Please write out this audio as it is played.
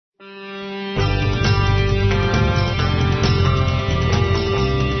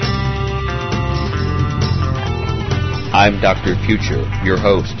I'm Dr. Future, your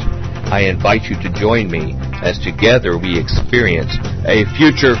host. I invite you to join me as together we experience a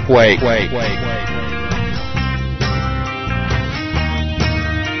future quake.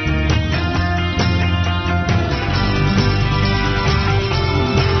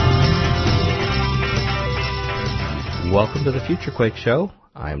 Welcome to the Future Quake Show.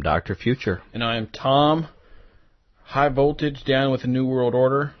 I am Dr. Future. And I am Tom. High voltage, down with the New World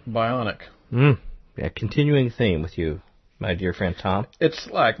Order, bionic. Yeah, continuing theme with you, my dear friend Tom. It's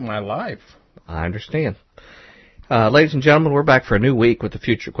like my life. I understand. Ladies and gentlemen, we're back for a new week with the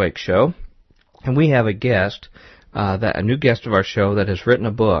Future Quake Show. And we have a guest, a new guest of our show that has written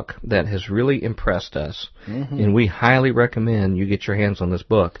a book that has really impressed us. Mm-hmm. And we highly recommend you get your hands on this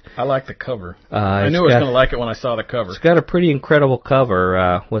book. I like the cover. I knew I was going to like it when I saw the cover. It's got a pretty incredible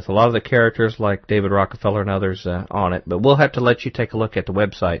cover with a lot of the characters like David Rockefeller and others on it. But we'll have to let you take a look at the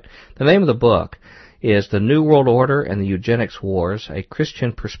website. The name of the book is The New World Order and the Eugenics Wars, A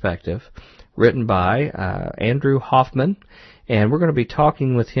Christian Perspective, written by Andrew Hoffman. And we're going to be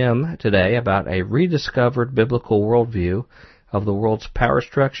talking with him today about a rediscovered biblical worldview of the world's power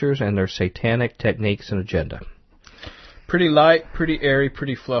structures and their satanic techniques and agenda. Pretty light, pretty airy,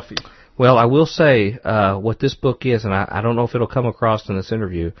 pretty fluffy. Well, I will say what this book is, and I don't know if it'll come across in this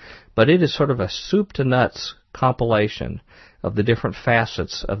interview, but it is sort of a soup-to-nuts compilation of the different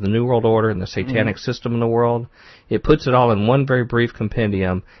facets of the New World Order and the satanic system in the world. It puts it all in one very brief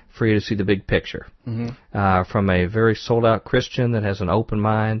compendium for you to see the big picture. From a very sold-out Christian that has an open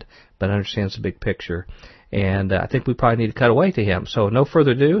mind but understands the big picture. And I think we probably need to cut away to him. So no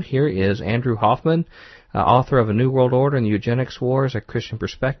further ado, here is Andrew Hoffman, author of A New World Order and the Eugenics Wars, A Christian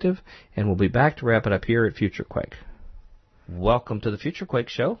Perspective, and we'll be back to wrap it up here at Future Quake. Welcome to the Future Quake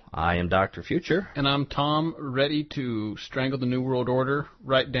Show. I am Dr. Future. And I'm Tom, ready to strangle the New World Order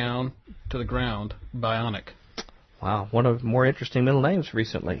right down to the ground, bionic. Wow, one of the more interesting middle names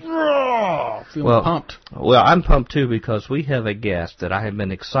recently. Feeling pumped. Well, I'm pumped too because we have a guest that I have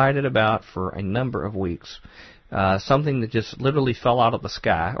been excited about for a number of weeks. Something that just literally fell out of the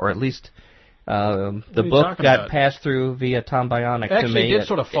sky, or at least the book got passed through via Tom Bionic to me. Actually, it did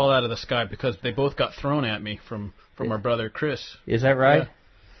sort of fall out of the sky because they both got thrown at me from our brother Chris. Is that right?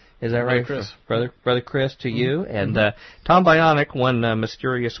 Yeah. Is that right, Chris? Brother Chris, to you? And Tom Bionic, one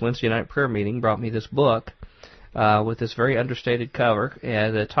mysterious Wednesday night prayer meeting, brought me this book with this very understated cover.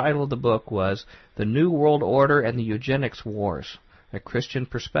 And the title of the book was The New World Order and the Eugenics Wars, A Christian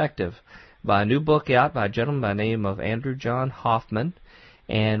Perspective, by a new book out by a gentleman by the name of Andrew John Hoffman.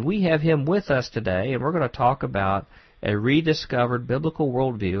 And we have him with us today, and we're going to talk about a rediscovered biblical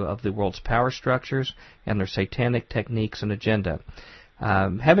worldview of the world's power structures and their satanic techniques and agenda.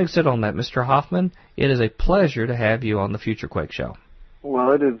 Having said on that, Mr. Hoffman, it is a pleasure to have you on the Future Quake Show.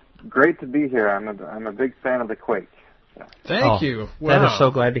 Well, it is great to be here. I'm a big fan of the Quake. So. Thank you. Wow. That is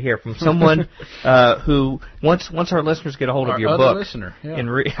so glad to hear from someone who once our listeners get a hold of your book. Our other listener. Yeah.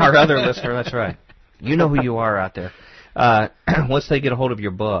 Our other listener, that's right. You know who you are out there. Once they get a hold of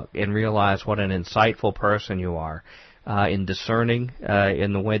your book and realize what an insightful person you are in discerning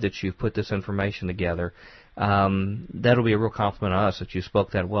in the way that you've put this information together, that'll be a real compliment on us that you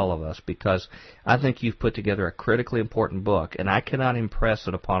spoke that well of us, because I think you've put together a critically important book, and I cannot impress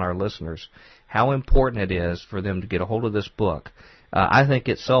it upon our listeners how important it is for them to get a hold of this book. I think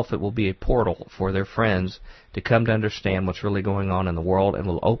itself it will be a portal for their friends to come to understand what's really going on in the world, and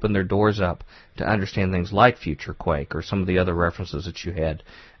will open their doors up to understand things like Future Quake or some of the other references that you had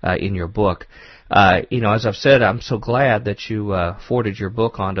in your book. As I've said, I'm so glad that you forwarded your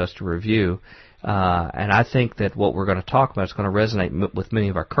book on to us to review. And I think that what we're going to talk about is going to resonate with many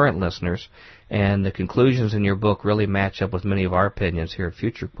of our current listeners, and the conclusions in your book really match up with many of our opinions here at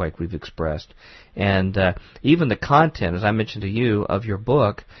Future Quake we've expressed. And even the content, as I mentioned to you, of your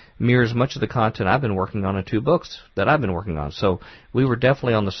book mirrors much of the content I've been working on in 2 books that I've been working on. So we were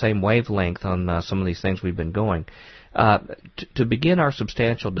definitely on the same wavelength on some of these things we've been going. To begin our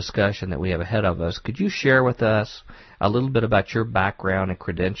substantial discussion that we have ahead of us, could you share with us a little bit about your background and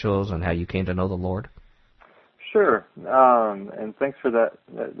credentials and how you came to know the Lord? Sure, and thanks for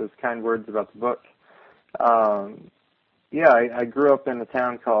those kind words about the book. I grew up in a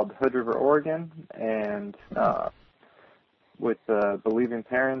town called Hood River, Oregon, and with believing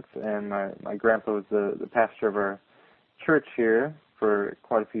parents, and my grandpa was the pastor of our church here for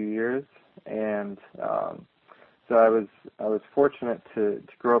quite a few years, and so I was fortunate to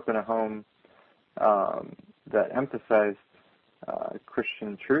grow up in a home that emphasized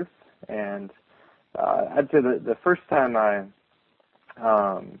Christian truth, and I'd say the first time I,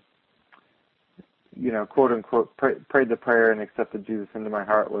 quote unquote, prayed the prayer and accepted Jesus into my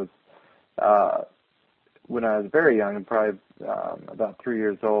heart was when I was very young, probably about 3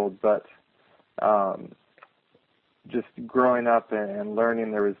 years old, but just growing up and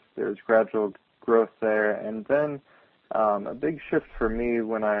learning, there was gradual growth there. And then a big shift for me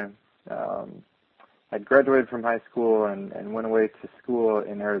when I'd graduated from high school and went away to school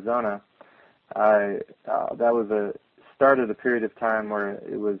in Arizona. That was started a period of time where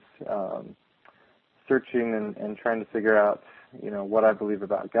it was searching and trying to figure out, what I believe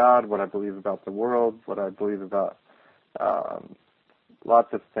about God, what I believe about the world, what I believe about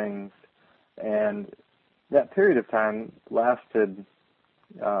lots of things. And that period of time lasted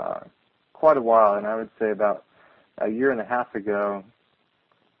quite a while, and I would say about a year and a half ago,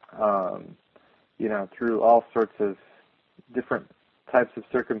 through all sorts of different types of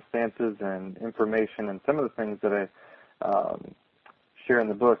circumstances and information, and some of the things that I share in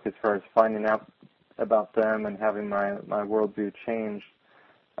the book as far as finding out about them and having my worldview changed,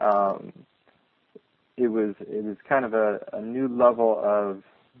 it was kind of a new level of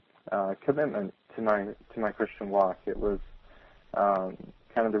commitment to my Christian walk. It was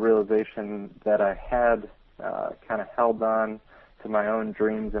kind of the realization that I had kind of held on to my own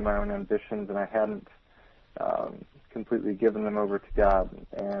dreams and my own ambitions, and I hadn't completely given them over to God.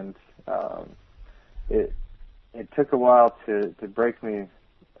 And it took a while to break me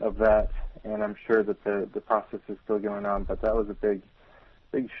of that, and I'm sure that the process is still going on, but that was a big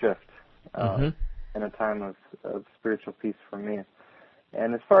shift in a time of spiritual peace for me.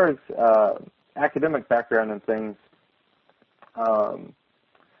 And as far as academic background and things,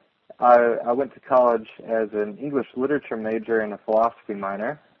 I went to college as an English literature major and a philosophy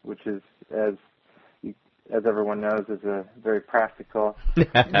minor, which is, as everyone knows, is a very practical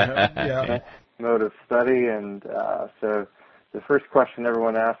mode of study. And so the first question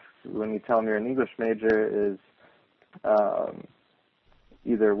everyone asks when you tell them you're an English major is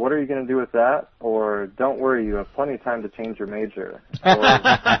either what are you going to do with that, or don't worry, you have plenty of time to change your major.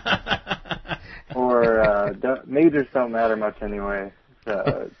 Or majors don't matter much anyway.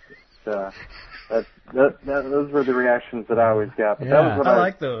 So those were the reactions that I always got. But that was what I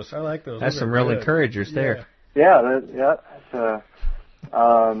like those. That's some real encouragers there. Yeah.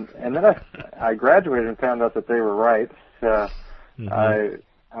 And then I graduated and found out that they were right. So I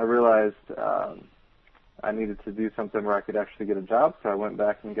realized I needed to do something where I could actually get a job. So I went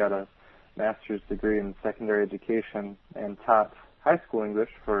back and got a master's degree in secondary education and taught high school English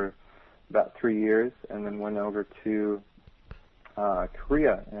for about 3 years, and then went over to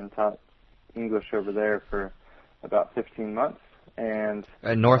Korea and taught English over there for about 15 months. And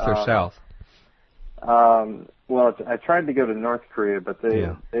north or south? Well, I tried to go to North Korea, but they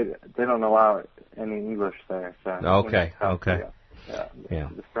don't allow any English there. So okay.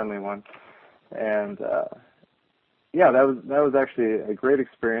 The friendly one. And that was actually a great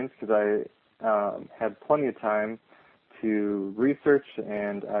experience because I had plenty of time to research,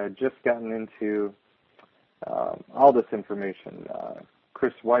 and I had just gotten into all this information.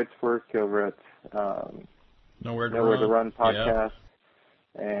 Chris White's work over at Nowhere to Run podcast,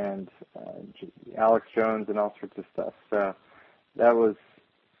 and Alex Jones and all sorts of stuff. So that was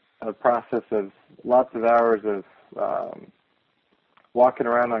a process of lots of hours of walking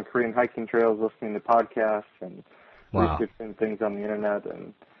around on Korean hiking trails, listening to podcasts, and researching things on the internet.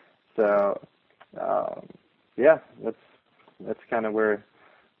 And so, that's kind of where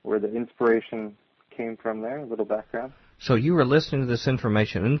the inspiration came from there, a little background. So you were listening to this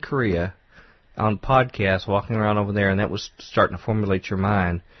information in Korea on podcasts, walking around over there, and that was starting to formulate your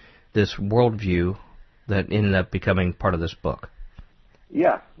mind, this worldview that ended up becoming part of this book.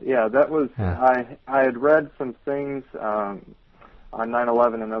 Yeah, that was, I had read some things on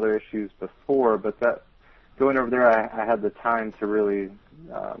 9/11 and other issues before, but that going over there, I had the time to really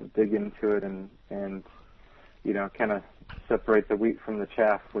dig into it and kind of separate the wheat from the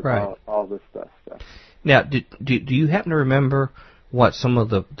chaff with all this stuff. So. Now, do you happen to remember what some of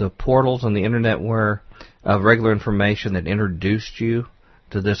the portals on the internet were of regular information that introduced you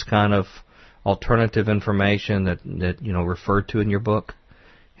to this kind of alternative information that referred to in your book?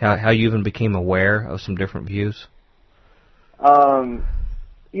 How you even became aware of some different views?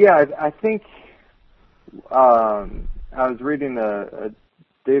 I think I was reading a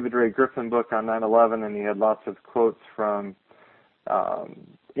David Ray Griffin book on 9/11, and he had lots of quotes from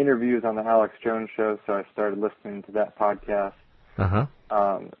interviews on the Alex Jones show, so I started listening to that podcast.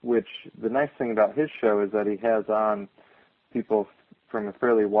 Which the nice thing about his show is that he has on people from a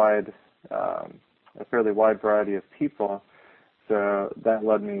fairly wide variety of people. So that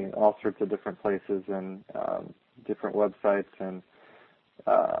led me all sorts of different places and different websites and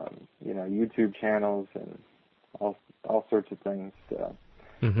YouTube channels and all sorts of things.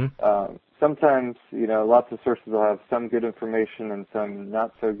 sometimes, lots of sources will have some good information and some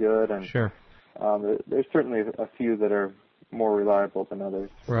not so good, and Sure. There's certainly a few that are more reliable than others.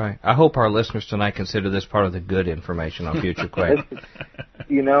 Right. I hope our listeners tonight consider this part of the good information on Future Quake. I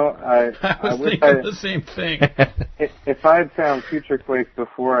was thinking the same thing. If I had found Future Quake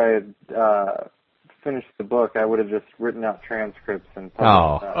before I had finished the book, I would have just written out transcripts and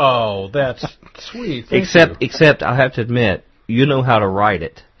published that. Oh, that's sweet. Except I have to admit, you know how to write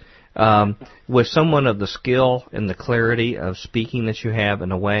it. With someone of the skill and the clarity of speaking that you have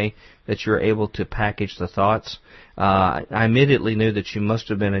in a way that you're able to package the thoughts, I immediately knew that you must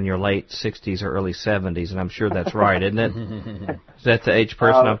have been in your late 60s or early 70s, and I'm sure that's right, isn't it? Is that the age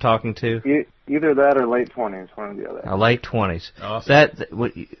person I'm talking to? Either that or late 20s, one or the other. Late 20s.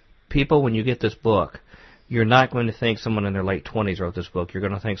 Awesome. People, when you get this book, you're not going to think someone in their late 20s wrote this book. You're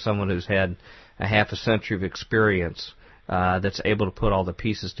going to think someone who's had a half a century of experience that's able to put all the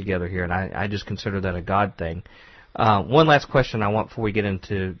pieces together here, and I just consider that a God thing. One last question I want before we get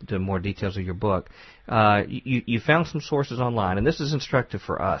into the more details of your book. You found some sources online, and this is instructive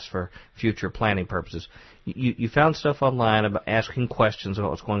for us for future planning purposes. You found stuff online about asking questions about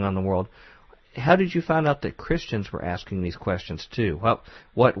what's going on in the world. How did you find out that Christians were asking these questions too?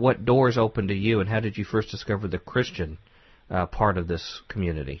 What doors opened to you, and how did you first discover the Christian part of this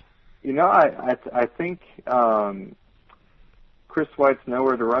community? I think Chris White's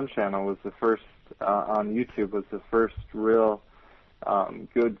Nowhere to Run channel was the first on YouTube, was the first real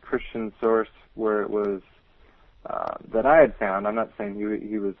good Christian source where it was that I had found. I'm not saying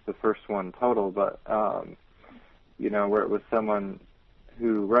he was the first one total, but where it was someone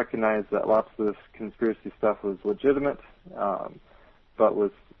who recognized that lots of this conspiracy stuff was legitimate, but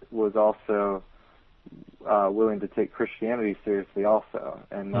was also willing to take Christianity seriously also,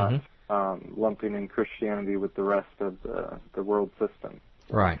 and not lumping in Christianity with the rest of the world system.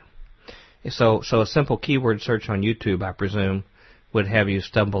 Right. So a simple keyword search on YouTube, I presume, would have you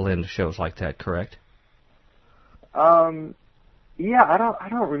stumble into shows like that, correct? Yeah, I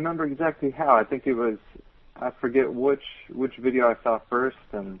don't remember exactly how. I think it was, I forget which video I saw first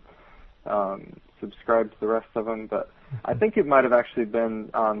and subscribed to the rest of them, but I think it might have actually been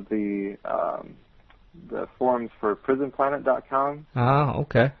on the forums for prisonplanet.com. Oh,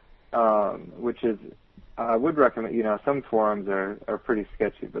 okay. Which is, I would recommend, some forums are pretty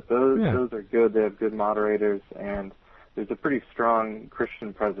sketchy, but those are good. They have good moderators, and there's a pretty strong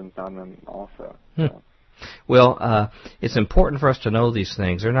Christian presence on them also. So. Well, it's important for us to know these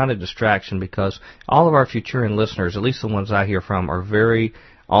things. They're not a distraction because all of our Futurian listeners, at least the ones I hear from, are very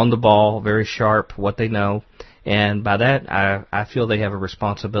on the ball, very sharp, what they know. And by that, I feel they have a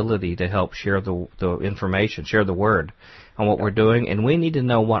responsibility to help share the information, share the word on what we're doing. And we need to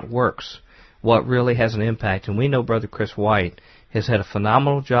know what works, what really has an impact. And we know Brother Chris White has had a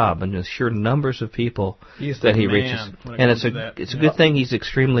phenomenal job in the sheer numbers of people that he reaches. And it's a good thing he's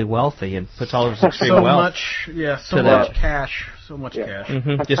extremely wealthy and puts all of his extreme wealth. So much cash.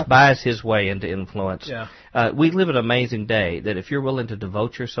 Just buys his way into influence. Yeah. We live an amazing day that if you're willing to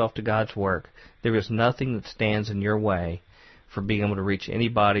devote yourself to God's work, there is nothing that stands in your way for being able to reach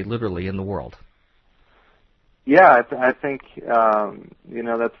anybody literally in the world. Yeah, I think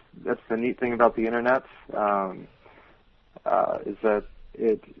that's the neat thing about the internet. Is that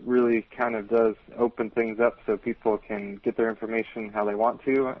it really kind of does open things up so people can get their information how they want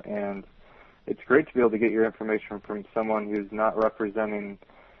to, and it's great to be able to get your information from someone who's not representing,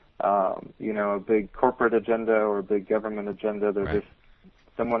 a big corporate agenda or a big government agenda. They're just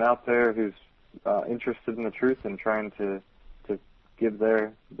someone out there who's interested in the truth and trying to give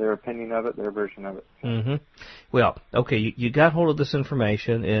their opinion of it, their version of it. Mm-hmm. Well, okay, you got hold of this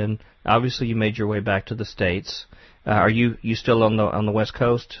information, and obviously you made your way back to the States. Are you still on the West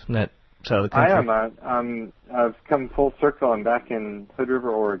Coast, in that side of the country? I am. I've come full circle. I'm back in Hood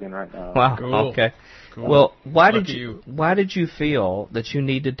River, Oregon right now. Wow. Cool. Okay. Cool. Well, why did you feel that you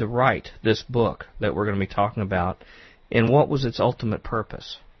needed to write this book that we're going to be talking about, and what was its ultimate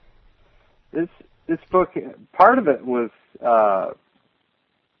purpose? This book, part of it was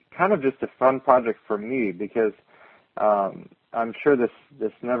kind of just a fun project for me because I'm sure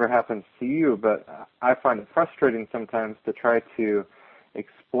this never happens to you, but I find it frustrating sometimes to try to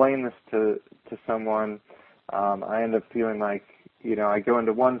explain this to someone. I end up feeling like, I go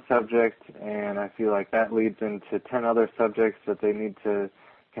into one subject and I feel like that leads into 10 other subjects that they need to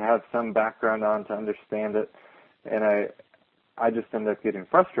have some background on to understand it. And I just end up getting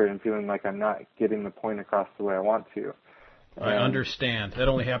frustrated and feeling like I'm not getting the point across the way I want to. I understand. That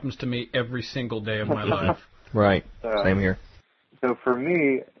only happens to me every single day of my life. Right. Same here. So for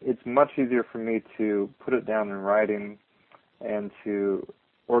me, it's much easier for me to put it down in writing and to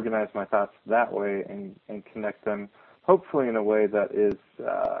organize my thoughts that way and connect them, hopefully in a way that is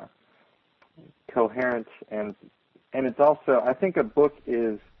coherent, and it's also, I think a book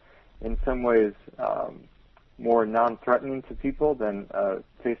is in some ways more non-threatening to people than a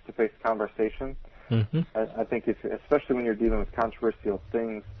face-to-face conversation. Mm-hmm. I think especially when you're dealing with controversial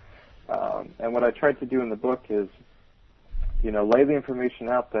things, and what I tried to do in the book is, lay the information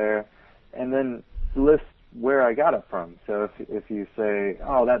out there and then list where I got it from. So if you say,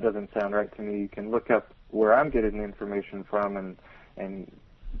 oh, that doesn't sound right to me, you can look up where I'm getting the information from and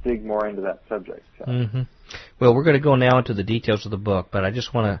dig more into that subject. So. Mm-hmm. Well, we're going to go now into the details of the book, but I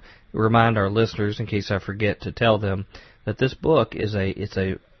just want to remind our listeners, in case I forget to tell them, that this book is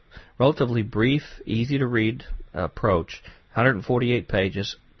a relatively brief, easy-to-read approach, 148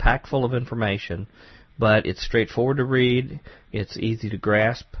 pages, packed full of information, but it's straightforward to read, it's easy to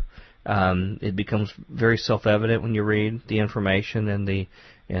grasp, it becomes very self-evident when you read the information and the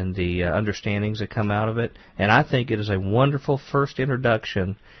understandings that come out of it, and I think it is a wonderful first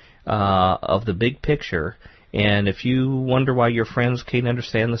introduction of the big picture. And if you wonder why your friends can't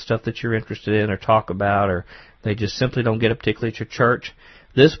understand the stuff that you're interested in or talk about, or they just simply don't get it, particularly at your church,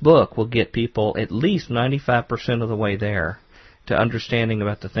 this book will get people at least 95% of the way there to understanding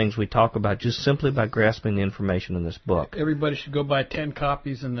about the things we talk about just simply by grasping the information in this book. Everybody should go buy 10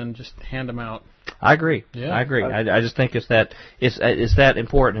 copies and then just hand them out. I agree. Yeah. I agree. I just think it's that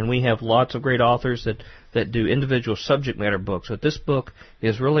important, and we have lots of great authors that do individual subject matter books. But this book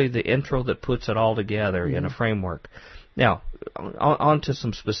is really the intro that puts it all together in a framework. Now, on to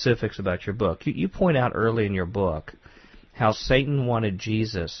some specifics about your book. You point out early in your book how Satan wanted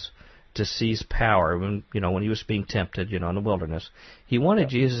Jesus to seize power when he was being tempted, in the wilderness. He wanted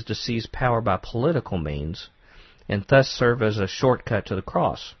Jesus to seize power by political means, and thus serve as a shortcut to the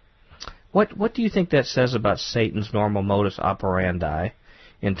cross. What do you think that says about Satan's normal modus operandi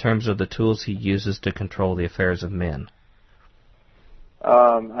in terms of the tools he uses to control the affairs of men?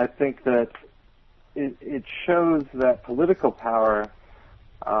 I think that it shows that political power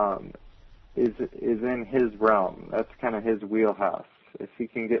is in his realm. That's kind of his wheelhouse. If he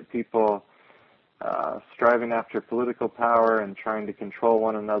can get people striving after political power and trying to control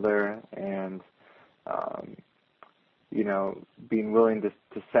one another and being willing to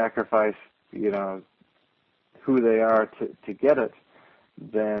sacrifice, who they are to get it,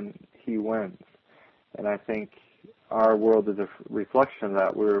 then he wins. And I think our world is a reflection of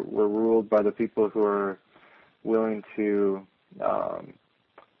that. We're ruled by the people who are willing to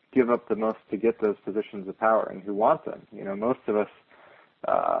give up the most to get those positions of power and who want them. Most of us,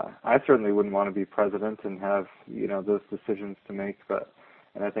 I certainly wouldn't want to be president and have, those decisions to make,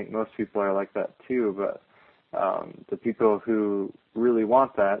 and I think most people are like that too, but the people who really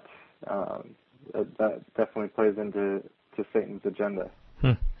want that, that definitely plays into Satan's agenda.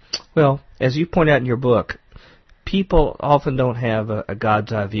 Well, as you point out in your book, people often don't have a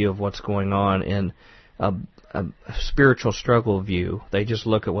God's eye view of what's going on in a spiritual struggle view. They just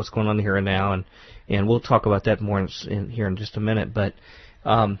look at what's going on here and now, and we'll talk about that more here in just a minute, but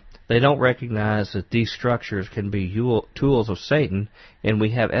they don't recognize that these structures can be tools of Satan, and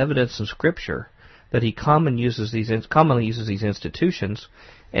we have evidence in Scripture that he commonly uses these institutions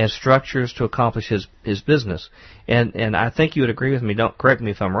as structures to accomplish his business. And I think you would agree with me, don't correct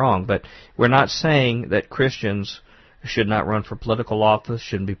me if I'm wrong, but we're not saying that Christians should not run for political office,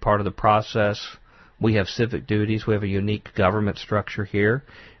 shouldn't be part of the process. We have civic duties. We have a unique government structure here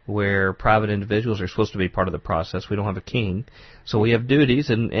where private individuals are supposed to be part of the process. We don't have a king. So we have duties,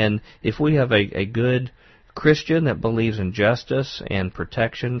 and if we have a good Christian that believes in justice and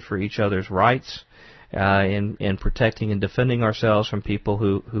protection for each other's rights, and protecting and defending ourselves from people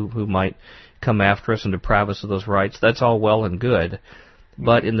who might come after us and deprive us of those rights, that's all well and good.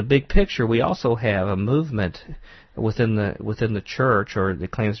 But in the big picture, we also have a movement within the church, or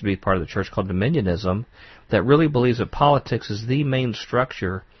that claims to be part of the church, called Dominionism, that really believes that politics is the main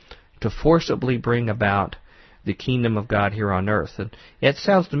structure to forcibly bring about the kingdom of God here on earth. And it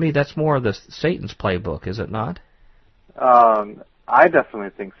sounds to me that's more of the Satan's playbook, is it not? I definitely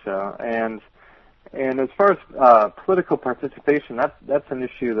think so. And as far as political participation, that's an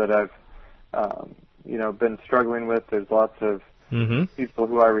issue that I've been struggling with. There's lots of people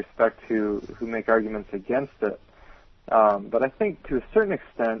who I respect who make arguments against it. But I think to a certain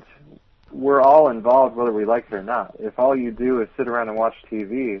extent, we're all involved whether we like it or not. If all you do is sit around and watch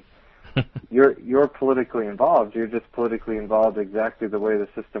TV, you're politically involved. You're just politically involved exactly the way the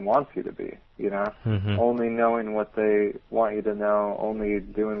system wants you to be, only knowing what they want you to know, only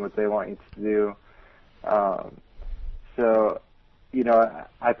doing what they want you to do. So,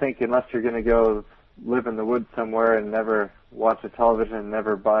 I think unless you're going to go live in the woods somewhere and never watch a television,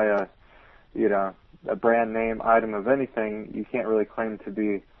 never buy a brand name item of anything, you can't really claim to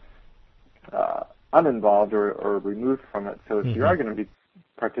be uninvolved or removed from it. So if you are going to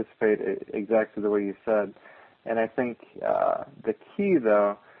participate exactly the way you said. And I think the key,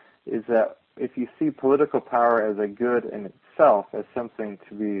 though, is that if you see political power as a good in itself, as something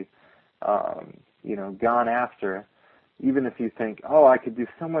to be, gone after, even if you think, oh, I could do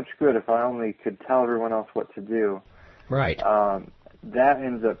so much good if I only could tell everyone else what to do, right? That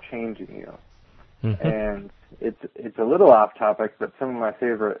ends up changing you. And it's a little off topic, but some of my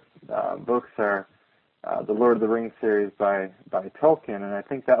favorite books are the Lord of the Rings series by Tolkien, and I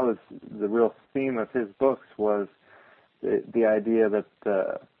think that was the real theme of his books, was the idea that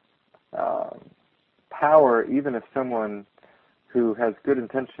the power, even if someone who has good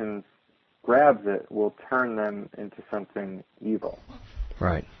intentions grabs it, will turn them into something evil.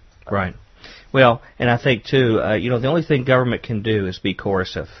 Right. Well, and I think, too, the only thing government can do is be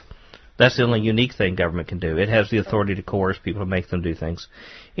coercive. That's the only unique thing government can do. It has the authority to coerce people to make them do things.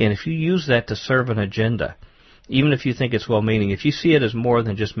 And if you use that to serve an agenda, even if you think it's well-meaning, if you see it as more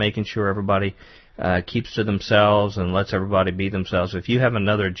than just making sure everybody keeps to themselves and lets everybody be themselves, if you have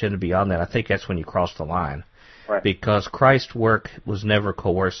another agenda beyond that, I think that's when you cross the line. Right. Because Christ's work was never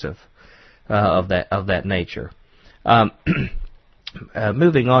coercive of that nature.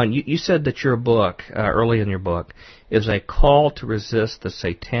 Moving on, you said that your book, early in your book, is a call to resist the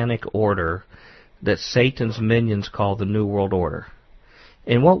satanic order that Satan's minions call the New World Order.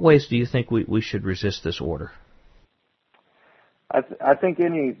 In what ways do you think we should resist this order? I think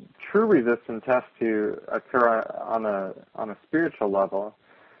any true resistance has to occur on a spiritual level,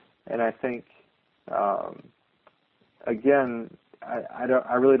 and I think again,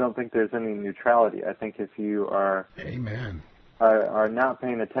 I really don't think there's any neutrality. I think if you are Amen. Are not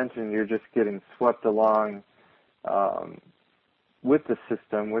paying attention, you're just getting swept along with the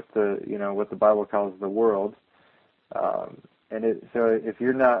system, with the what the Bible calls the world, so if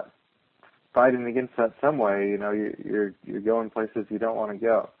you're not fighting against that some way, you're going places you don't want to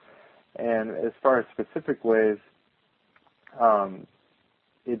go. And as far as specific ways,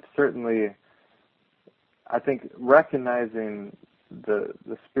 it's certainly, I think, recognizing the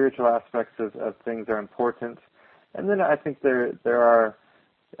spiritual aspects of things are important. And then I think there are,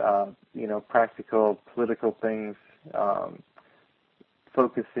 practical political things,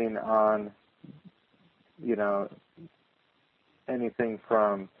 focusing on, anything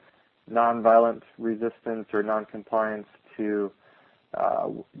from nonviolent resistance or noncompliance to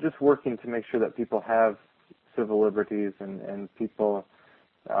just working to make sure that people have civil liberties and people,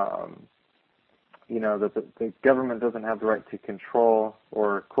 that the government doesn't have the right to control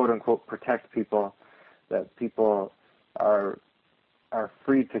or quote-unquote protect people, that people are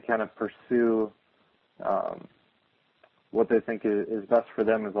free to kind of pursue what they think is best for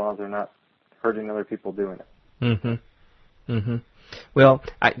them, as long as they're not hurting other people doing it. Well,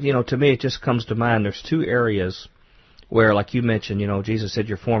 to me, it just comes to mind. There's two areas where, like you mentioned, Jesus said,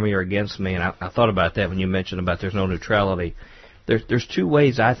 "You're for me or against me," and I thought about that when you mentioned about there's no neutrality. There's two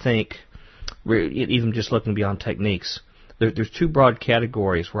ways I think, even just looking beyond techniques. There's two broad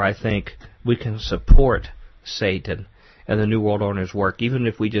categories where I think we can support Satan and the New World Order's work, even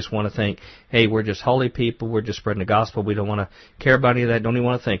if we just want to think, hey, we're just holy people, we're just spreading the gospel, we don't want to care about any of that, don't even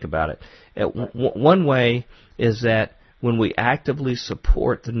want to think about it. One way is that when we actively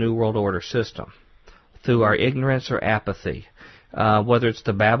support the New World Order system through our ignorance or apathy, whether it's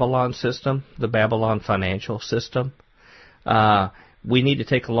the Babylon system, the Babylon financial system, we need to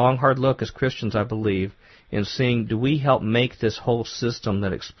take a long, hard look as Christians, I believe, in seeing, do we help make this whole system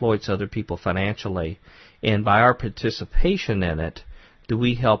that exploits other people financially, and by our participation in it, do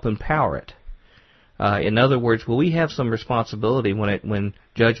we help empower it? In other words, will we have some responsibility when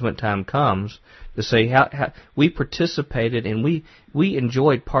judgment time comes to say how we participated and we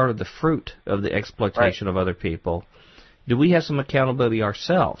enjoyed part of the fruit of the exploitation of other people? Do we have some accountability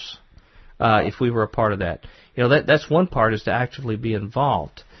ourselves if we were a part of that? That's one part, is to actively be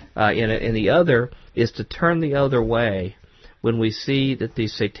involved in it, and the other is to turn the other way when we see that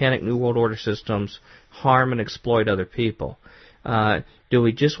these satanic New World Order systems harm and exploit other people. Do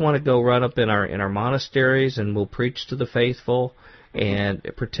we just want to go run up in our monasteries and we'll preach to the faithful and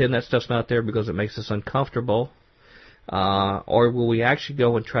pretend that stuff's not there because it makes us uncomfortable? Or will we actually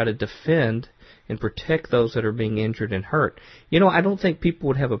go and try to defend and protect those that are being injured and hurt? I don't think people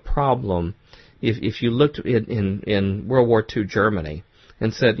would have a problem if you looked in World War II Germany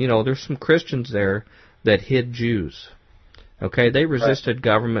and said, there's some Christians there that hid Jews. Okay, they resisted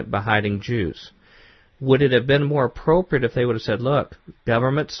government by hiding Jews. Would it have been more appropriate if they would have said, look,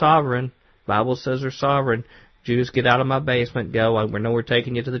 government's sovereign, Bible says they're sovereign. Jews, get out of my basement. Go. We know we're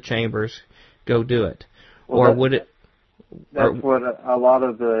taking you to the chambers. Go do it. Well, or would it? That's what a lot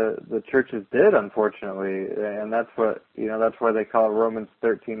of the churches did, unfortunately, and that's what that's why they call Romans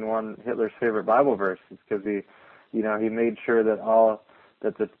 13:1 Hitler's favorite Bible verse, is because he made sure that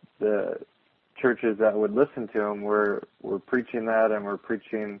the churches that would listen to him were preaching that, and were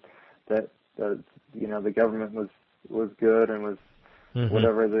preaching that the government was good and was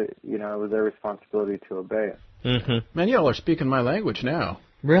whatever it was their responsibility to obey it. Mm-hmm. Man, y'all are speaking my language now.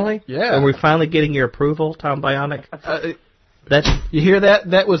 Really? Yeah. Are we finally getting your approval, Tom Bionic? You hear that?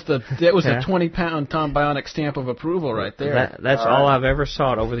 That was the 20-pound Tom Bionic stamp of approval right there. That's all I've ever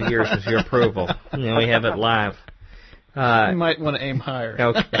sought over the years is your approval. We have it live. You might want to aim higher.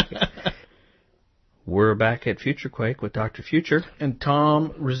 Okay. We're back at Future Quake with Dr. Future and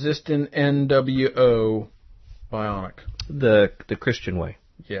Tom Resistant NWO Bionic. The Christian way.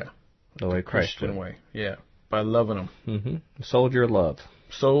 Yeah. The way Christ Christian way. Yeah. By loving them. Mm-hmm. Soldier of love.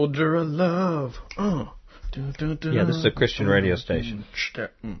 Soldier of love. Yeah, this is a Christian radio station.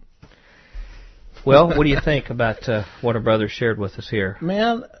 Well, what do you think about what our brother shared with us here?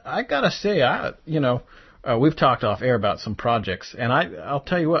 Man, I gotta say, we've talked off air about some projects, and I'll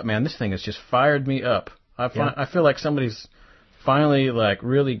tell you what, man, this thing has just fired me up. I feel like somebody's finally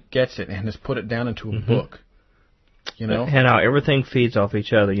really gets it and has put it down into a book. And how everything feeds off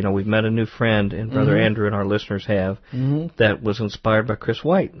each other. We've met a new friend, and Brother Andrew and our listeners have, that was inspired by Chris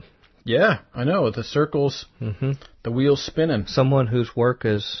White. Yeah, I know. The circles, the wheels spinning. Someone whose work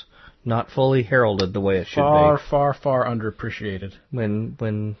is not fully heralded the way it should be. Far, far, far underappreciated.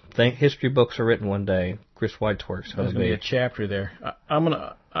 When history books are written one day, Chris White's work's going to be a chapter there.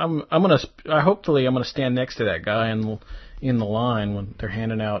 Hopefully I'm gonna stand next to that guy in the line when they're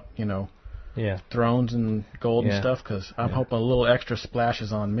handing out, thrones and gold and stuff, because I'm hoping a little extra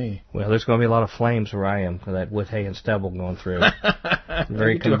splashes on me. Well, there's going to be a lot of flames where I am, for that wood, hay, and stubble going through.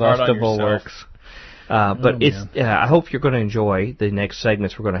 Very combustible works. I hope you're going to enjoy the next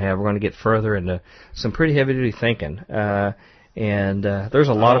segments we're going to have. We're going to get further into some pretty heavy-duty thinking. And there's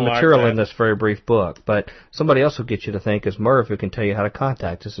a lot of material in this very brief book. But somebody else will get you to think is Merv, who can tell you how to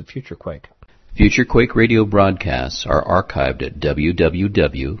contact us at Future Quake. Future Quake radio broadcasts are archived at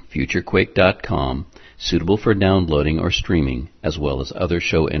www.futurequake.com, suitable for downloading or streaming, as well as other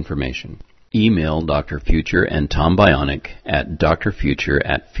show information. Email Dr. Future and Tom Bionic at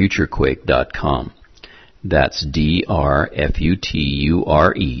drfuture@futurequake.com. That's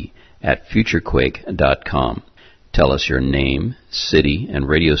DRFUTURE at futurequake.com. Tell us your name, city, and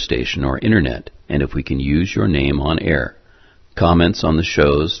radio station or internet, and if we can use your name on air. Comments on the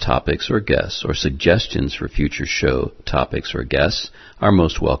show's topics or guests, or suggestions for future show topics or guests are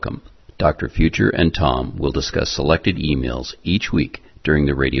most welcome. Dr. Future and Tom will discuss selected emails each week during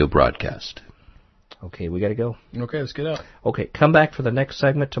the radio broadcast. Okay, we got to go. Okay, let's get out. Okay, come back for the next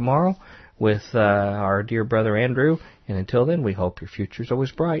segment tomorrow with our dear brother Andrew. And until then, we hope your future's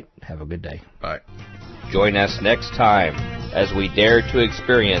always bright. Have a good day. Bye. Join us next time as we dare to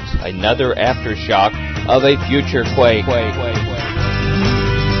experience another aftershock of a future quake.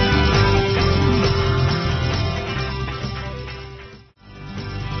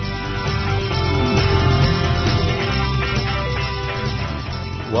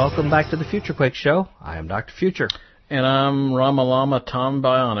 Welcome back to the Future Quake Show. I am Dr. Future. And I'm Ramalama Tom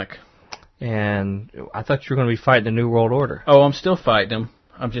Bionic. And I thought you were going to be fighting the New World Order. Oh, I'm still fighting him.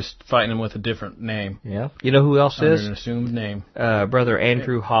 I'm just fighting him with a different name. Yeah. You know who else Under is? An assumed name. Brother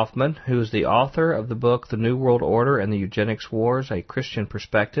Andrew Hoffman, who is the author of the book The New World Order and the Eugenics Wars, A Christian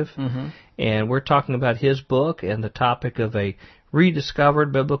Perspective. Mm-hmm. And we're talking about his book and the topic of a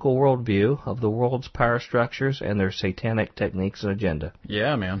rediscovered biblical worldview of the world's power structures and their satanic techniques and agenda.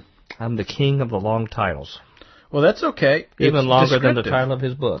 Yeah, man. I'm the king of the long titles. Well, that's okay. Even longer than the title of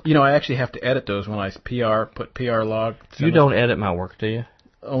his book. I actually have to edit those when I put PR log. You don't edit my work, do you?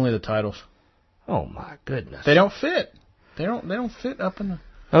 Only the titles. Oh my goodness. They don't fit. They don't fit up in the...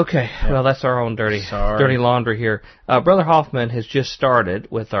 Okay, well, that's our own dirty laundry here. Brother Hoffman has just started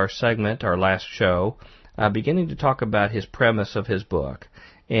with our segment, our last show, beginning to talk about his premise of his book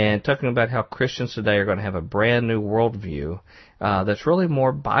and talking about how Christians today are going to have a brand new worldview that's really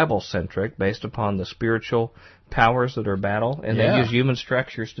more Bible-centric, based upon the spiritual powers that are battle, and they use human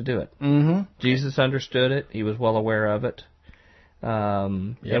structures to do it. Mm-hmm. Jesus understood it. He was well aware of it.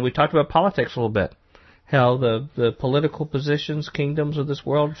 And we talked about politics a little bit. How the political positions, kingdoms of this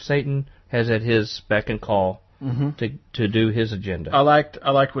world, Satan has at his beck and call to do his agenda. I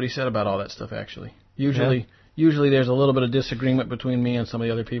liked what he said about all that stuff, actually. Usually there's a little bit of disagreement between me and some of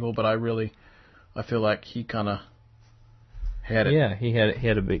the other people, but I feel like he kind of had it. Yeah, he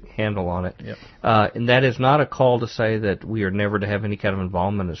had a big handle on it. Yep. And that is not a call to say that we are never to have any kind of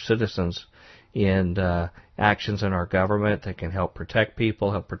involvement as citizens in actions in our government that can help protect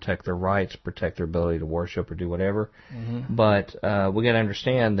people, help protect their rights, protect their ability to worship or do whatever. Mm-hmm. But we got to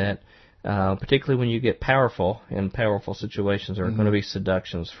understand that particularly when you get powerful, in powerful situations, there are going to be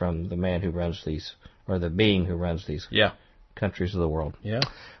seductions from the man who runs these, or the being who runs these countries of the world. Yeah.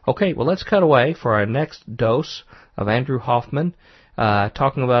 Okay, well, let's cut away for our next dose of Andrew Hoffman,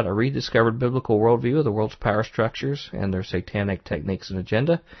 talking about a rediscovered biblical worldview of the world's power structures and their satanic techniques and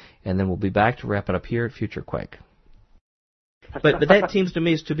agenda, and then we'll be back to wrap it up here at Future Quake. But that seems to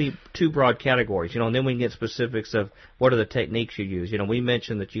me is to be two broad categories, and then we can get specifics of what are the techniques you use. We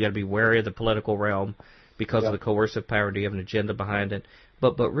mentioned that you got to be wary of the political realm because of the coercive power. Do you have an agenda behind it?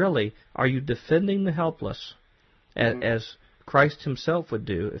 But really, are you defending the helpless, as Christ himself would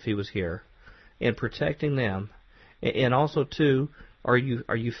do if he was here, and protecting them? And also, too, are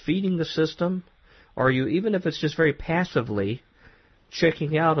you feeding the system, or are you, even if it's just very passively,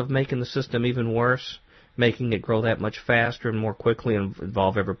 checking out of making the system even worse, making it grow that much faster and more quickly and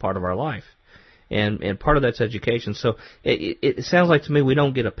involve every part of our life? And part of that's education. So it sounds like to me we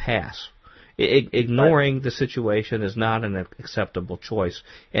don't get a pass. Ignoring the situation is not an acceptable choice.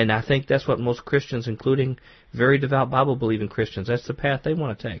 And I think that's what most Christians, including very devout Bible-believing Christians, that's the path they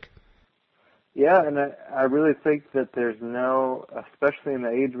want to take. Yeah, and I really think that there's no, especially in the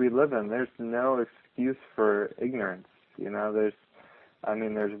age we live in, there's no excuse for ignorance.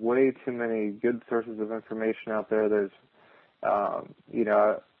 There's way too many good sources of information out there. There's,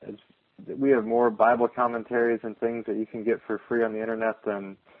 we have more Bible commentaries and things that you can get for free on the internet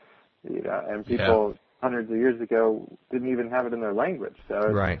than, and people hundreds of years ago didn't even have it in their language. So,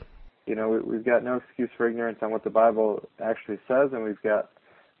 right. We've got no excuse for ignorance on what the Bible actually says, and we've got,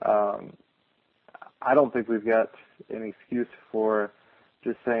 I don't think we've got an excuse for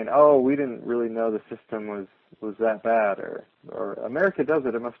just saying, oh, we didn't really know the system was that bad, or America does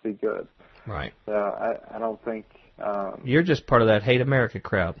it must be good. Right. So I don't think... You're just part of that Hate America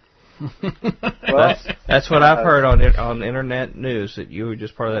crowd. Well, that's what I've heard on internet news, that you were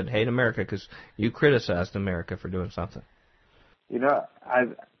just part of that Hate America because you criticized America for doing something.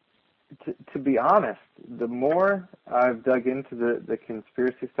 To be honest, the more I've dug into the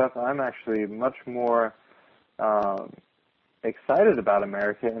conspiracy stuff, I'm actually much more excited about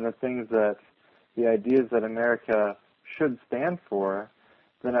America and the ideas that America should stand for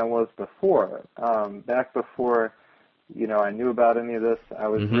than I was before. Back before, I knew about any of this, I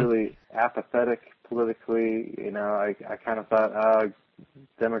was really apathetic politically. I kind of thought,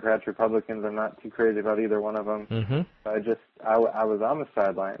 Democrats, Republicans, I'm not too crazy about either one of them. Mm-hmm. I was on the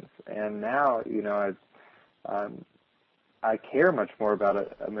sidelines, and now, I care much more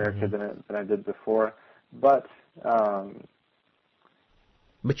about America than I did before. But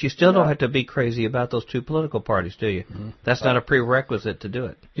you still don't have to be crazy about those two political parties, do you? Mm-hmm. That's not a prerequisite to do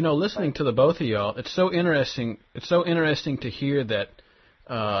it. Listening to the both of y'all, it's so interesting. It's so interesting to hear that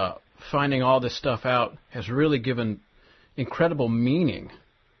finding all this stuff out has really given incredible meaning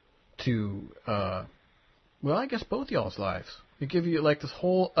to, I guess both y'all's lives. It gives you like this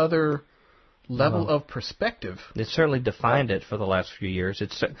whole other level of perspective. It certainly defined it for the last few years.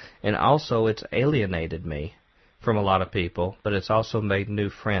 And also it's alienated me from a lot of people, but it's also made new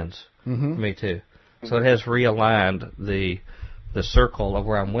friends for me too. So it has realigned the circle of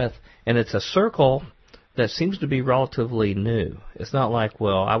where I'm with, and it's a circle that seems to be relatively new. It's not like,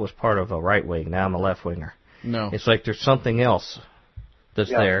 I was part of a right wing, now I'm a left winger. No. It's like there's something else that's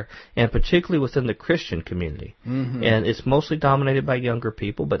there, and particularly within the Christian community. Mm-hmm. And it's mostly dominated by younger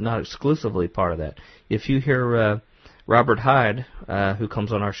people, but not exclusively part of that. If you hear Robert Hyde, who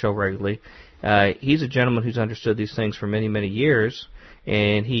comes on our show regularly, he's a gentleman who's understood these things for many, many years,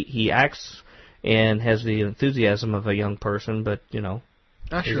 and he acts and has the enthusiasm of a young person, but, he's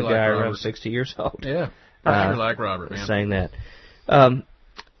a guy around 60 years old. Yeah, I sure like Robert, man. Saying that.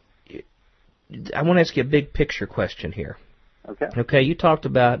 I want to ask you a big picture question here. Okay, you talked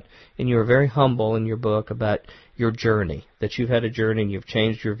about, and you were very humble in your book about your journey, that you've had a journey and you've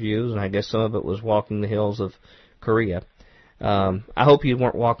changed your views, and I guess some of it was walking the hills of Korea. I hope you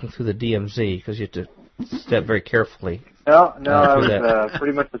weren't walking through the DMZ, because you have to step very carefully. No, I was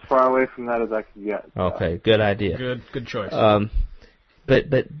pretty much as far away from that as I could get. Okay, good idea. Good choice.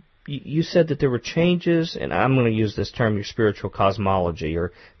 But you said that there were changes, and I'm going to use this term, your spiritual cosmology,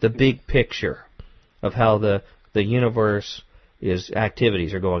 or the big picture of how the universe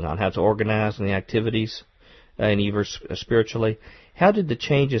activities are going on, how it's organized, and the activities, and even spiritually. How did the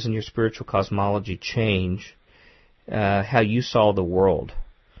changes in your spiritual cosmology change how you saw the world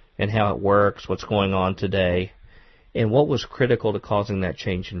and how it works, what's going on today, and what was critical to causing that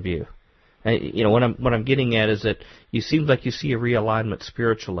change in view? You know, what I'm getting at is that you seem like you see a realignment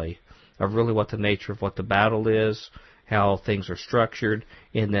spiritually of really what the nature of what the battle is, how things are structured,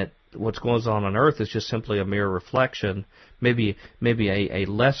 and that what's going on earth is just simply a mere reflection, maybe a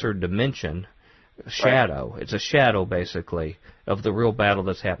lesser dimension, shadow. Right. It's a shadow, basically, of the real battle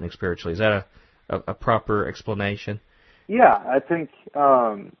that's happening spiritually. Is that a proper explanation? Yeah, I think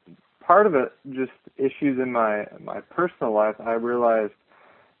part of it, just issues in my personal life, I realized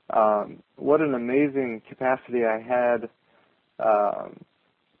what an amazing capacity I had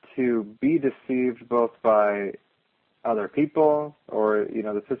to be deceived both by other people or, you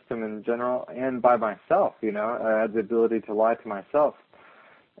know, the system in general, and by myself. You know, I had the ability to lie to myself.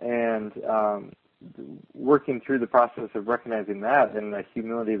 And working through the process of recognizing that and the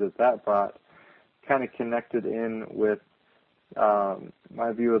humility that brought kind of connected in with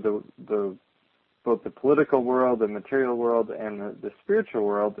my view of the both the political world, the material world, and the spiritual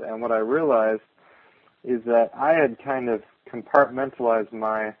world. And what I realized is that I had kind of compartmentalized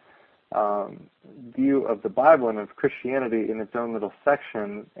my view of the Bible and of Christianity in its own little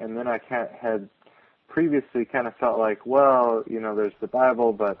section, and then I had previously kind of felt like, well, you know, there's the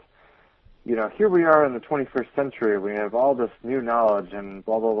Bible, but, you know, here we are in the 21st century, we have all this new knowledge and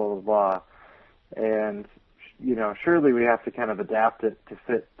blah, blah, blah, blah, blah, and, you know, surely we have to kind of adapt it to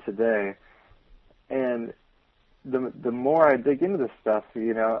fit today. And the more I dig into this stuff,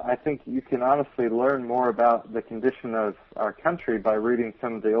 you know, I think you can honestly learn more about the condition of our country by reading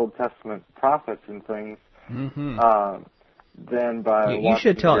some of the Old Testament prophets and things than by You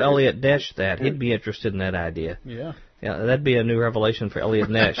should tell Elliot Nesh that. He'd be interested in that idea. Yeah. Yeah, that'd be a new revelation for Elliot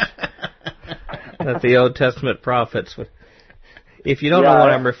Nesh. That the Old Testament prophets would... If you don't know what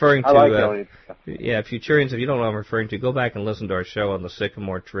I'm referring to... I like Elliot. Yeah, Futurians, if you don't know what I'm referring to, go back and listen to our show on the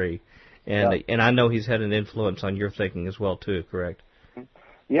sycamore tree. And I know he's had an influence on your thinking as well, too, correct?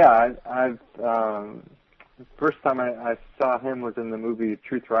 Yeah, I've first time I saw him was in the movie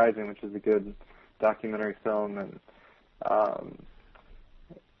Truth Rising, which is a good documentary film, and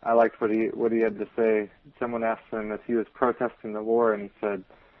I liked what he had to say. Someone asked him if he was protesting the war, and he said,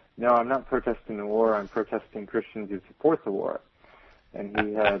 "No, I'm not protesting the war. I'm protesting Christians who support the war." And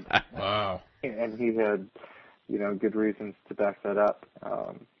he had wow, and he had, you know, good reasons to back that up.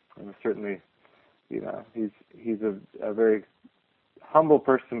 And certainly, you know, he's a very humble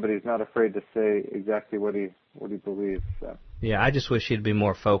person, but he's not afraid to say exactly what he believes. So. Yeah, I just wish he'd be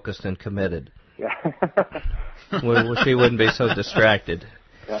more focused and committed. Yeah. Wish he wouldn't be so distracted.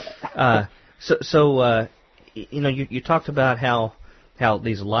 Yeah. So you know, you talked about how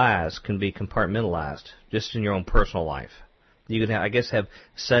these lies can be compartmentalized just in your own personal life. You can, I guess, have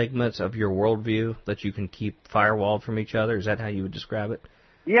segments of your worldview that you can keep firewalled from each other. Is that how you would describe it?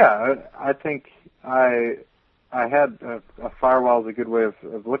 Yeah, I think I had a firewall is a good way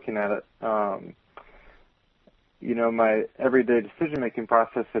of looking at it. You know, my everyday decision-making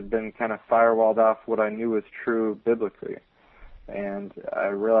process had been kind of firewalled off what I knew was true biblically. And I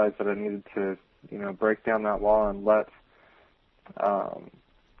realized that I needed to, you know, break down that wall and let,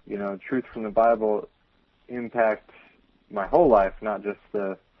 you know, truth from the Bible impact my whole life, not just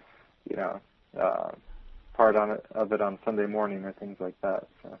the, you know, part of it on Sunday morning or things like that.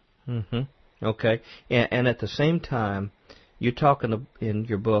 So. Okay. And at the same time, you talk in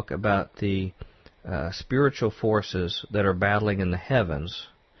your book about the spiritual forces that are battling in the heavens.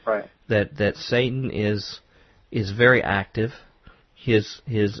 Right. That Satan is very active. His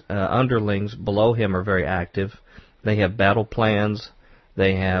underlings below him are very active. They have battle plans.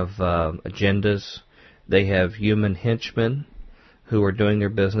 They have agendas. They have human henchmen who are doing their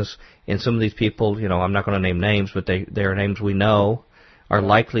business. And some of these people, you know, I'm not going to name names, but they are names we know, are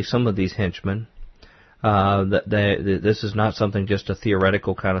likely some of these henchmen. This is not something just a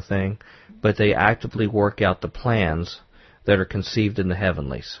theoretical kind of thing, but they actively work out the plans that are conceived in the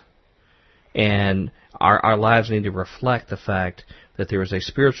heavenlies. And our lives need to reflect the fact that there is a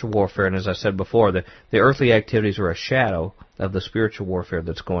spiritual warfare, and as I said before, the earthly activities are a shadow of the spiritual warfare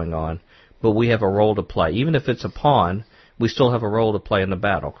that's going on, but we have a role to play. Even if it's a pawn, we still have a role to play in the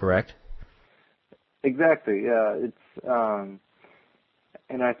battle, correct? Exactly, yeah. It's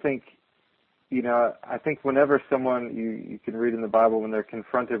and I think, you know, I think whenever someone, you can read in the Bible, when they're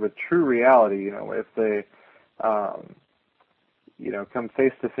confronted with true reality, you know, if they, you know, come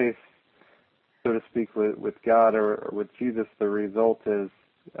face to face, so to speak, with God or with Jesus, the result is,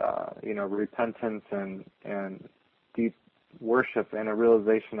 you know, repentance and deep worship and a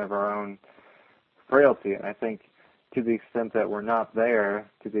realization of our own frailty. And I think to the extent that we're not there,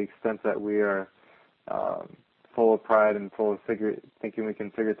 to the extent that we are full of pride and full of thinking we can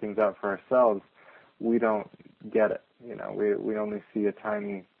figure things out for ourselves, we don't get it. We only see a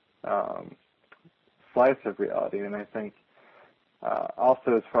tiny slice of reality, and I think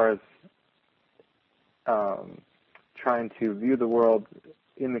also as far as trying to view the world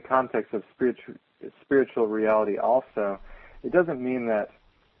in the context of spiritual reality also, it doesn't mean that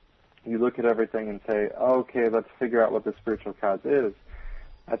you look at everything and say, oh, okay, let's figure out what the spiritual cause is.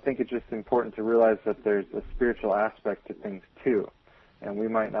 I think it's just important to realize that there's a spiritual aspect to things too, and we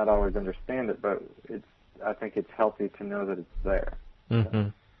might not always understand it, but I think it's healthy to know that it's there. Mm-hmm.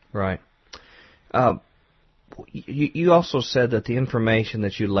 Right. You also said that the information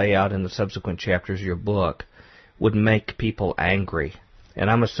that you lay out in the subsequent chapters of your book would make people angry,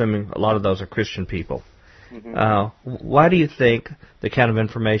 and I'm assuming a lot of those are Christian people. Mm-hmm. Why do you think the kind of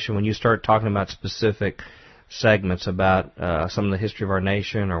information, when you start talking about specific segments about some of the history of our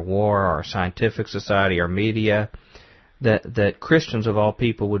nation, or war, or scientific society, or media, that Christians of all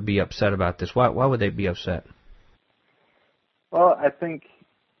people would be upset about this? Why would they be upset? Well, I think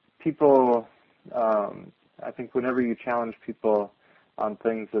people, I think whenever you challenge people on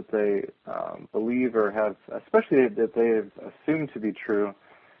things that they believe or have, especially that they have assumed to be true,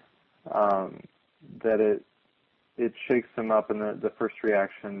 that it shakes them up, and the first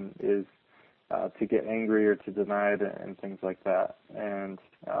reaction is to get angry or to deny it and things like that. And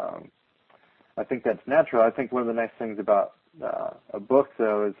I think that's natural. I think one of the nice things about a book,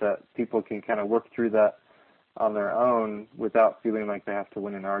 though, is that people can kind of work through that on their own without feeling like they have to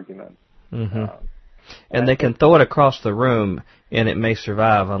win an argument. Mm-hmm. And they can throw it across the room, and it may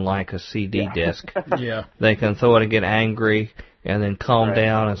survive, unlike a CD disc. Yeah. They can throw it and get angry, and then calm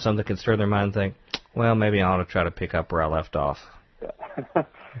down, and something can stir their mind and think, well, maybe I ought to try to pick up where I left off. Yeah.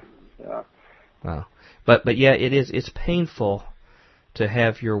 Yeah. Wow. But yeah, it's painful to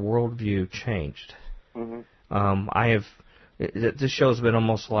have your worldview changed. Mm-hmm. This show's been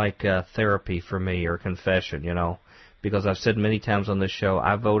almost like therapy for me, or confession, because I've said many times on this show,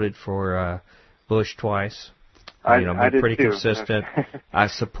 I voted for Bush twice. Been pretty consistent. I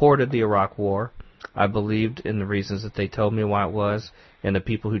supported the Iraq War. I believed in the reasons that they told me why it was, and the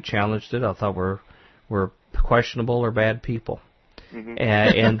people who challenged it I thought were questionable or bad people. Mm-hmm.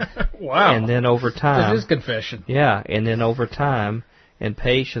 And wow. And then over time, that is confession. Yeah, and then over time, and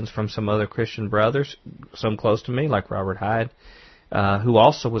patience from some other Christian brothers, some close to me, like Robert Hyde, who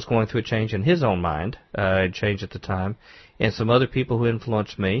also was going through a change in his own mind, change at the time, and some other people who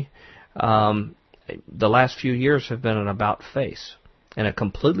influenced me. The last few years have been an about face, in a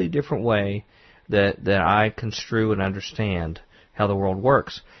completely different way that I construe and understand how the world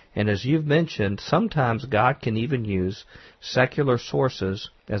works. And as you've mentioned, sometimes God can even use secular sources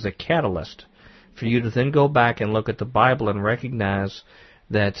as a catalyst for you to then go back and look at the Bible and recognize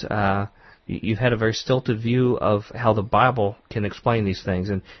that you've had a very stilted view of how the Bible can explain these things.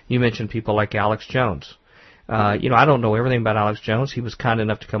 And you mentioned people like Alex Jones. I don't know everything about Alex Jones. He was kind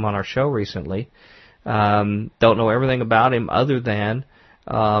enough to come on our show recently. Don't know everything about him other than,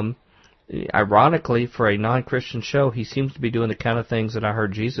 ironically, for a non-Christian show, he seems to be doing the kind of things that I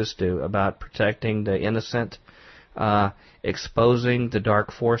heard Jesus do about protecting the innocent, exposing the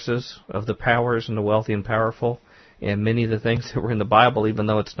dark forces of the powers and the wealthy and powerful, and many of the things that were in the Bible, even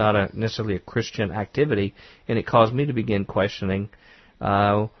though it's not necessarily a Christian activity. And it caused me to begin questioning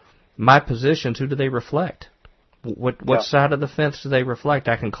my positions. Who do they reflect? What side of the fence do they reflect?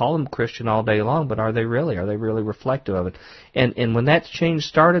 I can call them Christian all day long, but are they really? Are they really reflective of it? And when that change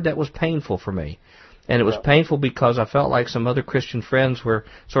started, that was painful for me. And it was painful because I felt like some other Christian friends were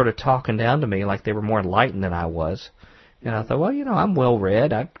sort of talking down to me like they were more enlightened than I was. And I thought, well, I'm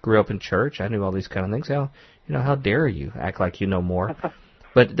well-read. I grew up in church. I knew all these kind of things. How dare you act like you know more?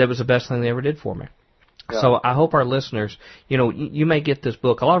 But that was the best thing they ever did for me. Yeah. So I hope our listeners, you may get this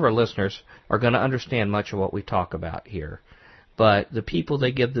book. A lot of our listeners are going to understand much of what we talk about here. But the people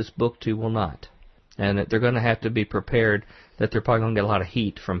they give this book to will not. And that they're going to have to be prepared that they're probably going to get a lot of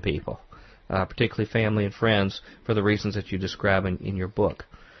heat from people, particularly family and friends, for the reasons that you describe in your book.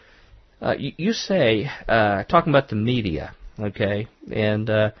 You say, talking about the media, okay,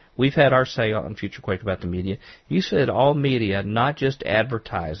 and we've had our say on Future Quake about the media. You said all media, not just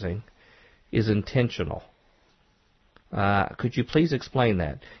advertising, is intentional. Could you please explain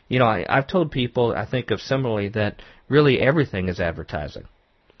that? I've told people, I think of similarly, that really everything is advertising.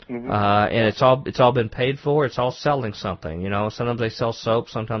 Mm-hmm. And it's all been paid for. It's all selling something. Sometimes they sell soap.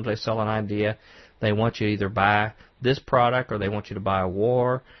 Sometimes they sell an idea. They want you to either buy this product, or they want you to buy a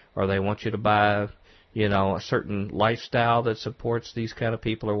war, or they want you to buy, a certain lifestyle that supports these kind of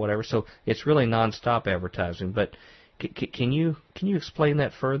people or whatever. So it's really nonstop advertising. But can you explain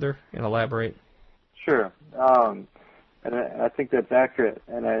that further and elaborate? Sure. And I think that's accurate.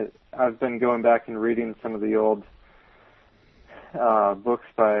 And I've been going back and reading some of the old books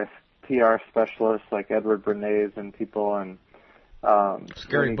by PR specialists like Edward Bernays and people. And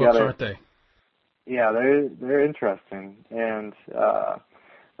scary books, aren't they? Yeah, they're interesting. And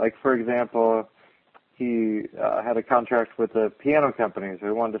like, for example, he had a contract with the piano companies. He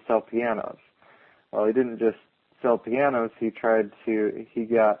wanted to sell pianos. Well, he didn't just sell pianos. He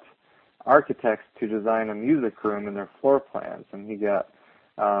got architects to design a music room in their floor plans, and he got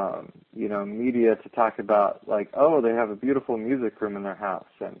media to talk about, like, oh, they have a beautiful music room in their house.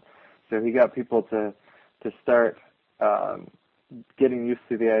 And so he got people to start getting used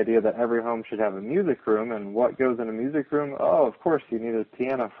to the idea that every home should have a music room. And what goes in a music room? Oh, of course, you need a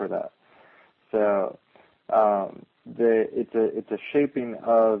piano for that. So it's a shaping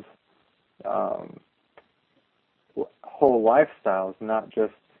of whole lifestyles, not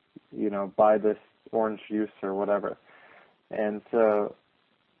just, buy this orange juice or whatever. And so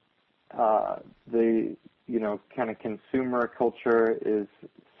the kind of consumer culture is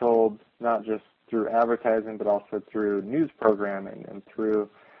sold not just through advertising, but also through news programming and through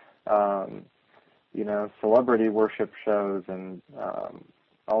celebrity worship shows and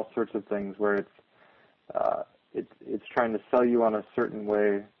all sorts of things where it's trying to sell you on a certain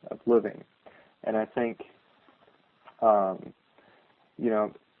way of living. And I think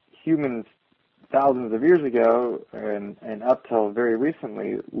humans thousands of years ago and up till very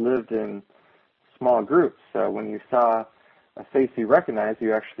recently lived in small groups. So when you saw a face you recognized,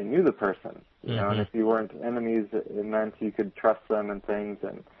 you actually knew the person. And if you weren't enemies, it meant you could trust them and things.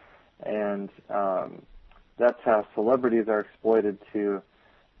 And that's how celebrities are exploited to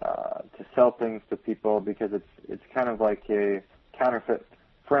sell things to people, because it's kind of like a counterfeit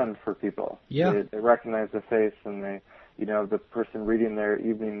friend for people. Yeah. They recognize the face, and they, the person reading their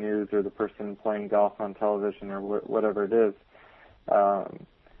evening news or the person playing golf on television or whatever it is,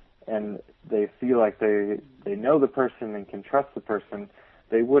 and they feel like they know the person and can trust the person.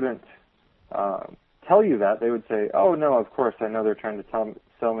 They wouldn't tell you that. They would say, oh, no, of course, I know they're trying to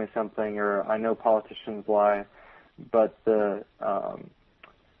sell me something, or I know politicians lie. But the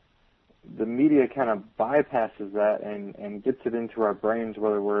media kind of bypasses that and gets it into our brains,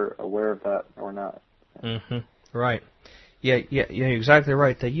 whether we're aware of that or not. Right. Yeah, you're exactly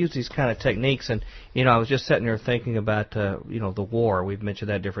right. They use these kind of techniques, and I was just sitting there thinking about the war. We've mentioned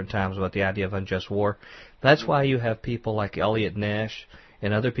that different times about the idea of unjust war. That's why you have people like Elliot Nash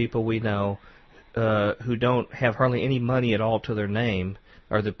and other people we know who don't have hardly any money at all to their name,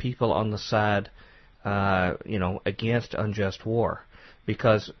 are the people on the side, against unjust war.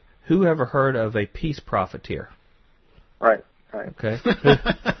 Because who ever heard of a peace profiteer? Right. Okay.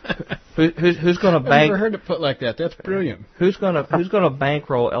 Who's going to bank? I've never heard it put like that. That's brilliant. Who's going to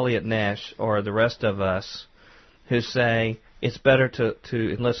bankroll Elliot Nash or the rest of us who say it's better to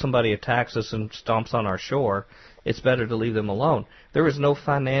unless somebody attacks us and stomps on our shore, it's better to leave them alone. There is no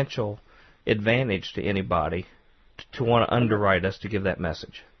financial advantage to anybody to want to underwrite us to give that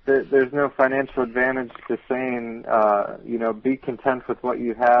message. There's no financial advantage to saying, be content with what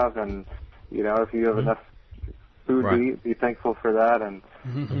you have, and if you have enough food to eat, be thankful for that. And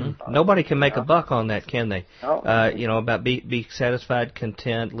nobody can make a buck on that, can they? No. About be satisfied,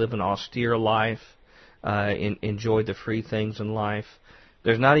 content, live an austere life, enjoy the free things in life.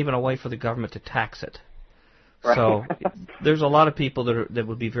 There's not even a way for the government to tax it. Right. So there's a lot of people that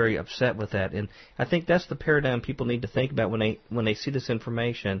would be very upset with that, and I think that's the paradigm people need to think about when they see this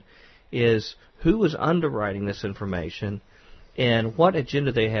information, is who is underwriting this information and what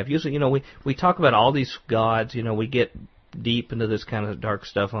agenda they have. Usually, we talk about all these gods. We get deep into this kind of dark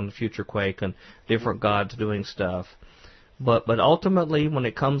stuff on the future Quake and different gods doing stuff. But ultimately, when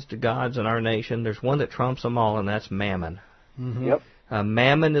it comes to gods in our nation, there's one that trumps them all, and that's Mammon. Yep.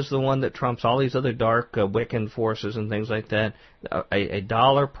 Mammon is the one that trumps all these other dark Wiccan forces and things like that. A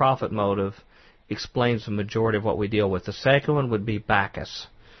dollar profit motive explains the majority of what we deal with. The second one would be Bacchus,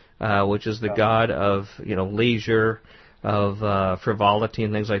 which is the god of leisure, of frivolity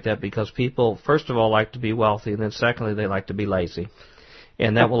and things like that, because people, first of all, like to be wealthy, and then secondly, they like to be lazy.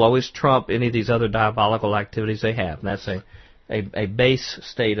 And that will always trump any of these other diabolical activities they have. And that's a base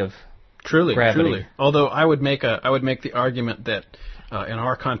state of gravity. Truly. Although I would make the argument that in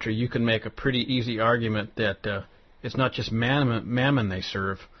our country you can make a pretty easy argument that it's not just mammon they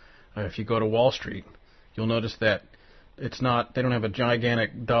serve. If you go to Wall Street, you'll notice that it's not. They don't have a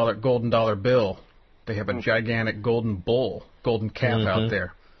gigantic golden dollar bill. They have a gigantic golden calf out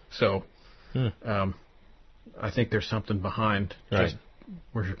there. So I think there's something behind just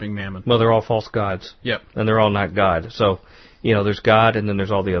worshiping Mammon. Well, they're all false gods. Yep. And they're all not God. So there's God, and then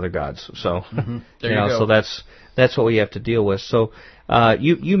there's all the other gods. So, There you go. So that's what we have to deal with. So,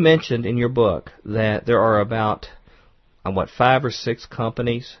 you mentioned in your book that there are about 5 or 6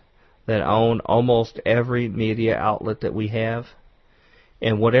 companies that own almost every media outlet that we have,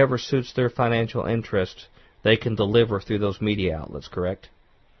 and whatever suits their financial interest, they can deliver through those media outlets. Correct?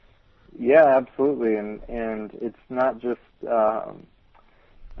 Yeah, absolutely, and it's not just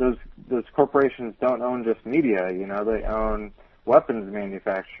those corporations don't own just media. They own weapons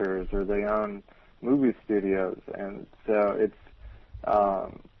manufacturers, or they own movie studios, and so it's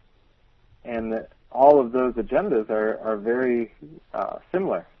all of those agendas are very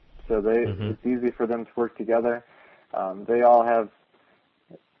similar. So it's easy for them to work together. They all have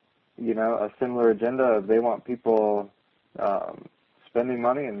a similar agenda. They want people spending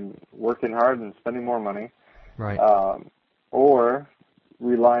money and working hard and spending more money, right? Or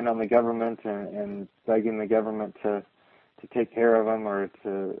relying on the government and begging the government to take care of them or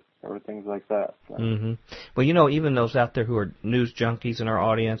things like that. So. Well, even those out there who are news junkies in our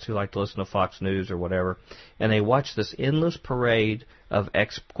audience who like to listen to Fox News or whatever, and they watch this endless parade of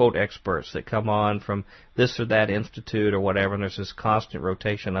quote experts that come on from this or that institute or whatever, and there's this constant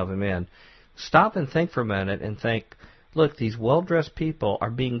rotation of them in. Stop and think for a minute and think, look, these well-dressed people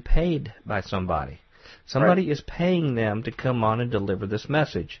are being paid by somebody. Somebody is paying them to come on and deliver this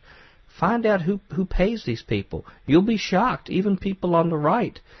message. Find out who pays these people. You'll be shocked. Even people on the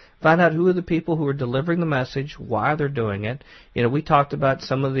right. Find out who are the people who are delivering the message, why they're doing it. We talked about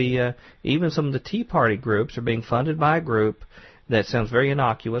some of the Tea Party groups are being funded by a group that sounds very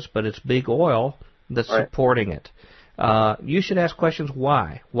innocuous, but it's big oil that's supporting it. You should ask questions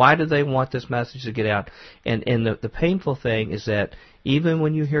why. Why do they want this message to get out? And the painful thing is that even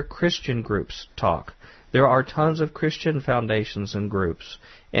when you hear Christian groups talk, there are tons of Christian foundations and groups,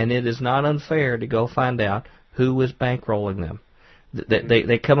 and it is not unfair to go find out who is bankrolling them.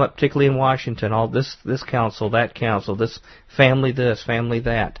 They come up, particularly in Washington, all this council, this family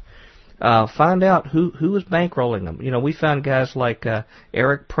that. Find out who is bankrolling them. We found guys like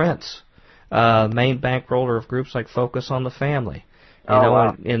Eric Prince, main bankroller of groups like Focus on the Family.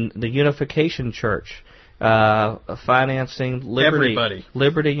 In the Unification Church, financing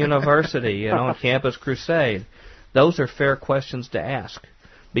Liberty University, Campus Crusade. Those are fair questions to ask,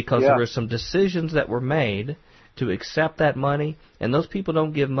 because there were some decisions that were made to accept that money, and those people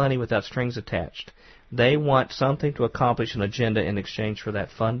don't give money without strings attached. They want something to accomplish an agenda in exchange for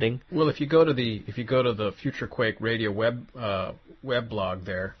that funding. Well, if you go to the Future Quake Radio web blog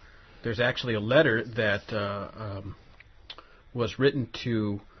there's actually a letter that was written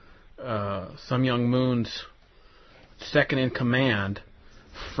to Sun Myung Moon's second in command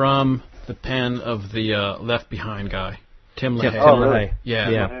from the pen of the Left Behind guy, Tim LaHaye. Tim LaHaye.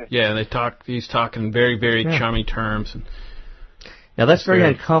 Yeah. And he's talking very, very charming terms. Now that's very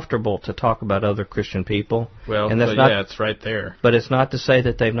uncomfortable to talk about other Christian people. Well, and that's it's right there. But it's not to say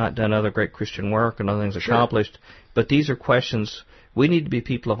that they've not done other great Christian work and other things accomplished. But these are questions. We need to be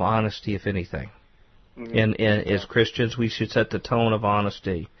people of honesty, if anything. And as Christians, we should set the tone of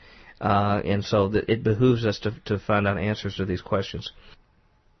honesty. And so it behooves us to find out answers to these questions.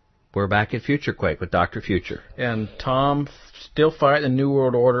 We're back at Future Quake with Dr. Future. And Tom still fighting the New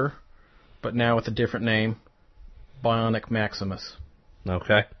World Order, but now with a different name, Bionic Maximus.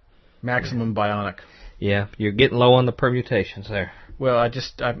 Okay. Maximum Bionic. Yeah, you're getting low on the permutations there. Well,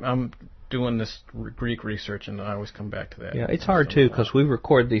 I'm doing this Greek research, and I always come back to that. Yeah, it's hard, too, because we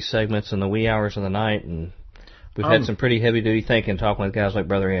record these segments in the wee hours of the night, and we've had some pretty heavy-duty thinking talking with guys like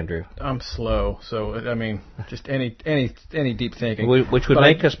Brother Andrew. I'm slow, so, just any deep thinking. Which would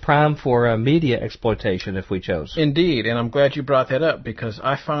make us prime for media exploitation if we chose. Indeed, and I'm glad you brought that up, because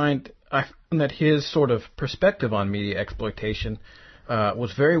I find that his sort of perspective on media exploitation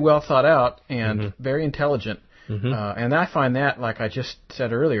was very well thought out and very intelligent. And I find that, like I just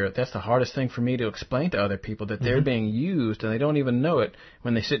said earlier, that's the hardest thing for me to explain to other people, that they're being used and they don't even know it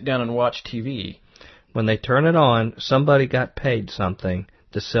when they sit down and watch TV. When they turn it on, somebody got paid something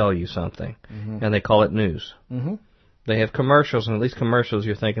to sell you something, and they call it news. They have commercials, and at least commercials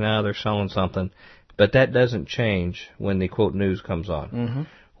you're thinking, they're selling something. But that doesn't change when the, quote, news comes on.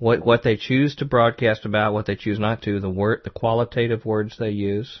 What they choose to broadcast about, what they choose not to, the qualitative words they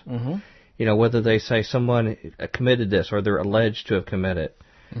use, whether they say someone committed this or they're alleged to have committed it,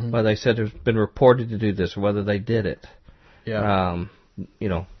 whether they said there's been reported to do this or whether they did it.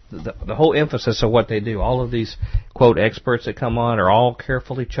 The whole emphasis of what they do, all of these, quote, experts that come on are all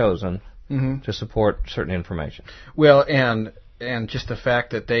carefully chosen to support certain information. Well, and just the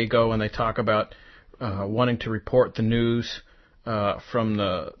fact that they go and they talk about wanting to report the news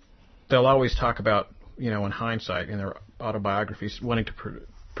they'll always talk about, in hindsight, in their autobiographies, wanting to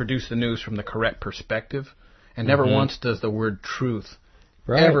produce the news from the correct perspective, and never once does the word truth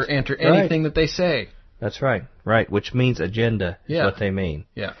ever enter anything that they say. That's right, which means agenda is what they mean.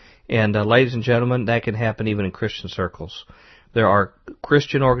 Yeah. And ladies and gentlemen, that can happen even in Christian circles. There are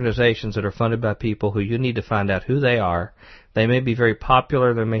Christian organizations that are funded by people who you need to find out who they are. They may be very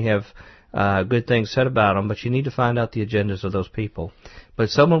popular, they may have good things said about them, but you need to find out the agendas of those people. But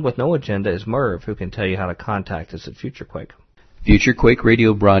someone with no agenda is Merv, who can tell you how to contact us at Future Quake. Future Quake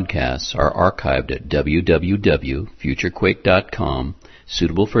radio broadcasts are archived at www.futurequake.com,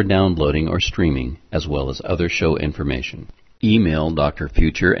 suitable for downloading or streaming, as well as other show information. Email Dr.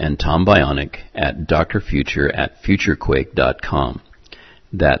 Future and Tom Bionic at drfuture@futurequake.com.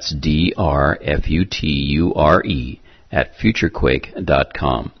 That's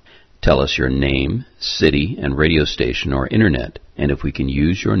drfuture@futurequake.com. Tell us your name, city, and radio station or internet, and if we can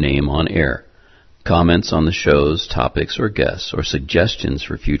use your name on air. Comments on the show's topics or guests, or suggestions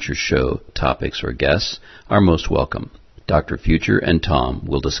for future show topics or guests are most welcome. Dr. Future and Tom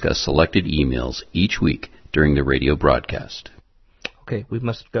will discuss selected emails each week during the radio broadcast. Okay, we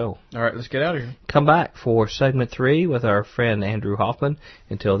must go. All right, let's get out of here. Come back for segment 3 with our friend Andrew Hoffman.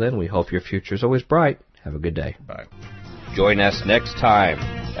 Until then, we hope your future is always bright. Have a good day. Bye. Join us next time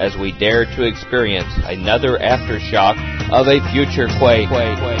as we dare to experience another aftershock of a future quake.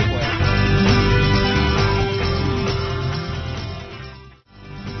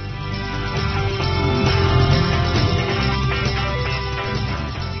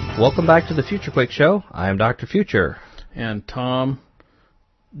 Welcome back to the Future Quake Show. I am Dr. Future. And Tom,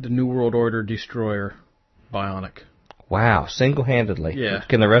 the New World Order Destroyer, Bionic. Wow, single-handedly. Yeah.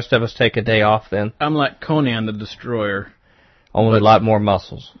 Can the rest of us take a day off then? I'm like Conan the Destroyer. Only a lot more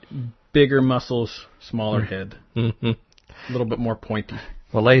muscles. Bigger muscles, smaller head. A little bit more pointy.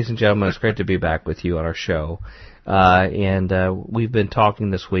 Well, ladies and gentlemen, it's great to be back with you on our show. And we've been talking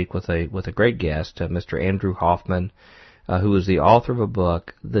this week with a great guest, Mr. Andrew Hoffman, who is the author of a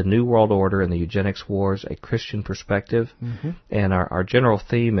book, The New World Order and the Eugenics Wars, A Christian Perspective. And our general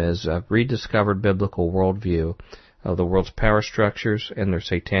theme is rediscovered biblical worldview of the world's power structures and their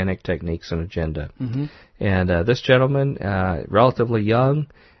satanic techniques and agenda. And this gentleman, relatively young,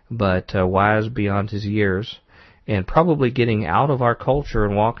 but wise beyond his years, and probably getting out of our culture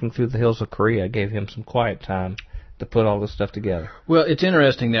and walking through the hills of Korea, gave him some quiet time to put all this stuff together. Well, it's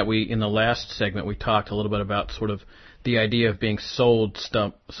interesting that in the last segment, we talked a little bit about sort of the idea of being sold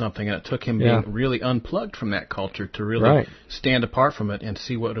something, and it took him being really unplugged from that culture to really stand apart from it and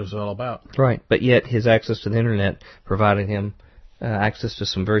see what it was all about. Right, but yet his access to the Internet provided him access to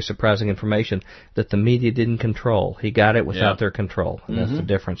some very surprising information that the media didn't control. He got it without their control, and that's the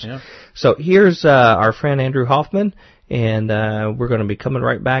difference. So here's our friend Andrew Hoffman, and we're going to be coming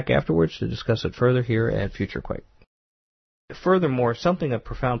right back afterwards to discuss it further here at Future Quake. Furthermore, a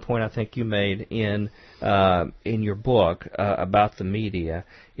profound point I think you made in your book about the media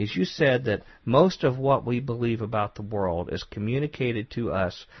is you said that most of what we believe about the world is communicated to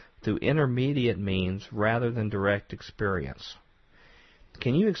us through intermediate means rather than direct experience.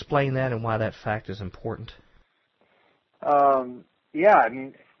 Can you explain that and why that fact is important? Yeah, I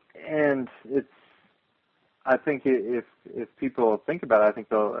mean, and it's. I think if people think about it, I think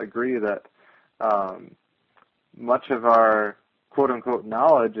they'll agree that much of our quote-unquote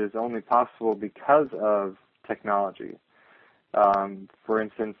knowledge is only possible because of technology. For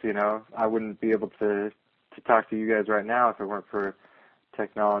instance, I wouldn't be able to talk to you guys right now if it weren't for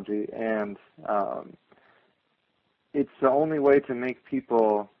technology, and it's the only way to make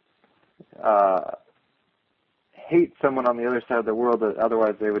people hate someone on the other side of the world that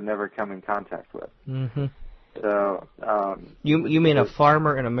otherwise they would never come in contact with. So, you mean a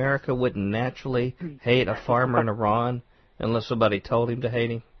farmer in America wouldn't naturally hate a farmer in Iran unless somebody told him to hate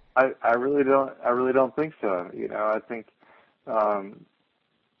him? I really don't think so. I think,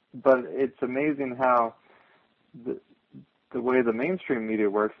 but it's amazing how the way the mainstream media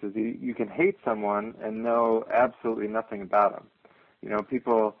works is you can hate someone and know absolutely nothing about them.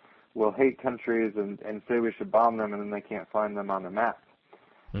 People will hate countries and say we should bomb them, and then they can't find them on the map.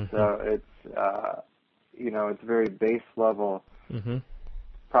 So it's it's very base level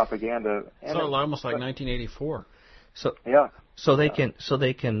propaganda. And so almost like 1984. So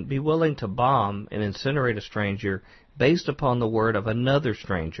they can be willing to bomb and incinerate a stranger based upon the word of another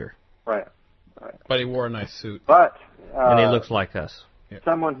stranger. Right. But he wore a nice suit. But and he looks like us.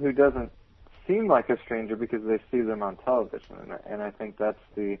 Someone who doesn't seem like a stranger because they see them on television, and I think that's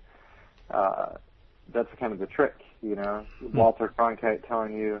kind of the trick. Walter Cronkite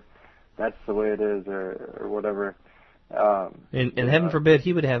telling you that's the way it is, or whatever. And heaven forbid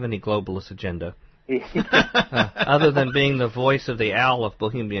he would have any globalist agenda. Other than being the voice of the owl of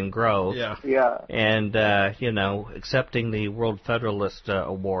Bohemian Grove. Yeah. And, accepting the World Federalist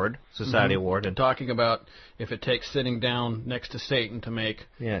Society Award. And talking about if it takes sitting down next to Satan to make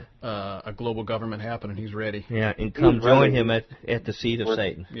a global government happen, and he's ready. Yeah, and come join him at the seat of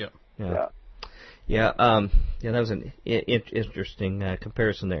Satan. Yeah. That was an interesting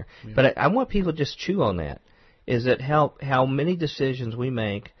comparison there. Yeah. But I want people to just chew on that, is that how many decisions we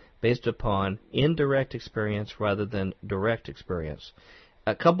make based upon indirect experience rather than direct experience.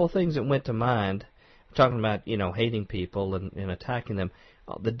 A couple of things that went to mind, talking about, hating people and attacking them.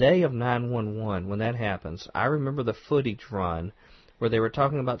 The day of 9/11, when that happens, I remember the footage run where they were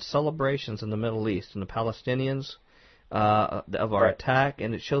talking about celebrations in the Middle East and the Palestinians of our attack,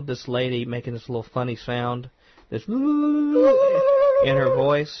 and it showed this lady making this little funny sound, this in her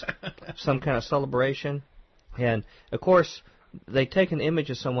voice, some kind of celebration. And, of course, they take an image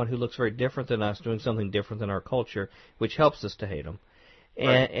of someone who looks very different than us, doing something different than our culture, which helps us to hate them.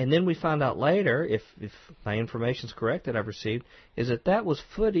 And then we found out later, if my information is correct that I've received, is that was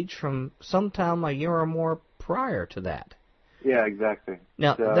footage from sometime a year or more prior to that. Yeah, exactly.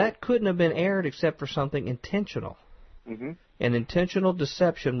 Now, that couldn't have been aired except for something intentional. Mm-hmm. And intentional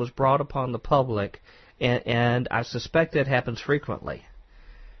deception was brought upon the public, and I suspect that happens frequently.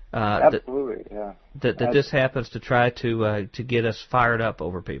 Absolutely, That this happens to try to get us fired up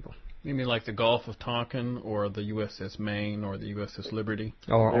over people. You mean like the Gulf of Tonkin, or the USS Maine, or the USS Liberty?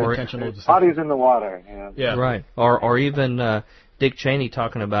 Or intentional deception. Bodies in the water. Yeah. Right. Or even Dick Cheney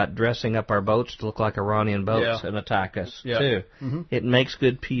talking about dressing up our boats to look like Iranian boats and attack us, too. Mm-hmm. It makes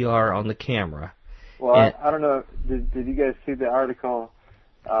good PR on the camera. Well, I don't know. Did you guys see the article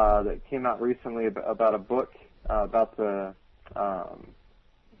that came out recently about a book about the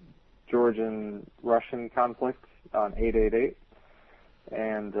Georgian-Russian conflict on 888?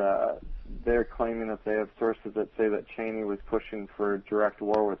 And they're claiming that they have sources that say that Cheney was pushing for direct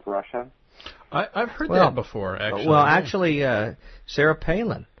war with Russia. I've heard that before, actually. Well, actually, Sarah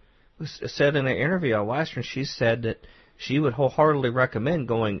Palin said in an interview on Western, she said that she would wholeheartedly recommend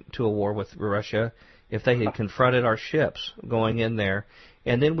going to a war with Russia if they had confronted our ships going in there.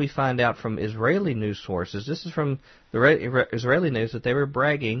 And then we find out from Israeli news sources, this is from the Israeli news, that they were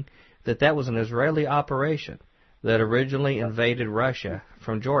bragging that was an Israeli operation that originally invaded Russia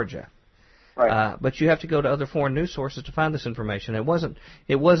from Georgia. Right. But you have to go to other foreign news sources to find this information. It wasn't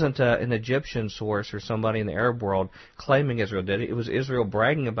an Egyptian source or somebody in the Arab world claiming Israel did it. It was Israel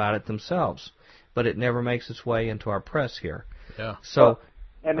bragging about it themselves. But it never makes its way into our press here. Yeah. So,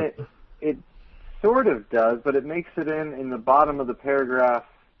 and it sort of does, but it makes it in the bottom of the paragraph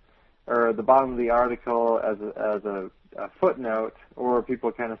or the bottom of the article as a footnote, or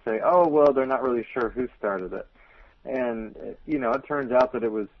people kind of say, oh, well, they're not really sure who started it. And, it turns out that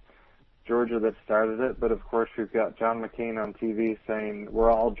it was Georgia that started it, but of course we've got John McCain on TV saying we're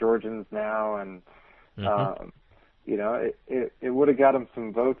all Georgians now, and, it would have got him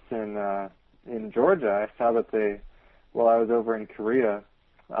some votes in Georgia. I saw that while I was over in Korea,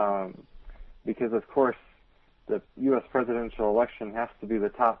 because of course the U.S. presidential election has to be the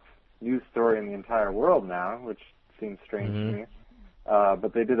top news story in the entire world now, which seems strange to me.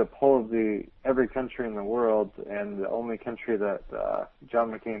 But they did a poll of every country in the world, and the only country that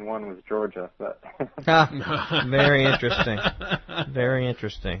John McCain won was Georgia. But very interesting. Very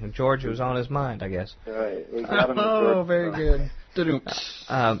interesting. Georgia was on his mind, I guess. Right. We got him very good.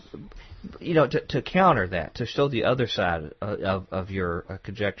 To counter that, to show the other side of your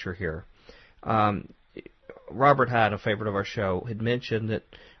conjecture here, Robert Hyde, a favorite of our show, had mentioned that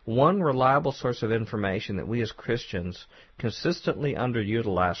one reliable source of information that we as Christians consistently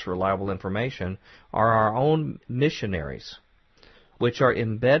underutilize for reliable information are our own missionaries, which are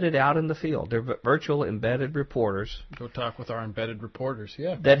embedded out in the field. They're virtual embedded reporters. Go talk with our embedded reporters,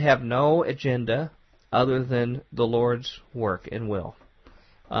 yeah. That have no agenda other than the Lord's work and will.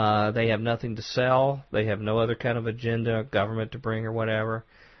 They have nothing to sell. They have no other kind of agenda, government to bring or whatever.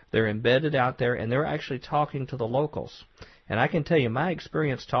 They're embedded out there, and they're actually talking to the locals. And I can tell you, my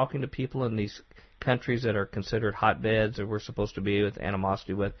experience talking to people in these countries that are considered hotbeds that we're supposed to be with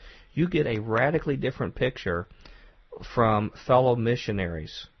animosity with, you get a radically different picture from fellow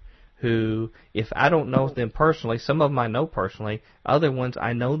missionaries who, if I don't know them personally, some of them I know personally, other ones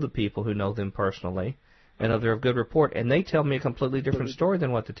I know the people who know them personally, and they're of good report, and they tell me a completely different story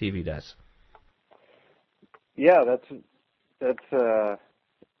than what the TV does. Yeah,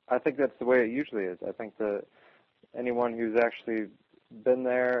 I think that's the way it usually is. I think that anyone who's actually been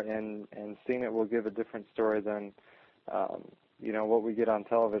there and seen it will give a different story than what we get on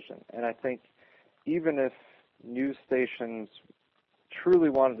television. And I think even if news stations truly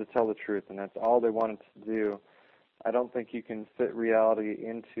wanted to tell the truth, and that's all they wanted to do, I don't think you can fit reality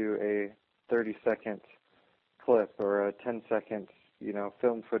into a 30-second clip or a 10-second,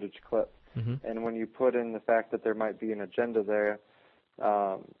 film footage clip. Mm-hmm. And when you put in the fact that there might be an agenda there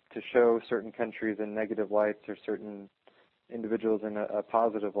to show certain countries in negative lights or certain individuals in a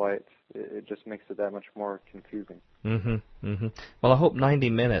positive light, it just makes it that much more confusing. Mm-hmm. Mm-hmm. Well, I hope 90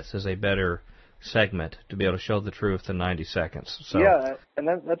 minutes is a better segment to be able to show the truth than 90 seconds. So. Yeah, and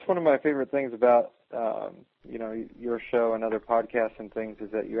that's one of my favorite things about your show and other podcasts and things,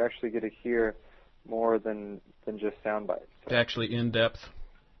 is that you actually get to hear more than just sound bites. So. Actually in depth.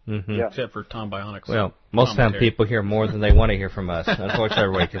 Mm-hmm. Yeah. Except for Tom Bionics. Well, most of the time people hear more than they want to hear from us.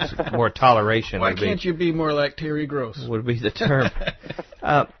 Unfortunately, it's more toleration. Why can't you be more like Terry Gross? Would be the term.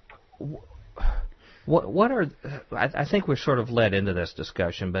 What are? I think we're sort of led into this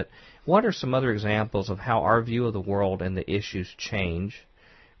discussion, but what are some other examples of how our view of the world and the issues change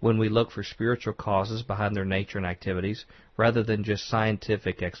when we look for spiritual causes behind their nature and activities rather than just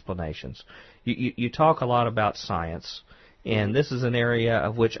scientific explanations? You talk a lot about science. And this is an area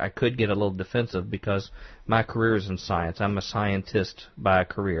of which I could get a little defensive because my career is in science. I'm a scientist by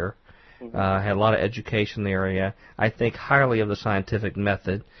career. I had a lot of education in the area. I think highly of the scientific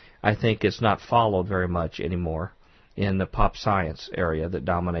method. I think it's not followed very much anymore in the pop science area that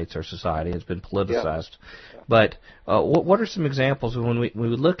dominates our society. It's been politicized. Yeah. But what are some examples of when we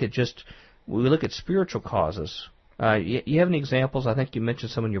look at spiritual causes? You have any examples? I think you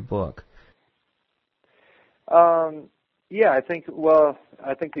mentioned some in your book. Yeah, I think the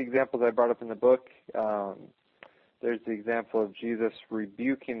examples I brought up in the book, there's the example of Jesus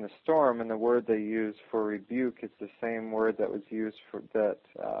rebuking the storm, and the word they use for rebuke is the same word that was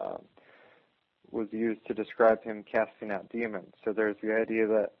used to describe him casting out demons. So there's the idea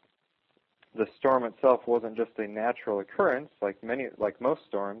that the storm itself wasn't just a natural occurrence, like most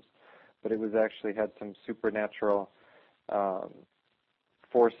storms, but it was actually had some supernatural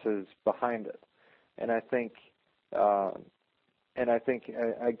forces behind it. And I think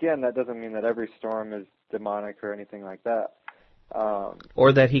again, that doesn't mean that every storm is demonic or anything like that.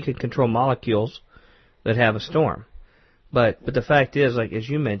 Or that he could control molecules that have a storm. But the fact is, like as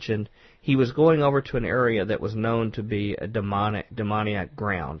you mentioned, he was going over to an area that was known to be a demoniac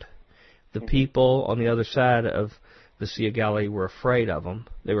ground. The people on the other side of the Sea of Galilee were afraid of him.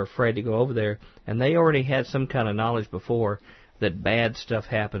 They were afraid to go over there, and they already had some kind of knowledge before that bad stuff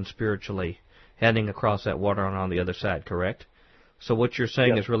happened spiritually heading across that water on the other side, correct? So what you're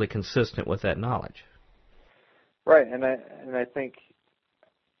saying is really consistent with that knowledge. Right, and I think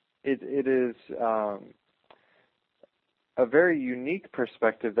it is a very unique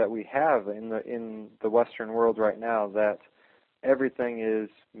perspective that we have in the Western world right now, that everything is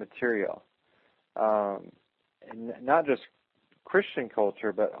material. And not just Christian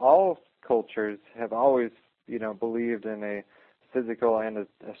culture, but all cultures have always, believed in a physical and a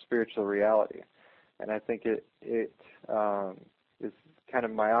spiritual reality. And I think it is kind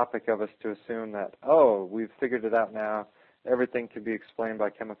of myopic of us to assume that, we've figured it out now. Everything can be explained by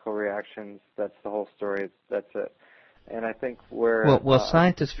chemical reactions. That's the whole story. That's it. And I think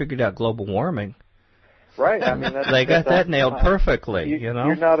scientists figured out global warming. Right. I mean, they got that nailed perfectly. You're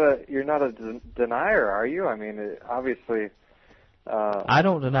not a denier, are you? I mean, obviously. I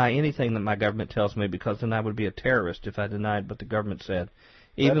don't deny anything that my government tells me, because then I would be a terrorist if I denied what the government said,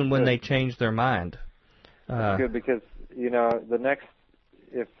 even when they change their mind. That's good, because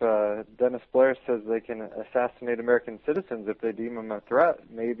if Dennis Blair says they can assassinate American citizens if they deem them a threat,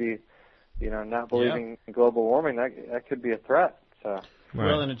 maybe not believing in global warming, that could be a threat. So. Right.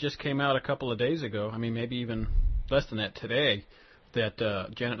 Well, and it just came out a couple of days ago. I mean, maybe even less than that today, that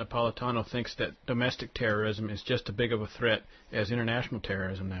Janet Napolitano thinks that domestic terrorism is just as big of a threat as international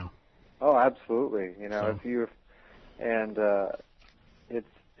terrorism now. Oh, absolutely. It's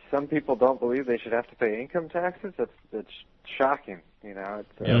some people don't believe they should have to pay income taxes. That's shocking.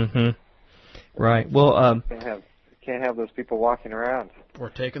 Right. Well, can't have those people walking around. Or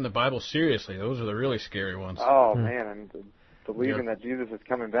taking the Bible seriously. Those are the really scary ones. Oh man, and believing that Jesus is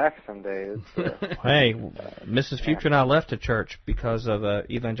coming back someday. Hey, Mrs. Future and I left a church because of an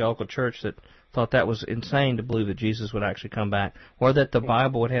evangelical church that thought that was insane to believe that Jesus would actually come back, or that the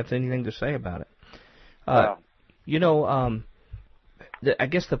Bible would have anything to say about it. I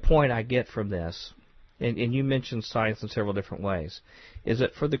guess the point I get from this, and you mentioned science in several different ways, is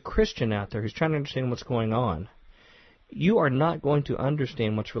that for the Christian out there who's trying to understand what's going on, you are not going to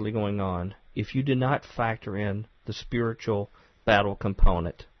understand what's really going on if you do not factor in the spiritual battle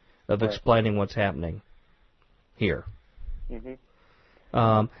component of explaining what's happening here. Mm-hmm.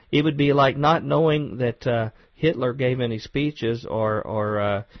 It would be like not knowing that Hitler gave any speeches,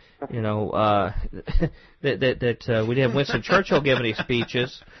 or that we didn't have Winston Churchill give any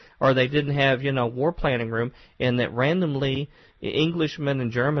speeches, or they didn't have war planning room, and that randomly Englishmen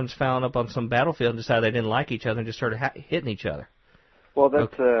and Germans found up on some battlefield and decided they didn't like each other and just started hitting each other. Well,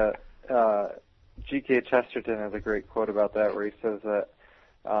 that's G.K. Chesterton has a great quote about that, where he says that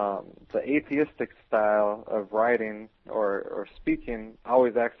the atheistic style of writing or speaking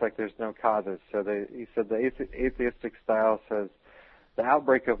always acts like there's no causes. So he said the atheistic style says the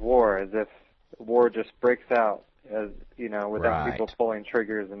outbreak of war, as if war just breaks out, as without people pulling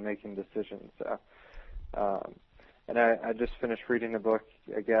triggers and making decisions. So, and I just finished reading a book,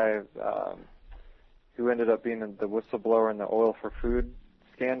 a guy who ended up being the whistleblower in the oil for food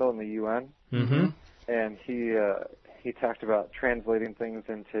scandal in the UN. Mm-hmm. And he talked about translating things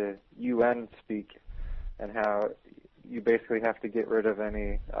into UN speak, and how you basically have to get rid of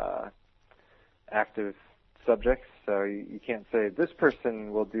any active subjects. So you can't say, this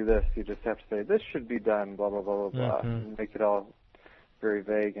person will do this. You just have to say, this should be done, blah, blah, blah, blah, blah, and make it all very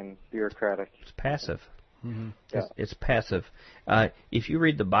vague and bureaucratic. It's passive. Mm-hmm. Yeah. It's passive. If you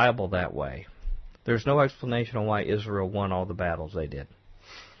read the Bible that way, there's no explanation on why Israel won all the battles they did.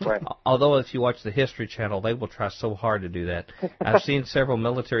 Right. Although if you watch the History Channel, they will try so hard to do that. I've seen several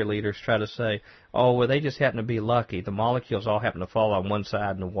military leaders try to say, oh, well, they just happen to be lucky. The molecules all happen to fall on one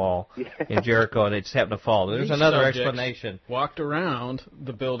side in the wall in Jericho, and they just happen to fall. There's These another subjects explanation. Walked around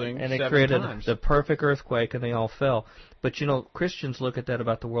the building and it 7 created times. the perfect earthquake, and they all fell. But, Christians look at that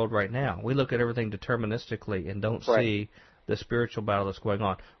about the world right now. We look at everything deterministically and don't see the spiritual battle that's going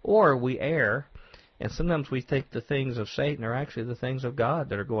on. Or we err, and sometimes we think the things of Satan are actually the things of God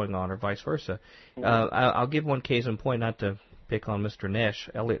that are going on, or vice versa. I'll give one case in point, not to pick on Mr. Nash,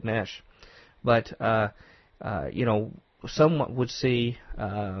 Elliot Nash, but someone would see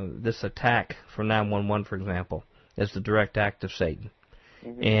this attack from 911, for example, as the direct act of Satan.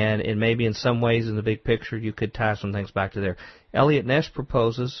 Mm-hmm. And it may be in some ways in the big picture you could tie some things back to there. Elliot Nash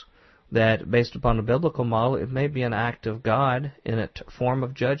proposes that based upon the biblical model, it may be an act of God in a form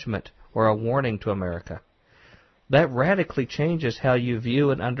of judgment or a warning to America. That radically changes how you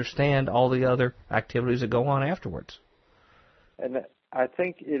view and understand all the other activities that go on afterwards. And I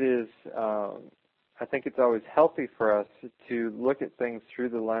think it is. I think it's always healthy for us to look at things through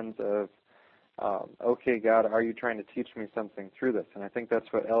the lens of, okay, God, are you trying to teach me something through this? And I think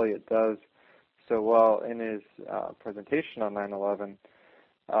that's what Elliot does so well in his presentation on 9/11.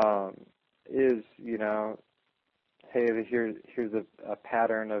 Is hey, here's a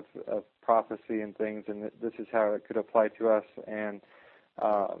pattern of prophecy and things, and this is how it could apply to us. And,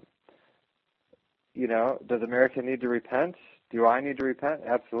 does America need to repent? Do I need to repent?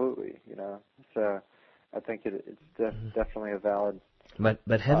 Absolutely, So I think it's definitely a valid...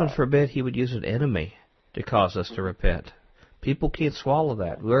 But heaven forbid he would use an enemy to cause us to repent. People can't swallow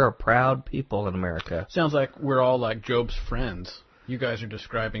that. We're a proud people in America. Sounds like we're all like Job's friends. You guys are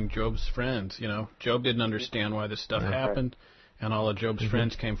describing Job's friends. Job didn't understand why this stuff happened, and all of Job's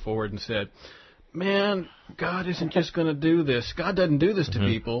friends came forward and said, man, God isn't just going to do this. God doesn't do this to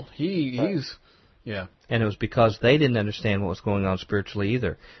people. He's... Yeah. And it was because they didn't understand what was going on spiritually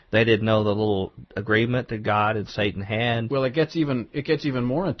either. They didn't know the little agreement that God and Satan had. Well, it gets even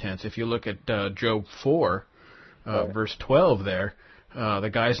more intense if you look at Job 4, verse 12 there. The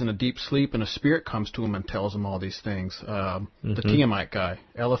guy's in a deep sleep, and a spirit comes to him and tells him all these things. The Temanite guy,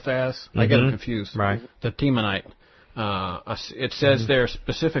 Eliphaz, I get him confused. Right. The Temanite. It says there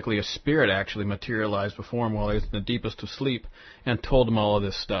specifically a spirit actually materialized before him while he was in the deepest of sleep and told him all of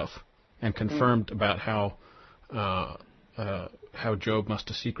this stuff and confirmed about how Job must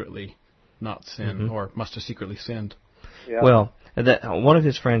have secretly not sinned or must have secretly sinned. Yeah. Well, one of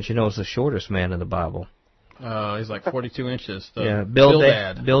his friends, is the shortest man in the Bible. He's like 42 inches.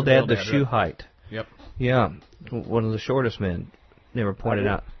 Bildad the shoe right. height. Yep. Yeah, one of the shortest men. Never pointed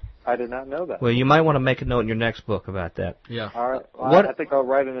out. I did not know that. Well, you might want to make a note in your next book about that. Yeah. All right. Well, I think I'll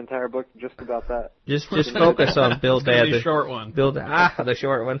write an entire book just about that. Just focus on Bildad. The short one. The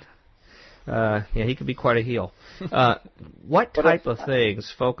short one. He could be quite a heel. What type of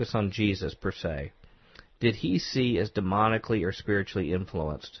things focus on Jesus, per se, did he see as demonically or spiritually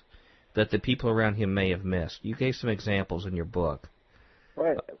influenced that the people around him may have missed? You gave some examples in your book.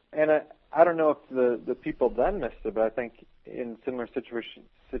 Right. And I don't know if the people then missed it, but I think in similar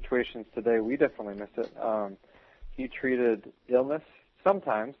situations today, we definitely miss it. He treated illness,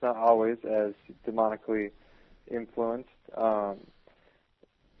 sometimes, not always, as demonically influenced.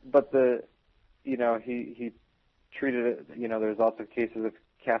 But he treated it, there's also cases of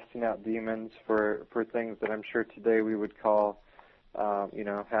casting out demons for things that I'm sure today we would call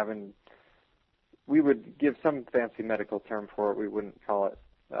We would give some fancy medical term for it. We wouldn't call it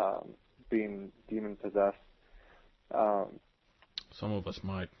being demon possessed. Some of us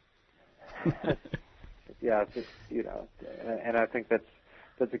might. Yeah, and I think that's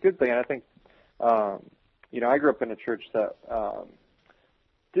a good thing. And I think, I grew up in a church that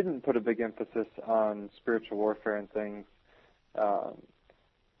didn't put a big emphasis on spiritual warfare and things.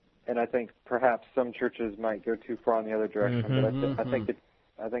 And I think perhaps some churches might go too far in the other direction. But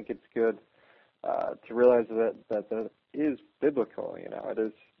I think it's good to realize that is biblical. It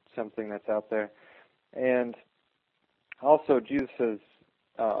is something that's out there. And also Jesus'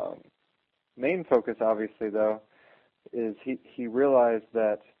 main focus, obviously, though, is he realized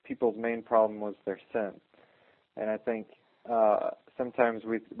that people's main problem was their sin. And I think sometimes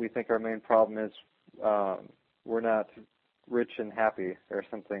we think our main problem is we're not rich and happy or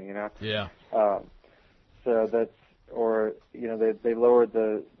something, Yeah. So that's, or, they lowered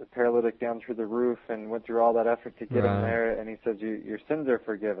the paralytic down through the roof and went through all that effort to get him there, and he says, your sins are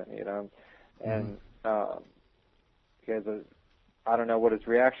forgiven, And because I don't know what his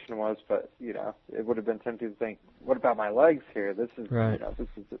reaction was, but, it would have been tempting to think, what about my legs here? This is, this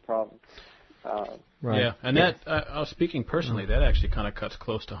is the problem. Yeah, and that, speaking personally, that actually kind of cuts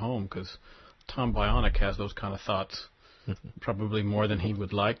close to home, because Tom Bionic has those kind of thoughts probably more than he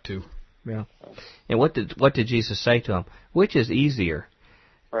would like to. Yeah. And what did Jesus say to him? Which is easier,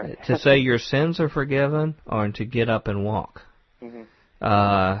 right? To say your sins are forgiven, or to get up and walk?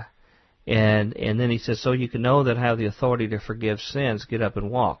 Mm-hmm. And then he says, so you can know that I have the authority to forgive sins, get up and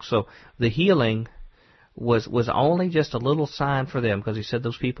walk. So the healing was only just a little sign for them, because he said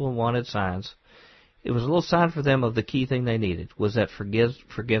those people wanted signs. It was a little sign for them of the key thing they needed, was that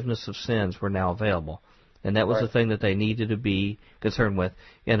forgiveness of sins were now available. And that was the thing that they needed to be concerned with.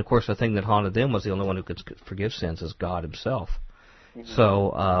 And, of course, the thing that haunted them was the only one who could forgive sins is God himself. Mm-hmm.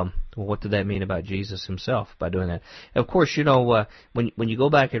 So what did that mean about Jesus himself by doing that? And of course, when you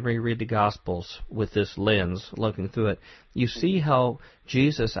go back and reread the Gospels with this lens, looking through it, you see how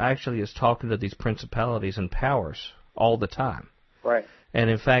Jesus actually is talking to these principalities and powers all the time. Right.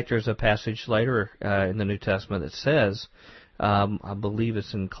 And, in fact, there's a passage later in the New Testament that says, I believe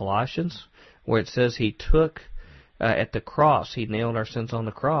it's in Colossians, where it says he took at the cross, he nailed our sins on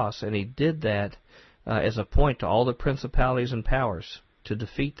the cross, and he did that as a point to all the principalities and powers to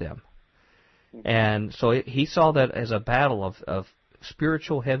defeat them. And so he saw that as a battle of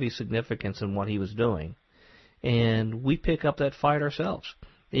spiritual heavy significance in what he was doing. And we pick up that fight ourselves.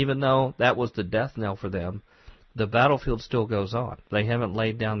 Even though that was the death knell for them, the battlefield still goes on. They haven't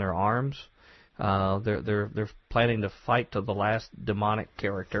laid down their arms. They're planning to fight to the last demonic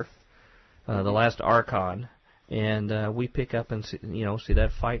character, the last archon, and we pick up and see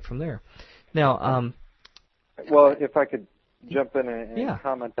that fight from there. Now, well, if I could jump in and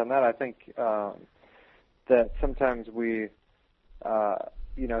comment on that, I think that sometimes we,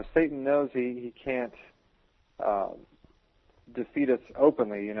 Satan knows he can't defeat us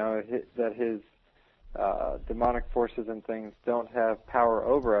openly. That his demonic forces and things don't have power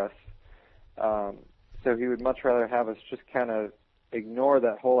over us. So he would much rather have us just kind of ignore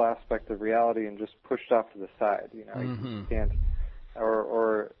that whole aspect of reality and just pushed off to the side. He can't,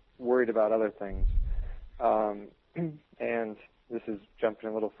 or worried about other things. And this is jumping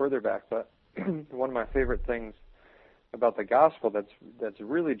a little further back, but one of my favorite things about the gospel that's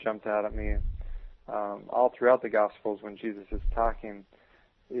really jumped out at me all throughout the Gospels when Jesus is talking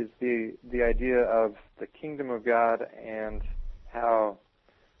is the idea of the kingdom of God and how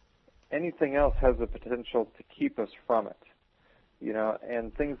anything else has the potential to keep us from it.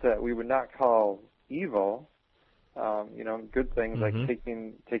 And things that we would not call evil, good things like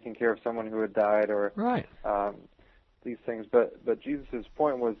taking care of someone who had died or these things. But Jesus'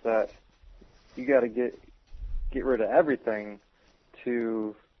 point was that you got to get rid of everything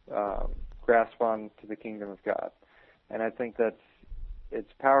to grasp on to the kingdom of God. And I think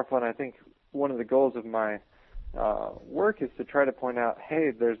it's powerful, and I think one of the goals of my work is to try to point out,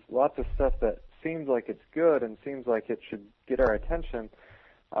 hey, there's lots of stuff that seems like it's good and seems like it should get our attention,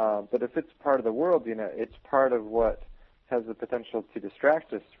 but if it's part of the world, it's part of what has the potential to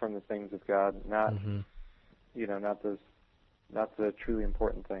distract us from the things of God, not the truly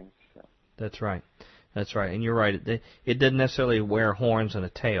important things. So. That's right, and you're right. It doesn't necessarily wear horns and a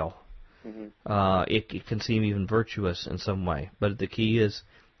tail. It can seem even virtuous in some way, but the key is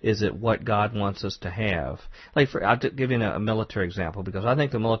it what God wants us to have? I'll give you a military example, because I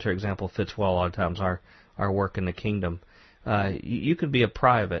think the military example fits well a lot of times our work in the kingdom. You could be a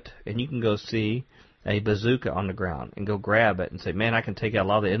private, and you can go see a bazooka on the ground and go grab it and say, man, I can take out a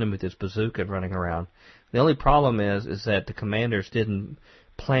lot of the enemy with this bazooka running around. The only problem is that the commanders didn't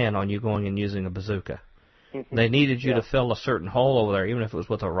plan on you going and using a bazooka. They needed you to fill a certain hole over there, even if it was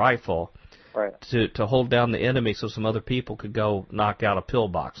with a rifle, Right. to hold down the enemy so some other people could go knock out a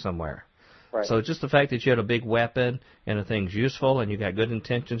pillbox somewhere. Right. So just the fact that you had a big weapon and the thing's useful and you got good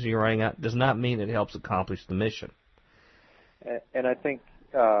intentions and you're running out does not mean it helps accomplish the mission. And I think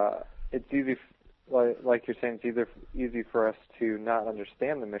it's easy, like you're saying, it's either easy for us to not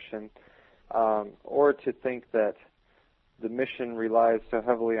understand the mission, or to think that the mission relies so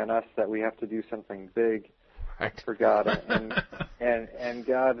heavily on us that we have to do something big for God. And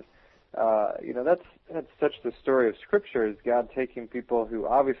God, that's such the story of Scripture, is God taking people who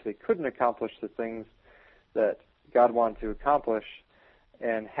obviously couldn't accomplish the things that God wanted to accomplish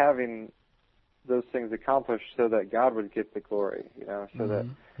and having those things accomplished so that God would get the glory, so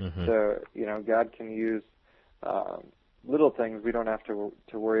God can use little things. We don't have to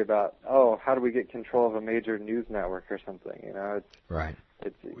worry about, how do we get control of a major news network or something, it's right.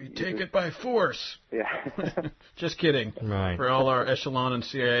 We take it by force. Yeah. Just kidding. Right. For all our echelon and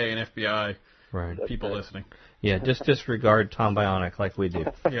CIA and FBI people right. listening. Yeah, just disregard Tom Bionic like we do.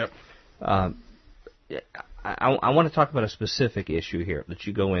 Yep. I want to talk about a specific issue here that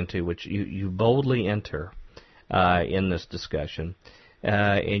you go into, which you boldly enter in this discussion.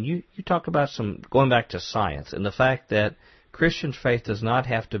 And you talk about going back to science and the fact that Christian faith does not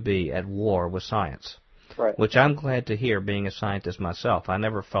have to be at war with science. Right. Which I'm glad to hear, being a scientist myself. I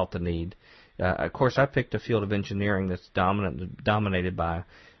never felt the need. Of course, I picked a field of engineering that's dominated by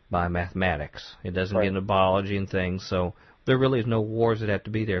mathematics. It doesn't get into biology and things, so there really is no wars that have to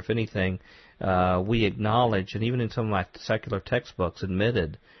be there. If anything, we acknowledge, and even in some of my secular textbooks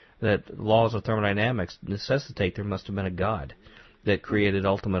admitted, that laws of thermodynamics necessitate there must have been a God that created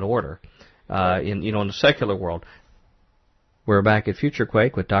ultimate order in the secular world. We're back at Future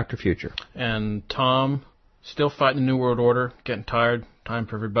Quake with Dr. Future. And Tom, still fighting the New World Order, getting tired. Time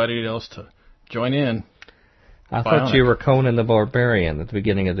for everybody else to join in. I thought you were Conan the Barbarian at the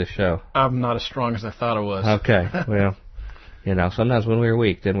beginning of the show. I'm not as strong as I thought I was. Okay, well, sometimes when we're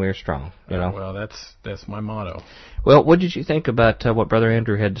weak, then we're strong. Well, that's my motto. Well, what did you think about what Brother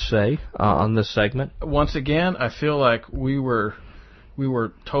Andrew had to say on this segment? Once again, I feel like we were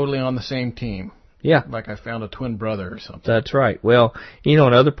totally on the same team. Yeah. Like I found a twin brother or something. That's right. Well, in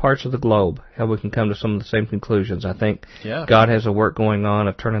other parts of the globe, how we can come to some of the same conclusions. I think God has a work going on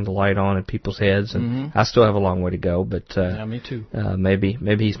of turning the light on in people's heads, and I still have a long way to go, but me too. Maybe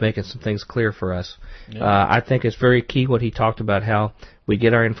He's making some things clear for us. Yeah. I think it's very key what he talked about, how we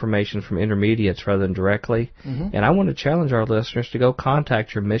get our information from intermediates rather than directly. And I want to challenge our listeners to go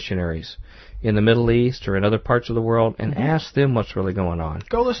contact your missionaries in the Middle East or in other parts of the world and ask them what's really going on.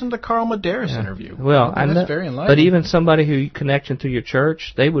 Go listen to Carl Madera's interview. Well, that's very enlightening. But even somebody who connection through your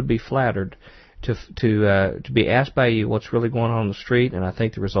church, they would be flattered to be asked by you what's really going on the street, and I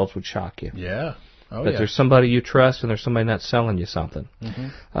think the results would shock you. Yeah. But there's somebody you trust, and there's somebody not selling you something.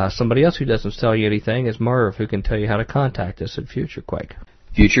 Somebody else who doesn't sell you anything is Merv, who can tell you how to contact us at Future Quake.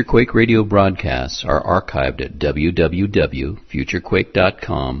 Future Quake radio broadcasts are archived at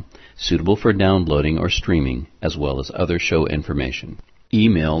www.futurequake.com, suitable for downloading or streaming, as well as other show information.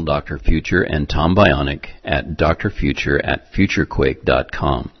 Email Dr. Future and Tom Bionic at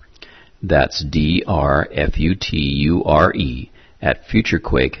drfuture@futurequake.com. That's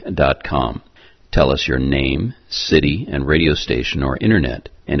drfuture@futurequake.com. Tell us your name, city, and radio station or internet,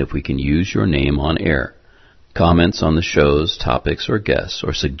 and if we can use your name on air. Comments on the show's topics or guests,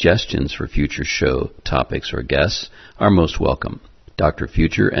 or suggestions for future show topics or guests are most welcome. Dr.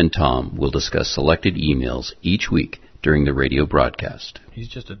 Future and Tom will discuss selected emails each week during the radio broadcast. He's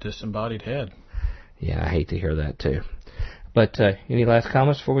just a disembodied head. Yeah, I hate to hear that, too. But any last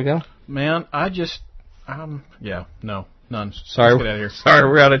comments before we go? Man, none. Sorry, Let's get out of here. Sorry,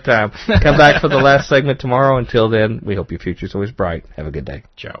 we're out of time. Come back for the last segment tomorrow. Until then, we hope your future's always bright. Have a good day.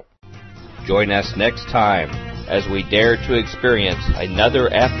 Ciao. Join us next time as we dare to experience another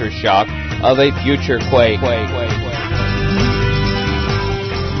aftershock of a future quake.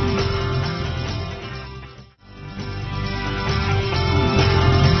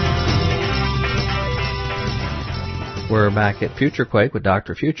 We're back at Future Quake with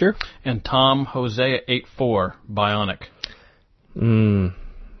Dr. Future. And Tom Hosea 84, Bionic. Trying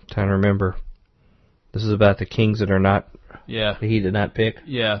to remember. This is about the kings that are not... Yeah. That he did not pick?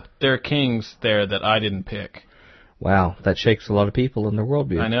 Yeah. There are kings there that I didn't pick. Wow. That shakes a lot of people in their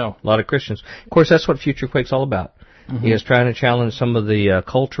worldview. I know. A lot of Christians. Of course, that's what Future Quake's all about. He is trying to challenge some of the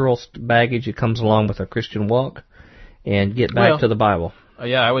cultural baggage that comes along with our Christian walk and get back to the Bible.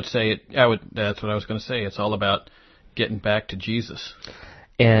 Yeah, I would say that's what I was going to say. It's all about getting back to Jesus.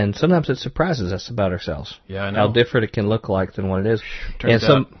 And sometimes it surprises us about ourselves. Yeah, I know. How different it can look like than what it is. Turns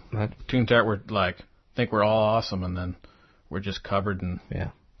out we're think we're all awesome, and then we're just covered in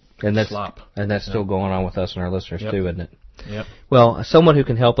slop. And that's still going on with us and our listeners too, isn't it? Yep. Well, someone who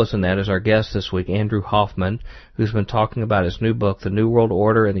can help us in that is our guest this week, Andrew Hoffman, who's been talking about his new book, The New World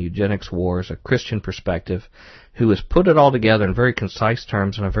Order and the Eugenics Wars, a Christian Perspective, who has put it all together in very concise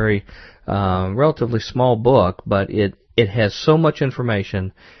terms in a very relatively small book, but it has so much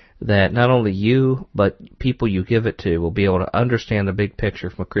information that not only you, but people you give it to will be able to understand the big picture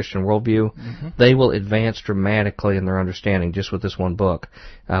from a Christian worldview. Mm-hmm. They will advance dramatically in their understanding just with this one book.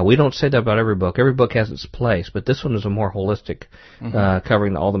 We don't say that about every book. Every book has its place, but this one is a more holistic,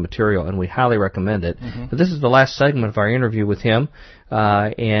 covering all the material, and we highly recommend it. Mm-hmm. But this is the last segment of our interview with him,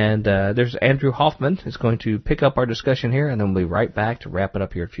 and there's Andrew Hoffman who's going to pick up our discussion here, and then we'll be right back to wrap it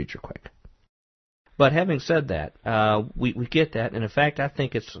up here at Future Quake. But having said that, we get that, and in fact, I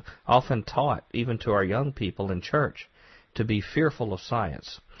think it's often taught, even to our young people in church, to be fearful of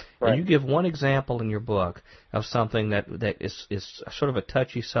science. Right. And you give one example in your book of something that is sort of a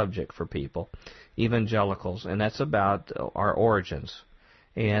touchy subject for people, evangelicals, and that's about our origins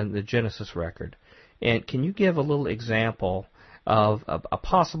and the Genesis record. And can you give a little example of a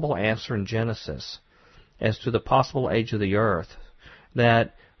possible answer in Genesis as to the possible age of the earth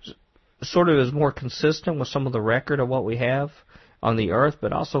that sort of is more consistent with some of the record of what we have on the earth,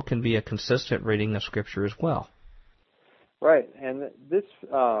 but also can be a consistent reading of Scripture as well? Right, and this,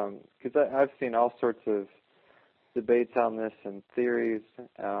 because I've seen all sorts of debates on this and theories,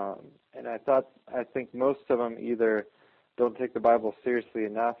 and I think most of them either don't take the Bible seriously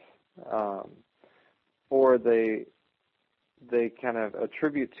enough, or they kind of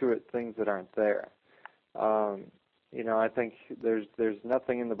attribute to it things that aren't there. I think there's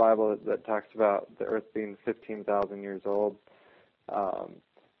nothing in the Bible that talks about the earth being 15,000 years old.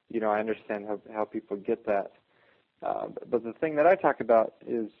 I understand how people get that. But the thing that I talk about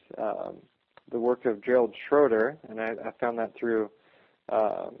is the work of Gerald Schroeder, and I found that through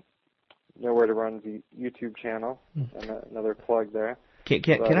Nowhere to Run's YouTube channel, and another plug there.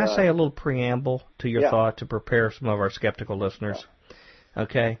 Can I say a little preamble to your thought to prepare some of our skeptical listeners? Yeah.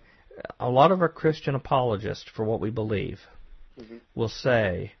 Okay. A lot of our Christian apologists for what we believe will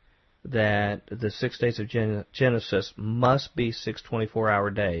say that the 6 days of Genesis must be 6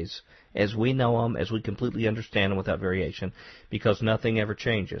 24-hour days as we know them, as we completely understand them without variation, because nothing ever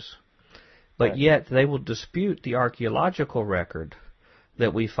changes. But yet they will dispute the archaeological record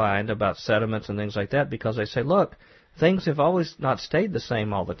that we find about sediments and things like that, because they say, look, things have always not stayed the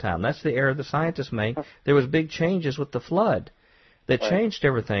same all the time. That's the error the scientists make. There was big changes with the flood that changed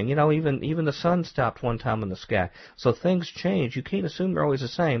everything. Even the sun stopped one time in the sky. So things change. You can't assume they're always the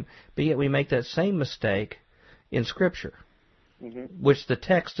same, but yet we make that same mistake in Scripture, which the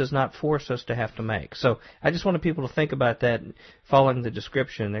text does not force us to have to make. So I just wanted people to think about that following the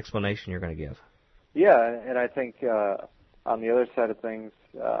description and explanation you're going to give. Yeah, and I think on the other side of things,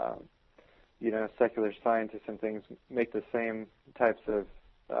 secular scientists and things make the same types of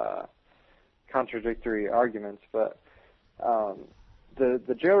contradictory arguments, but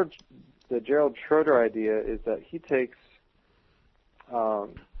the Gerald Schroeder idea is that he takes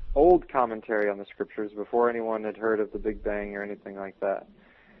old commentary on the Scriptures before anyone had heard of the Big Bang or anything like that,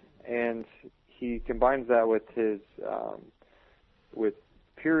 and he combines that with his with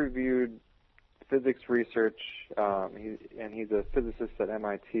peer-reviewed physics research. He's a physicist at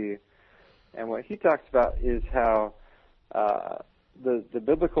MIT, and what he talks about is how the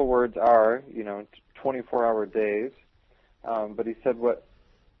biblical words are 24-hour days. But he said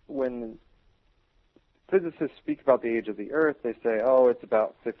when physicists speak about the age of the Earth, they say, it's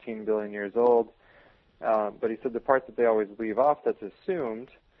about 15 billion years old. But he said the part that they always leave off that's assumed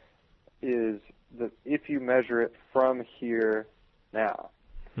is that if you measure it from here now.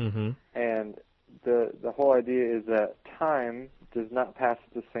 Mm-hmm. And the whole idea is that time does not pass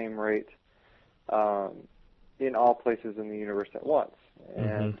at the same rate in all places in the universe at once.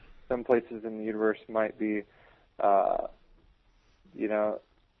 And some places in the universe might be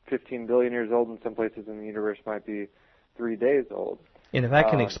 15 billion years old, and some places in the universe might be 3 days old. And if I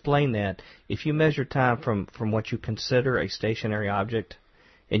can explain that, if you measure time from what you consider a stationary object,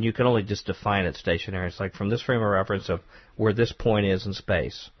 and you can only just define it stationary, it's like from this frame of reference of where this point is in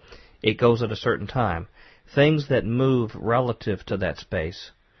space, it goes at a certain time. Things that move relative to that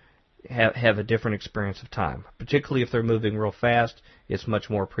space have a different experience of time. Particularly if they're moving real fast, it's much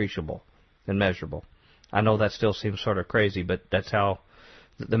more appreciable and measurable. I know that still seems sort of crazy, but that's how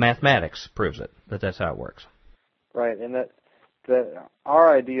the mathematics proves it, that's how it works. Right, and that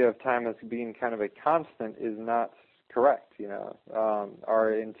our idea of time as being kind of a constant is not correct.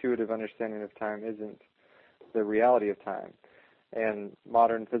 Our intuitive understanding of time isn't the reality of time, and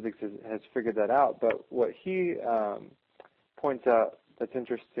modern physics has figured that out. But what he points out that's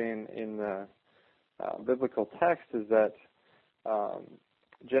interesting in the biblical text is that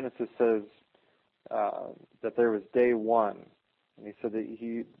Genesis says that there was day one, and he said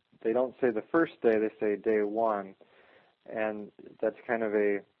that they don't say the first day, they say day one, and that's kind of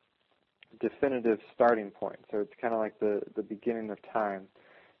a definitive starting point. So it's kind of like the beginning of time,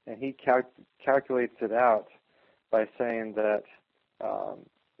 and he calculates it out by saying that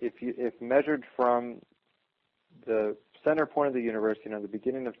if measured from the center point of the universe, the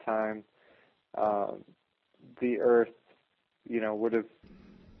beginning of time, the Earth, would have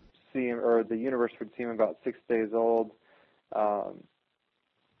seemed, or the universe would seem about 6 days old,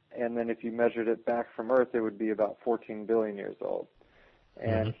 and then if you measured it back from Earth, it would be about 14 billion years old.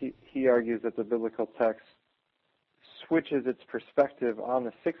 And he argues that the biblical text switches its perspective on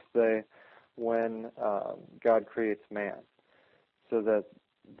the sixth day when God creates man, so that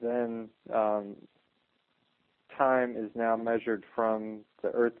then time is now measured from the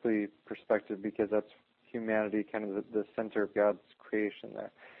earthly perspective, because that's humanity, kind of the center of God's creation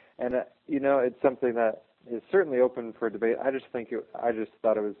there. And it's something that is certainly open for debate. I just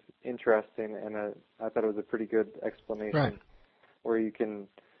thought it was interesting, and I thought it was a pretty good explanation, right, where you can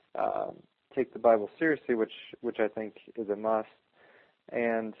take the Bible seriously, which I think is a must,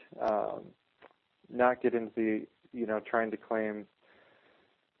 and not get into the trying to claim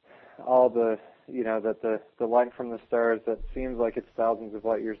all the that the light from the stars that seems like it's thousands of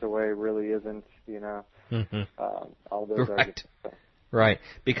light years away really isn't, all those arguments. Right,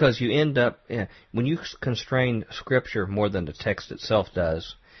 because you end up, when you constrain Scripture more than the text itself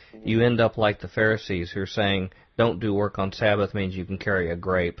does, you end up like the Pharisees who are saying, don't do work on Sabbath means you can carry a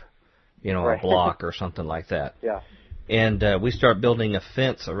grape, right, a block or something like that. Yeah. And we start building a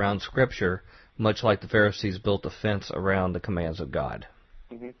fence around Scripture, much like the Pharisees built a fence around the commands of God.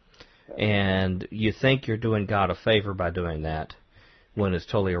 Yeah. And you think you're doing God a favor by doing that, when it's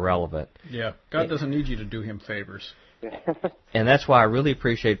totally irrelevant. Yeah, God doesn't need you to do him favors. And that's why I really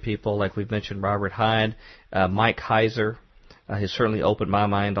appreciate people like we've mentioned, Robert Hyde, Mike Heiser has certainly opened my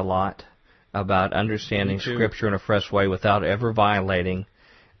mind a lot about understanding Scripture in a fresh way without ever violating,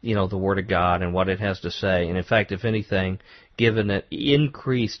 the Word of God and what it has to say. And in fact, if anything, given it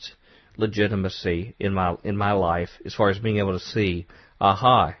increased legitimacy in my life as far as being able to see,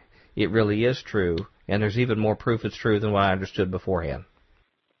 it really is true, and there's even more proof it's true than what I understood beforehand.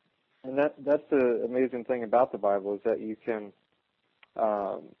 And that's the amazing thing about the Bible, is that you can,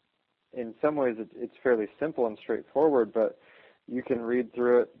 in some ways it's fairly simple and straightforward, but you can read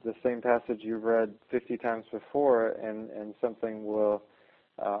through it, the same passage you've read 50 times before, and something will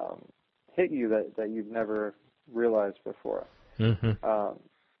hit you that you've never realized before.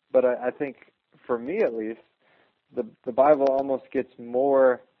 But I think, for me at least, the Bible almost gets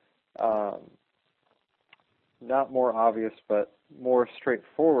more, not more obvious, but more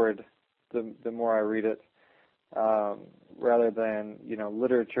straightforward the more I read it, rather than,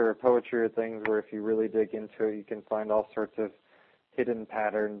 literature or poetry or things where if you really dig into it, you can find all sorts of hidden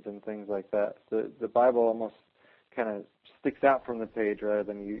patterns and things like that. The Bible almost kind of sticks out from the page rather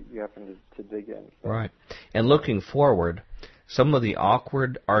than you having to dig in. So. Right. And looking forward, some of the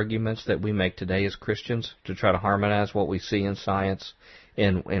awkward arguments that we make today as Christians to try to harmonize what we see in science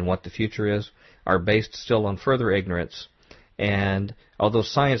and what the future is are based still on further ignorance. And although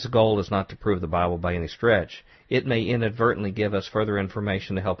science's goal is not to prove the Bible by any stretch, it may inadvertently give us further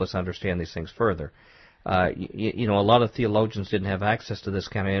information to help us understand these things further. A lot of theologians didn't have access to this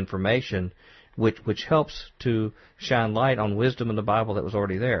kind of information, which helps to shine light on wisdom in the Bible that was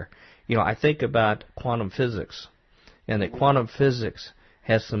already there. I think about quantum physics, and that quantum physics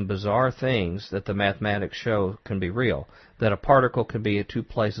has some bizarre things that the mathematics show can be real, that a particle can be at two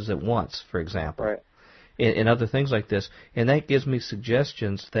places at once, for example. Right. And other things like this. And that gives me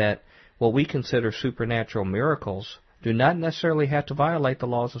suggestions that what we consider supernatural miracles do not necessarily have to violate the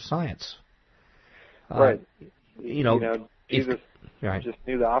laws of science. Right. Jesus just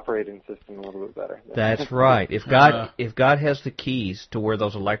knew the operating system a little bit better. That's right. If God has the keys to where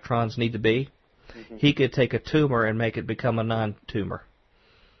those electrons need to be, he could take a tumor and make it become a non-tumor.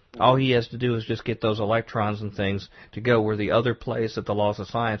 All he has to do is just get those electrons and things to go where the other place that the laws of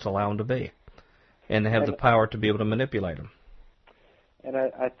science allow them to be. And they have the power to be able to manipulate them. And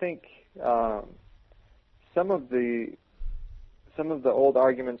I think some of the old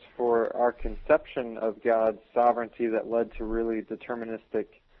arguments for our conception of God's sovereignty that led to really deterministic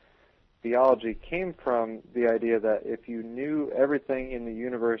theology came from the idea that if you knew everything in the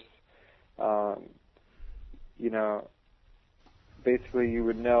universe, basically you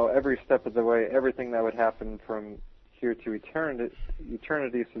would know every step of the way, everything that would happen from here to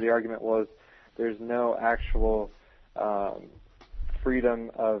eternity. So the argument was there's no actual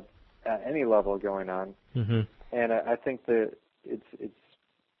freedom of at any level going on. Mm-hmm. And I think that it's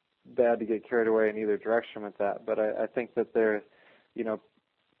bad to get carried away in either direction with that. But I think that there,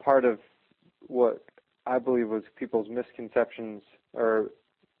 part of what I believe was people's misconceptions or,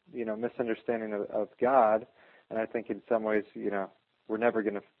 misunderstanding of God, and I think in some ways, we're never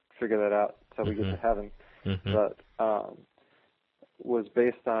going to figure that out until we get to heaven, but was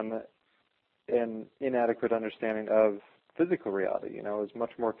based on an inadequate understanding of physical reality. It was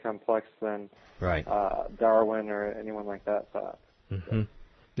much more complex than Darwin or anyone like that thought. Mm-hmm.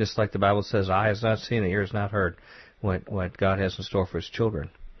 Just like the Bible says, eye has not seen, the ear has not heard what God has in store for His children.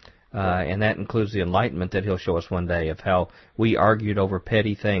 And that includes the enlightenment that He'll show us one day of how we argued over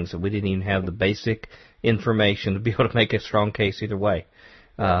petty things, that we didn't even have the basic information to be able to make a strong case either way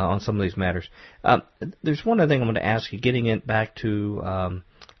on some of these matters. There's one other thing I'm going to ask you, getting it back to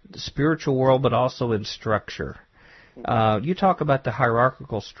the spiritual world, but also in structure. You talk about the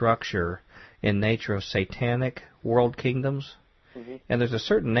hierarchical structure in nature of satanic world kingdoms, and there's a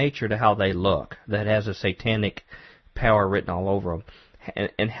certain nature to how they look that has a satanic power written all over them.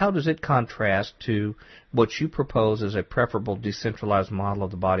 And how does it contrast to what you propose as a preferable decentralized model of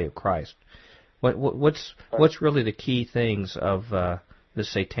the body of Christ? What's really the key things of the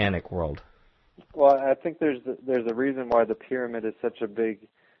satanic world? Well, I think there's a reason why the pyramid is such a big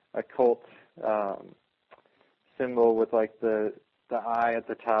occult symbol with like the eye at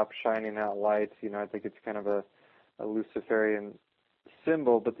the top shining out lights. I think it's kind of a Luciferian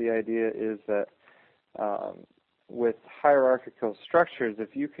symbol, but the idea is that with hierarchical structures,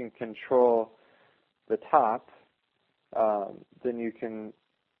 if you can control the top, then you can,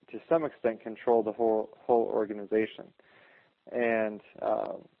 to some extent, control the whole organization. And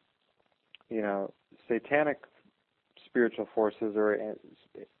satanic spiritual forces or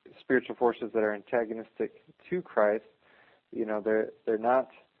spiritual forces that are antagonistic to Christ, they're not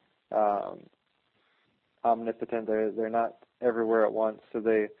omnipotent. They're not everywhere at once. So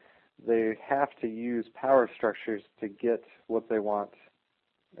they have to use power structures to get what they want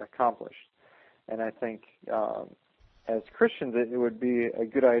accomplished. And I think as Christians, it would be a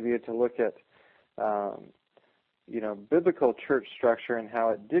good idea to look at, biblical church structure and how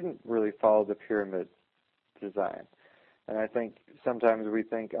it didn't really follow the pyramid design. And I think sometimes we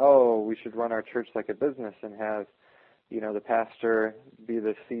think, we should run our church like a business and have, the pastor be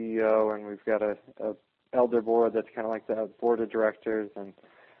the CEO, and we've got a elder board that's kind of like the board of directors. And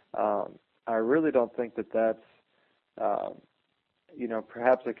I really don't think that's,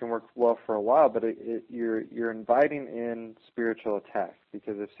 perhaps it can work well for a while, but you're inviting in spiritual attack,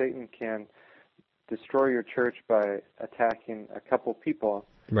 because if Satan can destroy your church by attacking a couple people,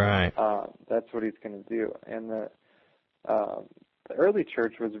 right, that's what he's going to do. And the early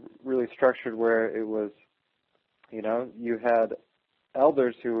church was really structured where it was, you had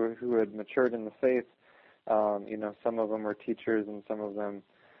elders who had matured in the faith. Some of them were teachers, and some of them,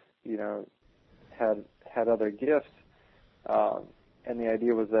 had other gifts. And the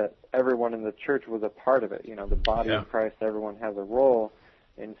idea was that everyone in the church was a part of it. The body of Christ, everyone has a role,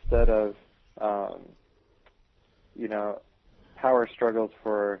 instead of, power struggles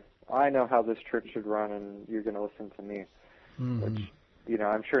for, I know how this church should run, and you're going to listen to me, which,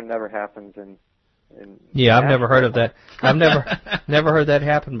 I'm sure never happens in I've never heard of that. I've never heard that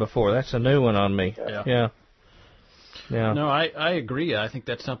happen before. That's a new one on me. Yeah. No, I agree. I think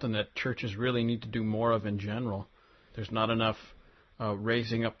that's something that churches really need to do more of in general. There's not enough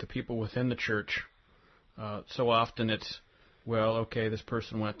raising up the people within the church. So often it's, this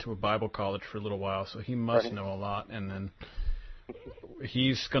person went to a Bible college for a little while, so he must know a lot, and then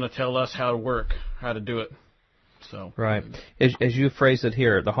he's going to tell us how to do it. So right. As you phrase it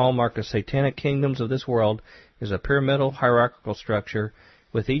here, the hallmark of satanic kingdoms of this world is a pyramidal hierarchical structure,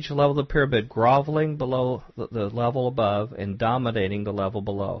 with each level of the pyramid groveling below the level above and dominating the level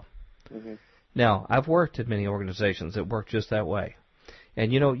below. Mm-hmm. Now, I've worked at many organizations that work just that way.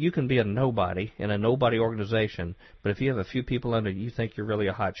 And, you can be a nobody in a nobody organization, but if you have a few people under you, think you're really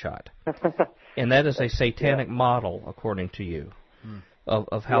a hot shot. And that is a satanic model, according to you,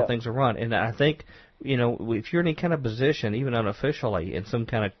 of how things are run. And I think, if you're in any kind of position, even unofficially, in some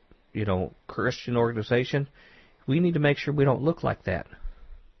kind of, Christian organization, we need to make sure we don't look like that.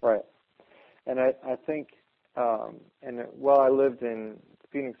 Right. And I think, while I lived in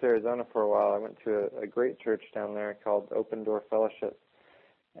Phoenix, Arizona for a while, I went to a great church down there called Open Door Fellowship.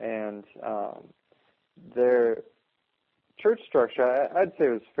 And their church structure, I'd say it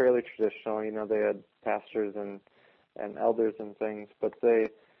was fairly traditional. You know, they had pastors and elders and things, but they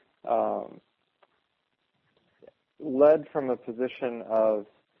led from a position of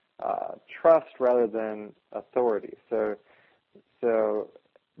trust rather than authority. So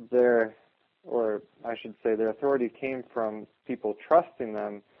their authority came from people trusting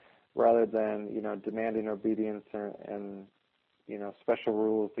them rather than, you know, demanding obedience and you know, special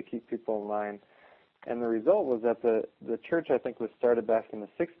rules to keep people in line. And the result was that the church, I think, was started back in the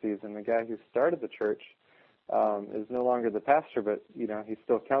 60s, and the guy who started the church is no longer the pastor, but, you know, he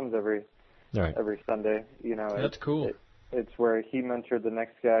still comes every Sunday. You know, that's cool. It's where he mentored the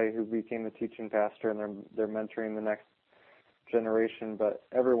next guy who became the teaching pastor, and they're mentoring the next generation, but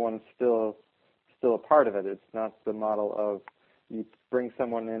everyone's still a part of it. It's not the model of you bring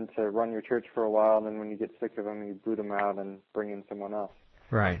someone in to run your church for a while, and then when you get sick of them, you boot them out and bring in someone else.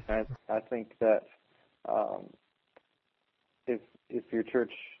 Right. And I think that if your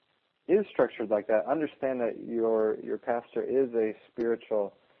church is structured like that, understand that your pastor is a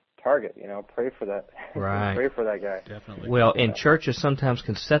spiritual target. You know, pray for that. Right. Pray for that guy. Definitely. Well, and churches sometimes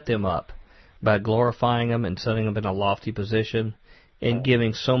can set them up by glorifying them and setting them in a lofty position and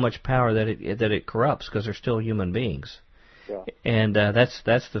giving so much power that it corrupts, because they're still human beings. Yeah. And that's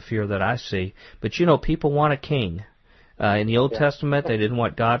the fear that I see. But, you know, people want a king. In the Old Testament, they didn't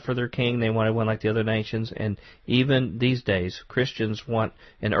want God for their king. They wanted one like the other nations. And even these days, Christians want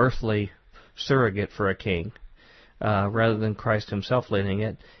an earthly surrogate for a king rather than Christ himself leading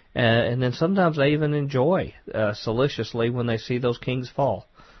it. And then sometimes they even enjoy solicitously when they see those kings fall.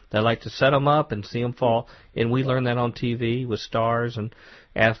 They like to set them up and see them fall. And we learn that on TV with stars and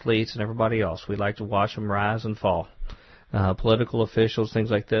athletes and everybody else. We like to watch them rise and fall. Political officials, things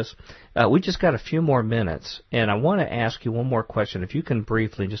like this. We just got a few more minutes, and I want to ask you one more question. If you can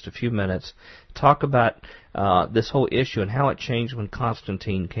briefly, in just a few minutes, talk about this whole issue and how it changed when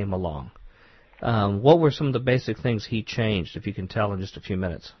Constantine came along. What were some of the basic things he changed, if you can tell in just a few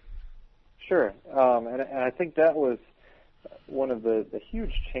minutes? Sure. And I think that was one of the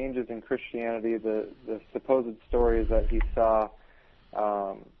huge changes in Christianity. The supposed story is that he saw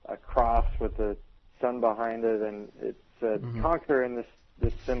a cross with the sun behind it, and it said conquer in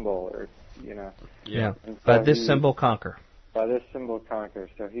this symbol, or, you know. Yeah. So by this symbol conquer. By this symbol conquer.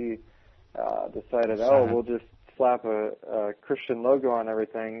 So he decided, we'll just slap a Christian logo on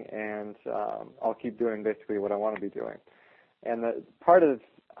everything, and I'll keep doing basically what I want to be doing. And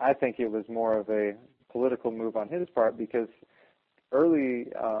I think it was more of a political move on his part, because early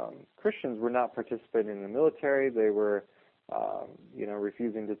Christians were not participating in the military. They were,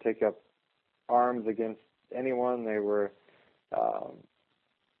 refusing to take up arms against anyone. They were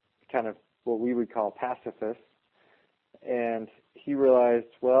kind of what we would call pacifists. And he realized,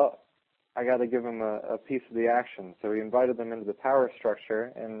 well, I got to give them a piece of the action. So he invited them into the power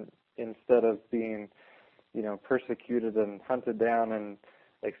structure, and instead of being, persecuted and hunted down and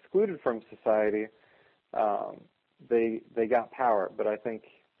excluded from society, they got power. But I think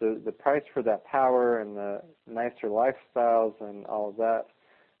the price for that power and the nicer lifestyles and all of that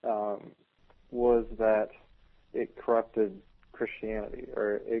was that it corrupted Christianity,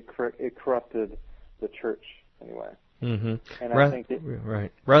 or it corrupted the church anyway. Mm-hmm. And I think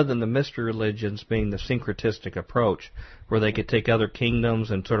right. Rather than the mystery religions being the syncretistic approach, where they could take other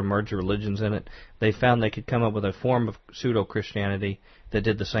kingdoms and sort of merge religions in it, they found they could come up with a form of pseudo-Christianity that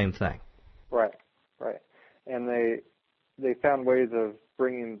did the same thing. Right. And they found ways of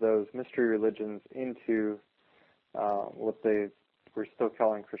bringing those mystery religions into what they were still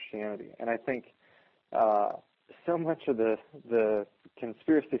calling Christianity. And I think so much of the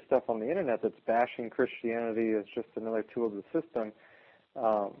conspiracy stuff on the internet that's bashing Christianity as just another tool of the system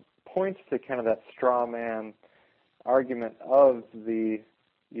points to kind of that straw man argument of the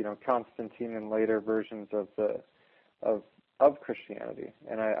Constantine and later versions of Christianity.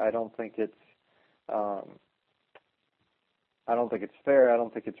 And I don't think it's fair. I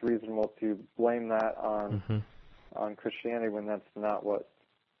don't think it's reasonable to blame that on Christianity when that's not what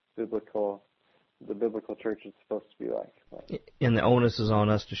the biblical church is supposed to be like. But. And the onus is on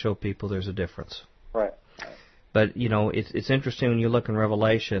us to show people there's a difference. Right. But it's interesting when you look in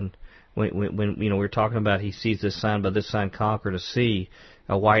Revelation, when we're talking about he sees this sign, but this sign conquer, to see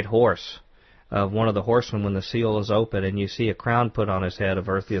a white horse of one of the horsemen when the seal is open, and you see a crown put on his head of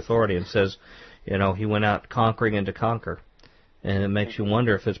earthly authority, and says, he went out conquering and to conquer. And it makes you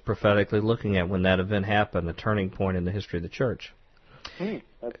wonder if it's prophetically looking at when that event happened, a turning point in the history of the church.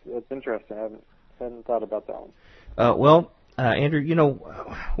 That's interesting. I hadn't thought about that one. Andrew,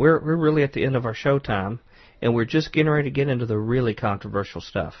 we're really at the end of our show time, and we're just getting ready to get into the really controversial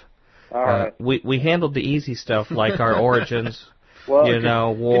stuff. All right. We handled the easy stuff like our origins, Well,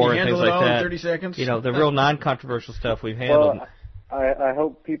 war and things like that. In 30 seconds? The real non-controversial stuff we've handled. Well, I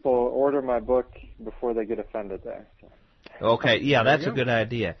hope people order my book before they get offended there. So. Okay, yeah, that's a good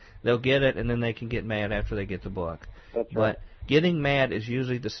idea. They'll get it, and then they can get mad after they get the book. That's right. But getting mad is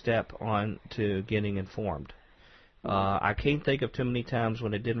usually the step on to getting informed. I can't think of too many times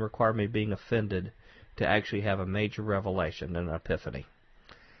when it didn't require me being offended to actually have a major revelation and an epiphany.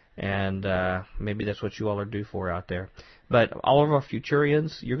 And maybe that's what you all are due for out there. But all of our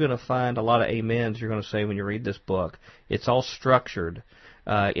Futurians, you're going to find a lot of amens you're going to say when you read this book. It's all structured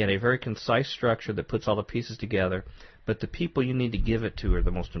in a very concise structure that puts all the pieces together. But the people you need to give it to are the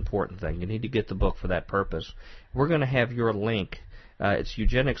most important thing. You need to get the book for that purpose. We're going to have your link. It's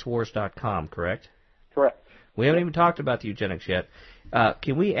eugenicswars.com, correct? Correct. We haven't even talked about the eugenics yet.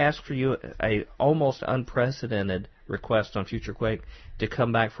 Can we ask for you a almost unprecedented request on Future Quake to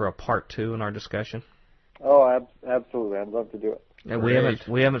come back for a part 2 in our discussion? Oh, absolutely. I'd love to do it. And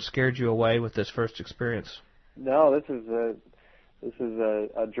we haven't scared you away with this first experience. No, this is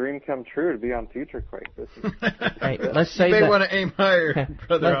a dream come true to be on Future Quake. Hey, let's save you may want to aim higher,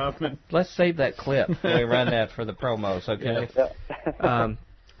 Brother Hoffman. Let's save that clip when we run that for the promos, okay? Yeah.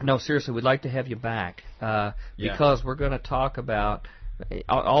 No, seriously, we'd like to have you back because we're going to talk about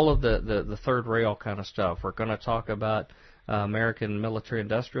all of the third rail kind of stuff. We're going to talk about American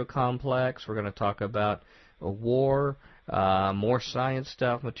military-industrial complex. We're going to talk about war, more science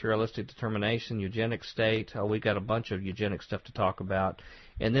stuff, materialistic determination, eugenic state. We got a bunch of eugenic stuff to talk about.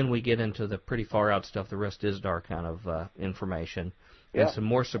 And then we get into the pretty far-out stuff, the rest is dark kind of information. And some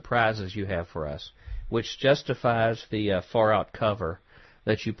more surprises you have for us, which justifies the far-out cover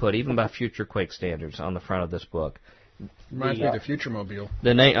that you put, even by Future Quake standards, on the front of this book. Reminds me of the Futuremobile.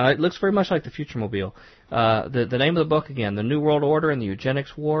 The name it looks very much like the Futuremobile. The name of the book again, The New World Order and the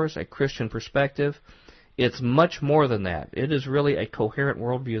Eugenics Wars: A Christian Perspective. It's much more than that. It is really a coherent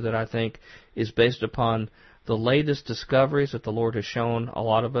worldview that I think is based upon the latest discoveries that the Lord has shown a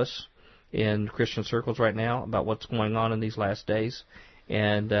lot of us in Christian circles right now about what's going on in these last days.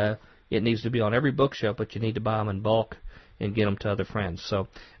 And it needs to be on every bookshelf, but you need to buy them in bulk and get them to other friends. So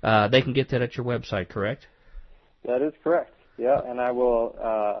they can get that at your website, correct? That is correct. Yeah, and I will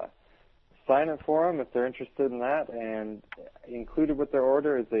sign it for them if they're interested in that. And included with their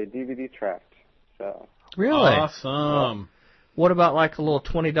order is a DVD tract. So really awesome. What about like a little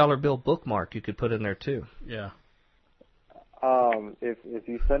 $20 bill bookmark you could put in there too? Yeah. If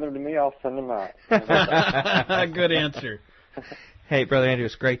you send them to me, I'll send them out. Good answer. Hey, Brother Andrew,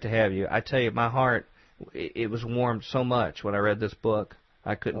 it's great to have you. I tell you, my heart, it was warmed so much when I read this book,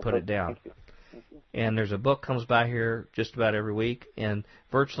 I couldn't put it down. And there's a book comes by here just about every week, and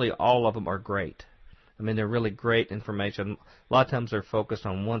virtually all of them are great. I mean, they're really great information. A lot of times they're focused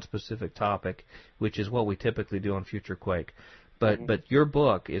on one specific topic, which is what we typically do on Future Quake. But your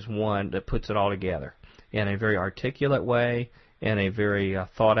book is one that puts it all together in a very articulate way, in a very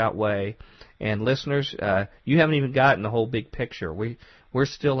thought-out way. And listeners, you haven't even gotten the whole big picture. We're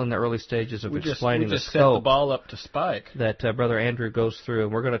still in the early stages of explaining the scope. We just set the ball up to Spike. That Brother Andrew goes through,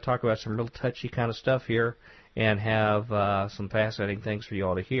 and we're going to talk about some real touchy kind of stuff here and have some fascinating things for you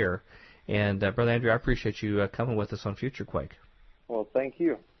all to hear. And, Brother Andrew, I appreciate you coming with us on Future Quake. Well, thank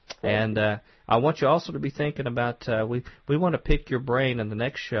you. And I want you also to be thinking about, we want to pick your brain in the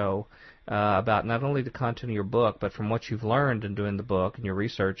next show about not only the content of your book, but from what you've learned in doing the book and your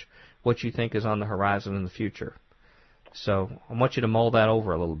research, what you think is on the horizon in the future. So I want you to mull that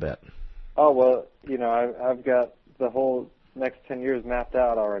over a little bit. Oh, well, I've got the whole next 10 years mapped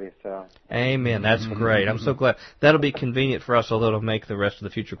out already, so. Amen. That's great. I'm so glad. That'll be convenient for us, although it'll make the rest of the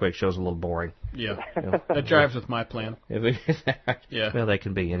Future Quake shows a little boring. Yeah. That jives with my plan. Yeah. Well, they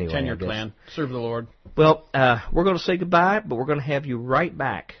can be anyway. 10-year plan. Serve the Lord. Well, we're going to say goodbye, but we're going to have you right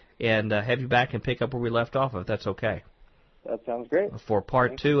back and have you back and pick up where we left off, if that's okay. That sounds great. For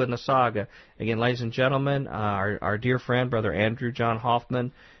part 2 in the saga. Again, ladies and gentlemen, our dear friend, Brother Andrew John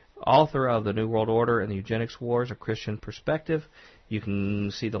Hoffman, author of The New World Order and the Eugenics Wars: A Christian Perspective. You can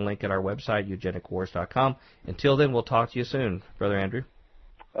see the link at our website, eugenicswars.com. Until then, we'll talk to you soon, Brother Andrew.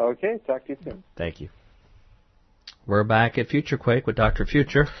 Okay, talk to you soon. Thank you. We're back at Future Quake with Dr.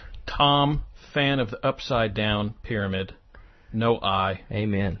 Future. Tom, fan of the upside-down pyramid. No eye.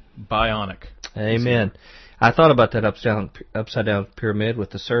 Amen. Bionic. Amen. I thought about that upside down pyramid with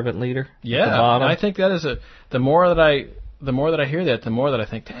the servant leader. Yeah, at the bottom. I think that is the more that I hear that, the more that I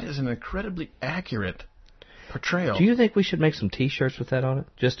think that is an incredibly accurate portrayal. Do you think we should make some T-shirts with that on it,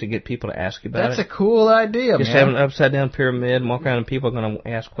 just to get people to ask you about That's a cool idea, just man. have an upside down pyramid, and walk around and people are going to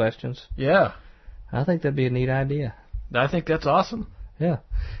ask questions. Yeah. I think that'd be a neat idea. I think that's awesome. Yeah.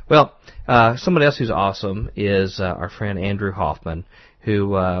 Well, somebody else who's awesome is our friend Andrew Hoffman,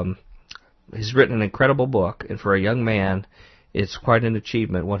 who has written an incredible book, and for a young man, it's quite an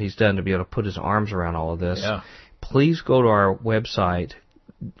achievement what he's done to be able to put his arms around all of this. Yeah. Please go to our website,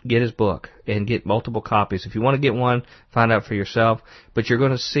 get his book, and get multiple copies. If you want to get one, find out for yourself. But you're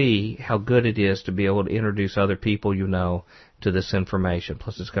going to see how good it is to be able to introduce other people you know to this information.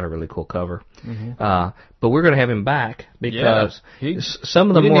 Plus, it's got a really cool cover. But we're going to have him back because some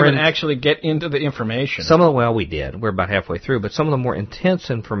of the didn't more even actually get into the information. Well, we did. We're about halfway through. But some of the more intense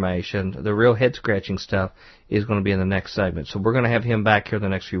information, the real head-scratching stuff, is going to be in the next segment. So we're going to have him back here the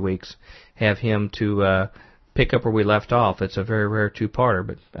next few weeks, have him to pick up where we left off. It's a very rare two-parter,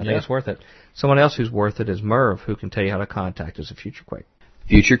 but I think it's worth it. Someone else who's worth it is Merv, who can tell you how to contact us at Future Quake.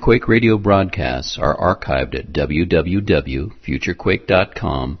 Future Quake radio broadcasts are archived at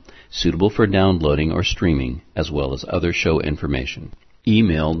www.futurequake.com, suitable for downloading or streaming, as well as other show information.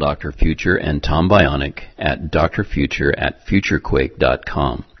 Email Dr. Future and Tom Bionic at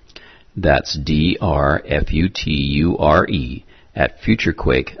drfuture@futurequake.com. That's DRFUTURE at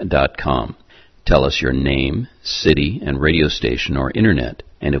futurequake.com. Tell us your name, city, and radio station or internet,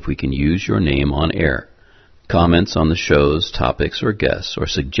 and if we can use your name on air. Comments on the show's topics or guests, or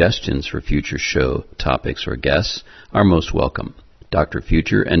suggestions for future show topics or guests are most welcome. Dr.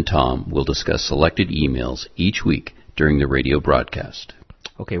 Future and Tom will discuss selected emails each week during the radio broadcast.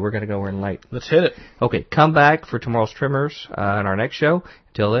 Okay, we're going to go. We're in late. Let's hit it. Okay, come back for tomorrow's Trimmers in our next show.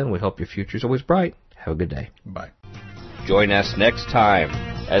 Until then, we hope your future's always bright. Have a good day. Bye. Join us next time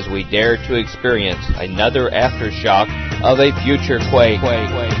as we dare to experience another aftershock of a future quake.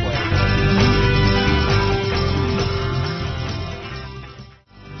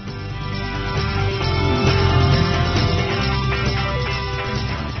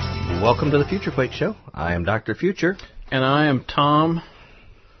 Welcome to the Future Quake Show. I am Dr. Future. And I am Tom.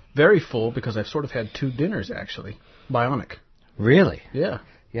 Very full because I've sort of had 2 dinners, actually. Bionic. Really? Yeah.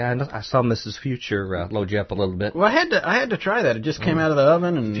 Yeah, I saw Mrs. Future load you up a little bit. Well, I had to try that. It just came out of the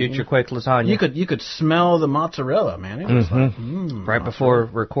oven, and Future Quake lasagna. You could smell the mozzarella, man. It was like right before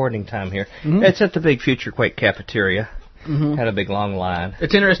recording time here. It's at the big Future Quake cafeteria. Had a big long line.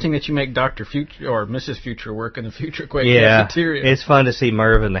 It's interesting that you make Dr. Future or Mrs. Future work in the Future Quake cafeteria. It's fun to see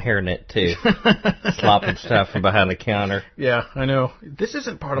Merv in the hairnet too, slopping stuff from behind the counter. Yeah, I know. This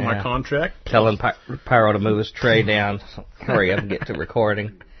isn't part of my contract. Telling Pyro to move his tray down. Hurry up and get to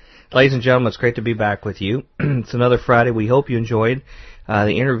recording. Ladies and gentlemen, it's great to be back with you. It's another Friday. We hope you enjoyed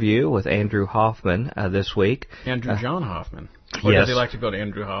the interview with Andrew Hoffman this week. Andrew John Hoffman. Or does he like to go to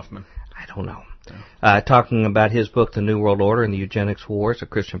Andrew Hoffman? I don't know. Talking about his book, The New World Order and the Eugenics Wars, A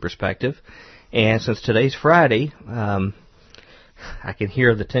Christian Perspective. And since today's Friday, I can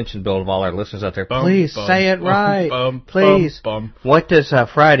hear the tension build of all our listeners out there. Please say it right. Please. What does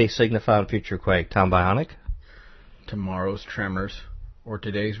Friday signify in Future Quake, Tom Bionic? Tomorrow's Tremors, or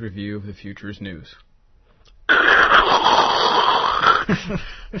today's review of the future's news.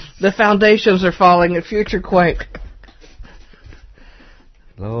 The foundations are falling at Future Quake.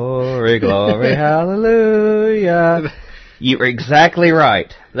 Glory, glory, hallelujah. You're exactly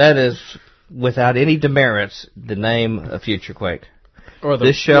right. That is, without any demerits, the name of Future Quake.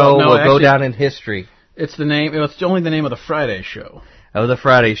 This show will go down in history. It's the name. It's only the name of the Friday show. Oh, the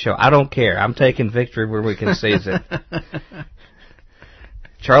Friday show. I don't care. I'm taking victory where we can seize it.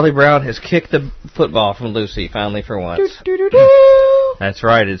 Charlie Brown has kicked the football from Lucy, finally, for once. That's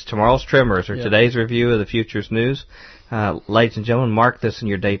right. It's tomorrow's Tremors, or today's review of the future's news. Ladies and gentlemen, mark this in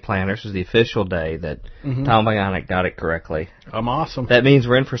your day planners. This is the official day that Tom Bionic got it correctly. I'm awesome. That means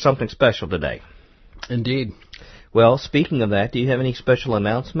we're in for something special today. Indeed. Well, speaking of that, do you have any special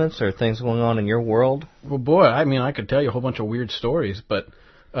announcements or things going on in your world? Well, boy, I mean, I could tell you a whole bunch of weird stories, but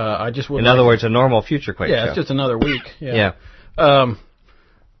I just would. In other words, a normal Future Quake show. Yeah, it's just another week. Yeah.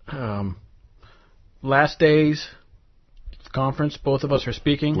 Last days conference, both of us are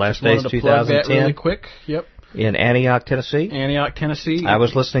speaking. Last days 2010. Plug that really quick. Yep. In Antioch, Tennessee. I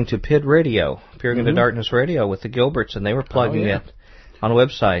was listening to PID Radio, Peering into Darkness Radio, with the Gilberts, and they were plugging it on a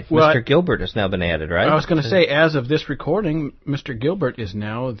website. Well, Mr. Gilbert has now been added, right? I was going to say, as of this recording, Mr. Gilbert is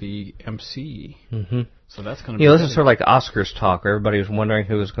now the MC. So that's going to be this is sort of like the Oscars talk, where everybody was wondering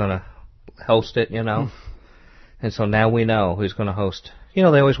who was going to host it, And so now we know who's going to host. They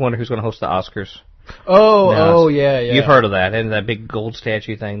always wonder who's going to host the Oscars. Yeah. You've heard of that, and that big gold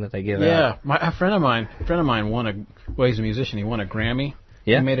statue thing that they give out. Yeah, a friend of mine won he's a musician. He won a Grammy.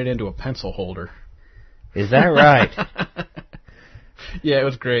 Yeah. He made it into a pencil holder. Is that right? Yeah, it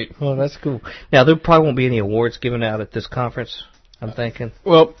was great. Well, that's cool. Now, there probably won't be any awards given out at this conference, I'm thinking.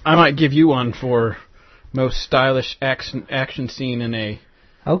 Well, I might give you one for most stylish action scene in a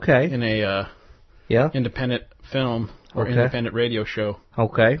independent film or independent radio show.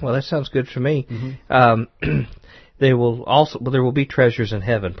 Okay, well that sounds good for me. Mm-hmm. There will be treasures in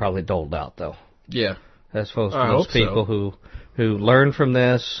heaven probably doled out though. Yeah, that's supposed to those people who learn from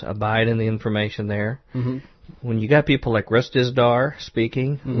this, abide in the information there. Mm-hmm. When you got people like Russ Dizdar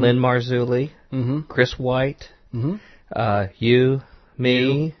speaking, mm-hmm. Lynn Marzulli, mm-hmm. Chris White, mm-hmm. You,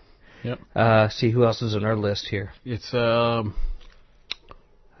 me. Yep. See who else is on our list here. It's Who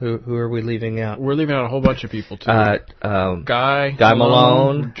are we leaving out? We're leaving out a whole bunch of people too. Guy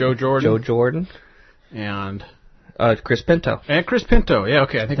Malone, Joe Jordan, and Chris Pinto. Yeah,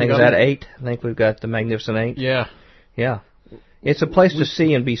 okay. I think we got that 8. I think we've got the Magnificent 8. Yeah. It's a place to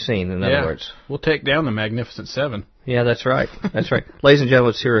see and be seen. In other words, we'll take down the Magnificent 7. Yeah, that's right. That's right. Ladies and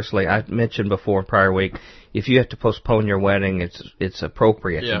gentlemen, seriously, I mentioned before prior week, if you have to postpone your wedding, it's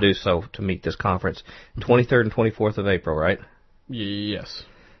appropriate to do so to meet this conference. 23rd and 24th of April, right? Yes.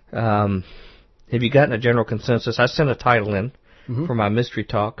 Have you gotten a general consensus? I sent a title in for my mystery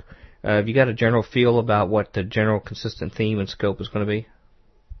talk. Have you got a general feel about what the general consistent theme and scope is going to be?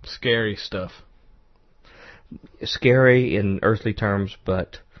 Scary stuff. Scary in earthly terms,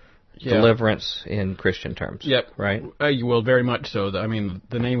 but deliverance in Christian terms. Yep. Right? Well, very much so. I mean,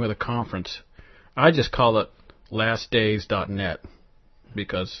 the name of the conference, I just call it lastdays.net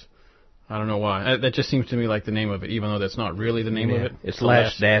because I don't know why. That just seems to me like the name of it, even though that's not really the name of it. It's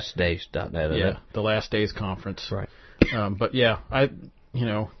lastdays.net. Yeah, the Last Days Conference. Right. But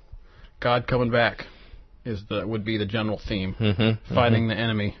God coming back would be the general theme. Mm-hmm, fighting the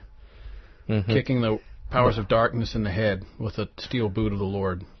enemy, kicking the powers of darkness in the head with a steel boot of the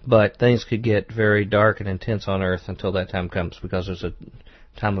Lord. But things could get very dark and intense on earth until that time comes because there's a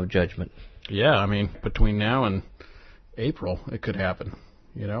time of judgment. Yeah, I mean, between now and April, it could happen,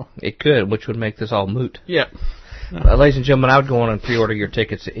 It could, which would make this all moot. Yeah. Ladies and gentlemen, I would go on and pre-order your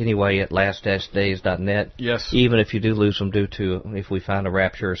tickets anyway at last-days.net. Yes. Even if you do lose them due to, if we find a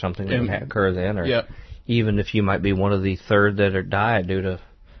rapture or something that would occur then, or even if you might be one of the third that are died due to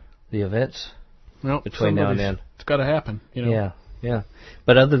the events between now and then. It's got to happen, Yeah.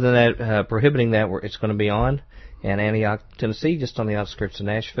 But other than that, prohibiting that, it's going to be on in Antioch, Tennessee, just on the outskirts of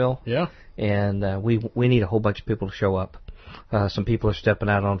Nashville. Yeah. And we need a whole bunch of people to show up. Some people are stepping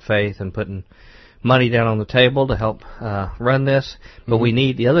out on faith and putting money down on the table to help run this. But we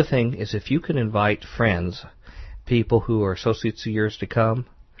need, the other thing is if you can invite friends, people who are associates of yours to come.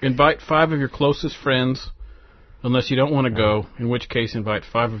 Invite 5 of your closest friends, unless you don't want to go, in which case invite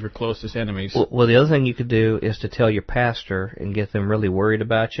 5 of your closest enemies. Well, the other thing you could do is to tell your pastor and get them really worried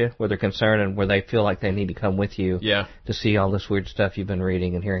about you, where they're concerned and where they feel like they need to come with you to see all this weird stuff you've been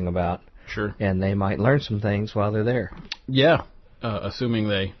reading and hearing about. Sure. And they might learn some things while they're there. Yeah, assuming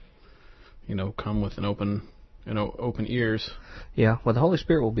they, come with an open ears. Yeah, well, the Holy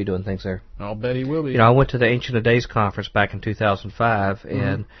Spirit will be doing things there. I'll bet He will be. I went to the Ancient of Days conference back in 2005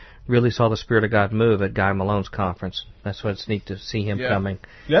 and really saw the Spirit of God move at Guy Malone's conference. That's why it's neat to see him coming.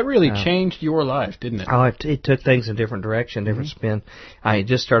 That really changed your life, didn't it? Oh, it took things in a different direction, different spin. I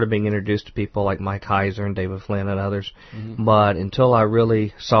just started being introduced to people like Mike Heiser and David Flynn and others. But until I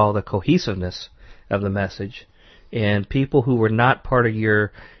really saw the cohesiveness of the message and people who were not part of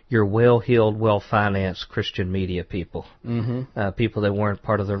your well-heeled, well-financed Christian media people, people that weren't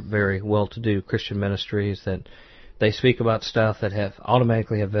part of the very well-to-do Christian ministries, that they speak about stuff that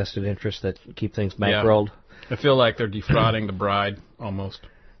automatically have vested interests that keep things bankrolled. I feel like they're defrauding the bride almost.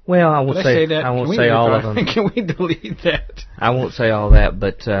 Well, I won't say that? I won't say all of them. Can we delete that? I won't say all that,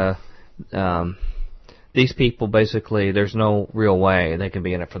 but these people basically, there's no real way they can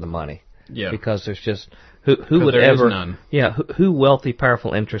be in it for the money. Yeah. Because there's just who would there ever is none. Yeah, who wealthy,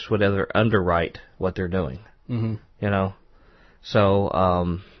 powerful interests would ever underwrite what they're doing?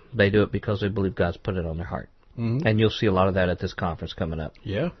 So they do it because they believe God's put it on their heart. And you'll see a lot of that at this conference coming up.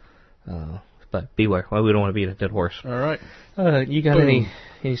 Yeah. But beware. Well, we don't want to beat a dead horse. All right. You got any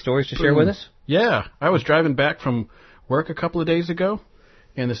stories to share with us? Yeah. I was driving back from work a couple of days ago,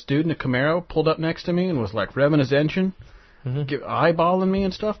 and this dude in a Camaro pulled up next to me and was like revving his engine, eyeballing me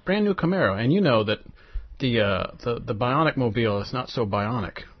and stuff. Brand new Camaro. And you know that the Bionic Mobile is not so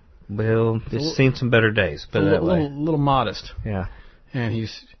bionic. Well, it's seen some better days, but that way. Little modest. Yeah. And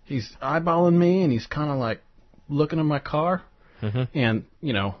he's eyeballing me, and he's kind of like looking at my car, and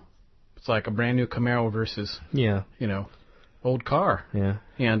it's like a brand new Camaro versus old car. Yeah.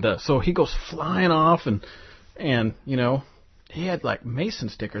 And so he goes flying off, and he had like Mason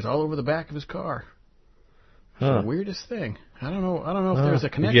stickers all over the back of his car. The weirdest thing. I don't know if there's a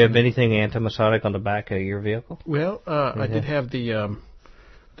connection. Did you have anything anti-Masonic on the back of your vehicle? Well, I did have the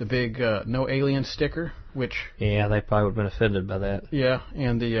the big no alien sticker, which... Yeah, they probably would have been offended by that. Yeah,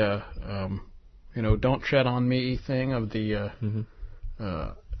 and the, don't tread on me thing of the,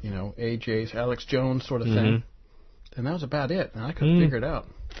 AJ's Alex Jones sort of thing. And that was about it, and I couldn't figure it out.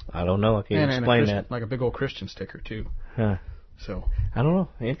 I don't know. I can't explain that. Like a big old Christian sticker, too. Huh. So I don't know.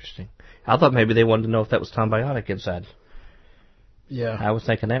 Interesting. I thought maybe they wanted to know if that was Tom Bionic inside. Yeah. I was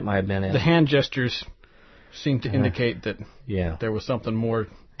thinking that might have been it. The hand gestures seem to indicate that there was something more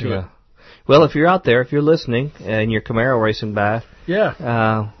to it. Well, if you're out there, if you're listening, and your Camaro racing by...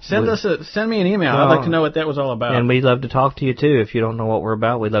 Send me an email. I'd like to know what that was all about. And we'd love to talk to you, too. If you don't know what we're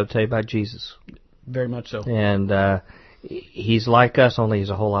about, we'd love to tell you about Jesus. Very much so. And he's like us, only he's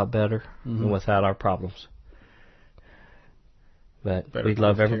a whole lot better and without our problems. But we'd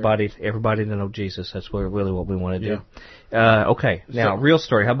love everybody to know Jesus. That's really what we want to do. Okay, now, real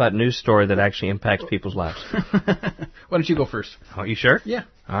story. How about news story that actually impacts people's lives? Why don't you go first? Are you sure? Yeah.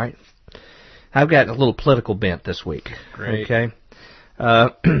 All right. I've got a little political bent this week. Great. Okay.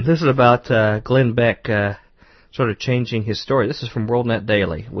 This is about Glenn Beck sort of changing his story. This is from WorldNet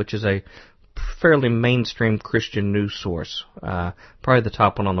Daily, which is a fairly mainstream Christian news source. Probably the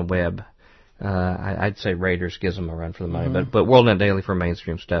top one on the web. I'd say Raiders gives them a run for the money, but WorldNet Daily for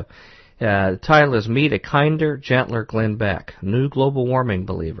mainstream stuff. The title is Meet a Kinder, Gentler Glenn Beck, New Global Warming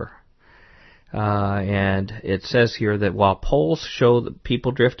Believer. And it says here that while polls show that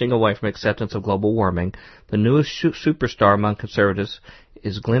people drifting away from acceptance of global warming, the newest superstar among conservatives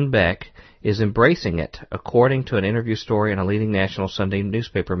is Glenn Beck is embracing it, according to an interview story in a leading national Sunday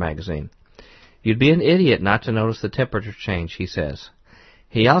newspaper magazine. You'd be an idiot not to notice the temperature change, he says.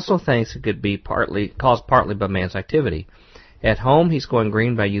 He also thinks it could be caused partly by man's activity. At home, he's going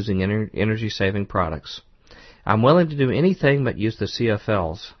green by using energy-saving products. I'm willing to do anything but use the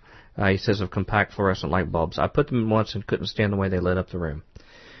CFLs, he says, of compact fluorescent light bulbs. I put them in once and couldn't stand the way they lit up the room.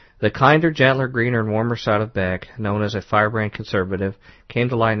 The kinder, gentler, greener, and warmer side of Beck, known as a firebrand conservative, came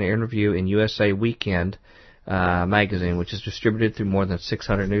to light in an interview in USA Weekend magazine, which is distributed through more than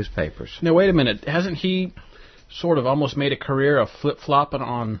 600 newspapers. Now, wait a minute. Hasn't he sort of almost made a career of flip-flopping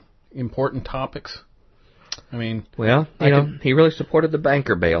on important topics? I mean... Well, he really supported the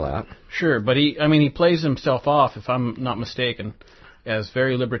banker bailout. Sure, but he plays himself off, if I'm not mistaken, as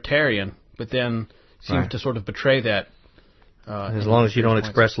very libertarian, but then seems to sort of betray that. As long as you don't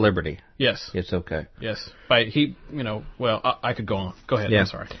express liberty. Yes. It's okay. Yes. But I could go on. Go ahead. Yeah. I'm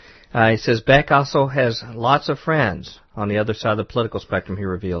sorry. He says Beck also has lots of friends on the other side of the political spectrum, he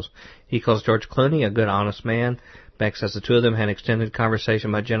reveals. He calls George Clooney a good, honest man. Beck says the two of them had an extended conversation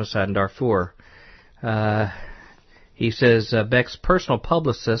about genocide in Darfur. He says Beck's personal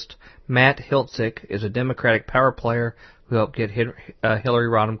publicist, Matt Hiltzik, is a Democratic power player who helped get Hillary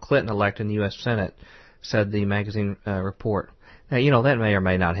Rodham Clinton elected in the U.S. Senate, said the magazine report. Now, that may or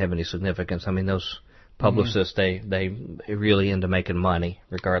may not have any significance. I mean, those publicists, they really into making money,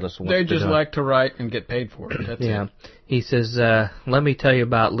 regardless of what they're just doing. Like to write and get paid for it. That's it. He says, let me tell you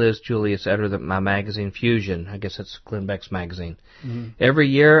about Liz Julius, editor of my magazine, Fusion. I guess that's Glenn Beck's magazine. Every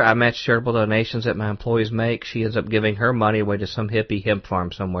year, I match charitable donations that my employees make. She ends up giving her money away to some hippie hemp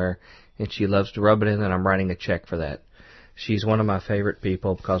farm somewhere, and she loves to rub it in, and I'm writing a check for that. She's one of my favorite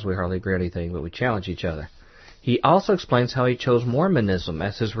people because we hardly agree on anything, but we challenge each other. He also explains how he chose Mormonism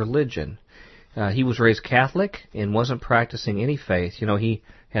as his religion. He was raised Catholic and wasn't practicing any faith. He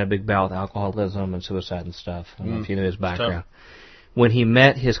had a big bout with alcoholism and suicide and stuff. I don't know if you knew his background. When he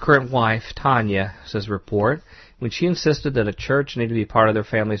met his current wife, Tanya, says the report, when she insisted that a church needed to be part of their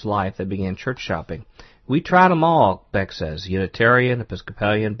family's life, they began church shopping. We tried them all, Beck says, Unitarian,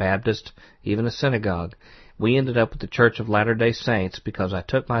 Episcopalian, Baptist, even a synagogue. We ended up with the Church of Latter-day Saints because I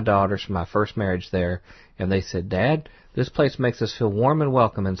took my daughters from my first marriage there, and they said, Dad, this place makes us feel warm and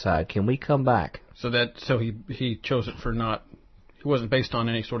welcome inside. Can we come back? So he chose it for not... It wasn't based on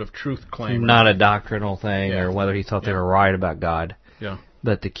any sort of truth claim. Not a doctrinal thing or whether he thought they were right about God. Yeah.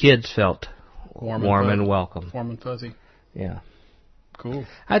 But the kids felt warm and welcome. Warm and fuzzy. Yeah. Cool.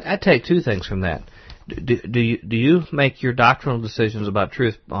 I take two things from that. Do you make your doctrinal decisions about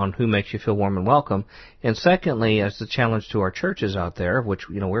truth on who makes you feel warm and welcome? And secondly, as the challenge to our churches out there, of which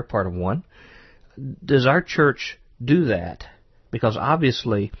we're part of one, does our church do that? Because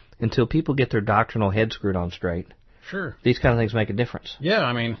obviously, until people get their doctrinal head screwed on straight, sure, these kind of things make a difference.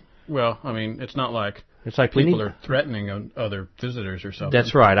 Yeah, it's not like people are threatening other visitors or something.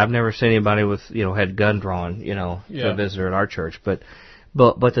 That's right. I've never seen anybody with had gun drawn to a visitor at our church. But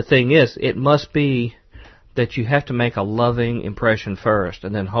the thing is, it must be that you have to make a loving impression first,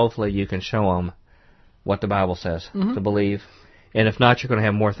 and then hopefully you can show them what the Bible says to believe. And if not, you're going to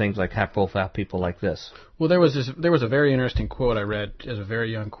have more things like high-profile people like this. Well, there was a very interesting quote I read as a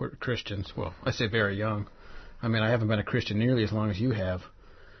very young Christian. Well, I say very young. I mean, I haven't been a Christian nearly as long as you have.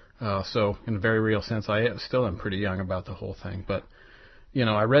 So, in a very real sense, I still am pretty young about the whole thing. But,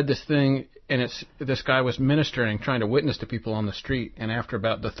 I read this thing, and this guy was ministering, trying to witness to people on the street. And after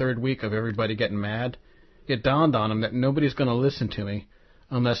about the third week of everybody getting mad, it dawned on him that nobody's going to listen to me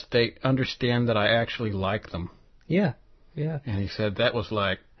unless they understand that I actually like them. Yeah. Yeah. And he said that was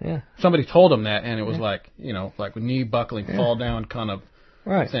like, somebody told him that, and it was like, like knee buckling, fall down kind of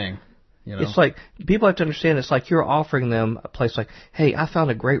thing. It's like, people have to understand, it's like you're offering them a place like, hey, I found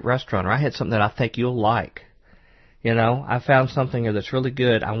a great restaurant, or I had something that I think you'll like. I found something here that's really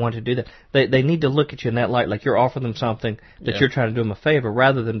good, I want to do that. They need to look at you in that light, like you're offering them something that you're trying to do them a favor,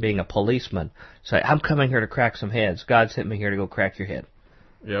 rather than being a policeman. Say, I'm coming here to crack some heads. God sent me here to go crack your head.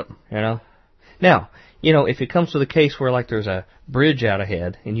 Yep. Now, if it comes to the case where, like, there's a bridge out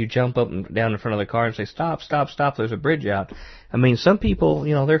ahead, and you jump up and down in front of the car and say, stop, stop, stop, there's a bridge out. I mean, some people,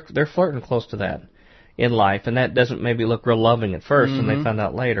 they're flirting close to that in life, and that doesn't maybe look real loving at first, and they find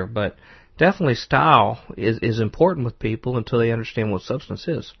out later. But definitely style is important with people until they understand what substance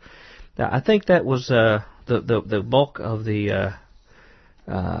is. Now, I think that was the bulk of the...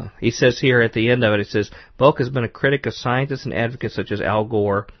 he says here at the end of it, Bulk has been a critic of scientists and advocates such as Al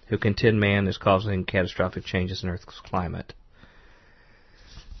Gore, who contend man is causing catastrophic changes in Earth's climate.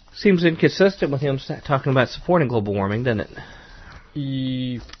 Seems inconsistent with him talking about supporting global warming, doesn't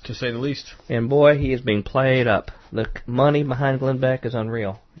it? To say the least. And boy, he is being played up. The money behind Glenn Beck is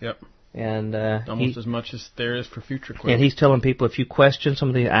unreal. Yep. And almost as much as there is for future Quake. And he's telling people, if you question some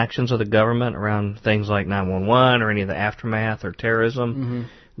of the actions of the government around things like 911 or any of the aftermath or terrorism,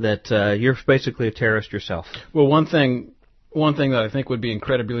 that you're basically a terrorist yourself. Well, one thing that I think would be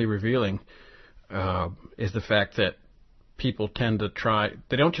incredibly revealing is the fact that people tend to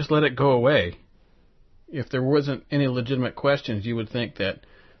they don't just let it go away. If there wasn't any legitimate questions, you would think that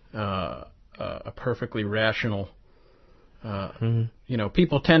a perfectly rational...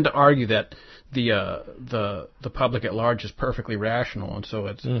 people tend to argue that the public at large is perfectly rational, and so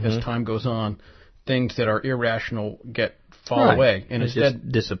as time goes on, things that are irrational fall away, and instead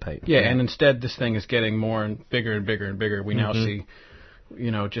just dissipate. Yeah, and instead this thing is getting more and bigger and bigger and bigger. We now see,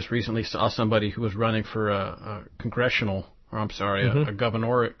 just recently saw somebody who was running for a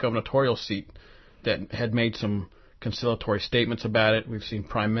gubernatorial seat that had made some conciliatory statements about it. We've seen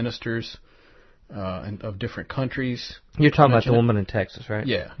prime ministers and of different countries. You're talking about the woman in Texas, right?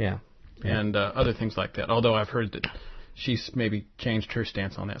 Yeah. And other things like that. Although I've heard that she's maybe changed her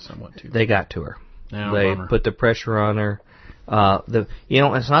stance on that somewhat too. They got to her. No, they bummer. Put the pressure on her.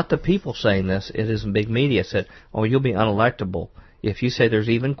 It's not the people saying this. It is big media said, "Oh, you'll be unelectable if you say there's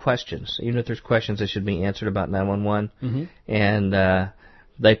even questions. Even if there's questions that should be answered about 911." And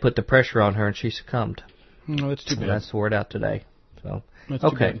they put the pressure on her, and she succumbed. No, that's too bad. That's the word out today. So. That's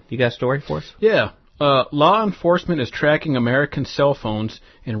okay, you got a story for us? Yeah. Law enforcement is tracking American cell phones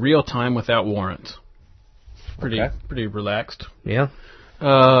in real time without warrants. Pretty relaxed. Yeah.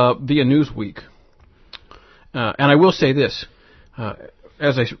 Via Newsweek. And I will say this,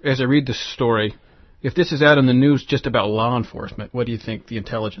 as I read this story, if this is out in the news just about law enforcement, what do you think the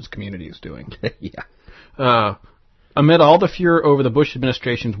intelligence community is doing? Yeah. Amid all the furor over the Bush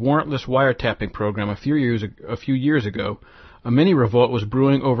administration's warrantless wiretapping program a few years ago, a mini revolt was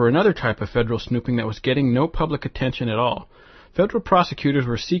brewing over another type of federal snooping that was getting no public attention at all. Federal prosecutors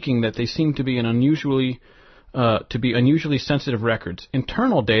were seeking that they seemed to be unusually sensitive records,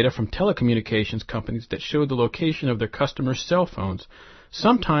 internal data from telecommunications companies that showed the location of their customers' cell phones,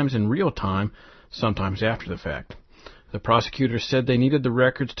 sometimes in real time, sometimes after the fact. The prosecutors said they needed the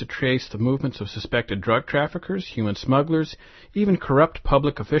records to trace the movements of suspected drug traffickers, human smugglers, even corrupt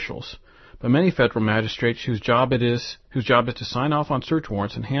public officials. But many federal magistrates whose job it is to sign off on search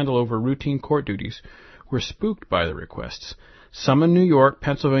warrants and handle over routine court duties were spooked by the requests. Some in New York,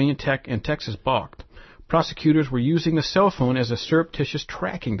 Pennsylvania, and Texas balked. Prosecutors were using the cell phone as a surreptitious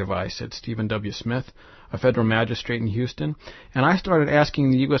tracking device, said Stephen W. Smith, a federal magistrate in Houston. And I started asking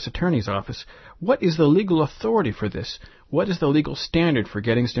the U.S. Attorney's Office, what is the legal authority for this? What is the legal standard for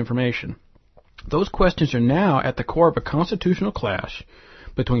getting this information? Those questions are now at the core of a constitutional clash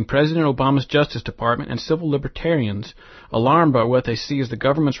between President Obama's Justice Department and civil libertarians, alarmed by what they see as the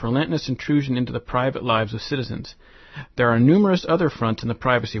government's relentless intrusion into the private lives of citizens. There are numerous other fronts in the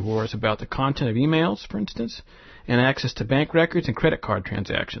privacy wars about the content of emails, for instance, and access to bank records and credit card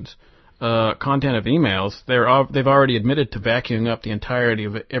transactions. Content of emails, they've already admitted to vacuuming up the entirety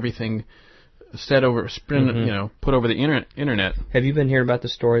of everything put over the internet. Have you been hearing about the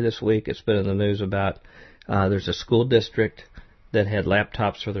story this week? It's been in the news about there's a school district that had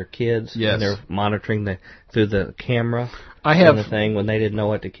laptops for their kids, yes. and they're monitoring through the camera. I have the thing when they didn't know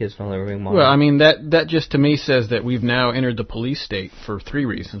what the kids know they were being monitored. Well, I mean that just to me says that we've now entered the police state for 3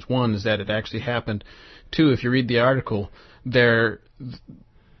 reasons. One is that it actually happened. 2, if you read the article, their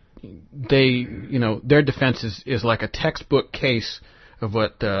defense is like a textbook case of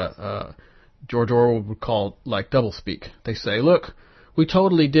what George Orwell would call like doublespeak. They say, look, we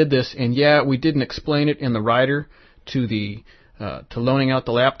totally did this, and yeah, we didn't explain it in the rider to loaning out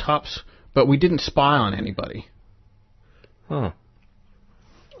the laptops, but we didn't spy on anybody. Huh.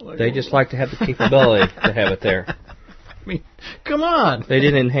 They just like to have the capability to have it there. I mean, come on. They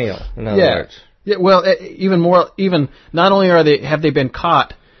didn't inhale, in other words. Yeah, well, even not only have they been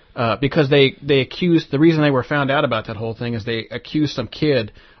caught, because they accused, the reason they were found out about that whole thing is they accused some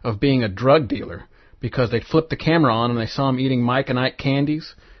kid of being a drug dealer because they flipped the camera on and they saw him eating Mike and Ike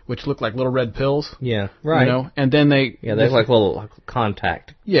candies, which looked like little red pills. Yeah, right. And then they look like little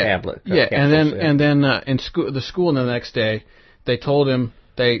contact tablet. Yeah, and then in the school the next day, they told him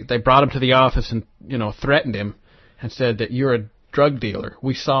they brought him to the office and threatened him and said that you're a drug dealer.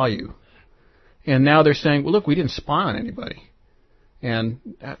 We saw you. And now they're saying, well, look, we didn't spy on anybody. And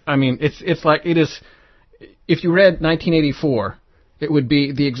I mean, it's like it is. If you read 1984, it would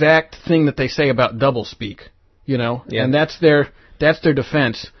be the exact thing that they say about doublespeak. Yeah. And that's their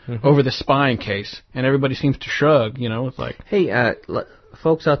defense over the spying case, and everybody seems to shrug. It's like, hey,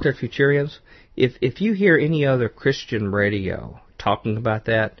 folks out there, Futurians, if you hear any other Christian radio talking about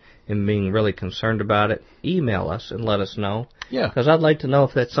that and being really concerned about it, email us and let us know. Yeah. Because I'd like to know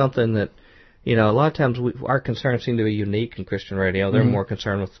if that's something that, a lot of times our concerns seem to be unique in Christian radio. They're more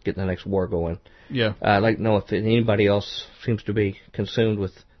concerned with getting the next war going. Yeah. I'd like to know if anybody else seems to be consumed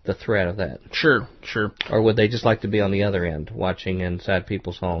with the threat of that. Sure. Or would they just like to be on the other end, watching inside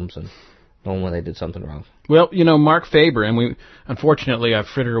people's homes and knowing when they did something wrong? Well, Mark Faber, and unfortunately I've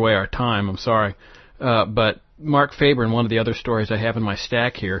frittered away our time, I'm sorry, but Mark Faber, in one of the other stories I have in my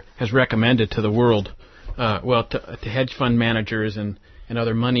stack here, has recommended to the world, to hedge fund managers and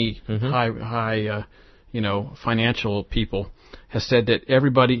other money, high financial people, has said that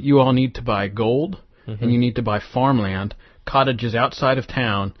you all need to buy gold and you need to buy farmland, cottages outside of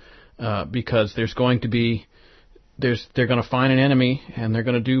town, because they're going to find an enemy and they're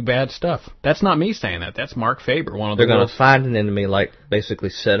going to do bad stuff. That's not me saying that. That's Mark Faber, one of the. They're going to find an enemy, like basically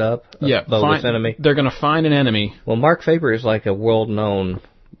set up a bogus enemy. They're going to find an enemy. Well, Mark Faber is like a world-renowned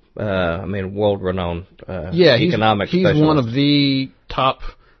economic specialist. He's one of the top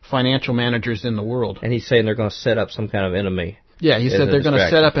financial managers in the world. And he's saying they're going to set up some kind of enemy. Yeah, he said they're going to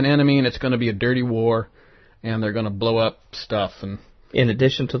set up an enemy, and it's going to be a dirty war, and they're going to blow up stuff. And in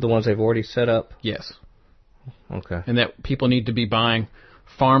addition to the ones they've already set up? Yes. Okay. And that people need to be buying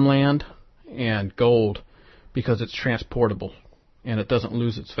farmland and gold because it's transportable, and it doesn't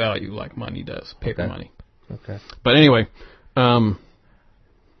lose its value like money does, paper money. Okay. But anyway,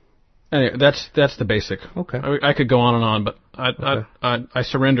 that's the basic. Okay. I could go on and on, but I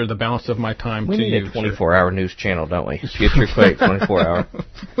surrender the balance of my time to you. We need a 24-hour news channel, don't we? Future Quake 24-hour.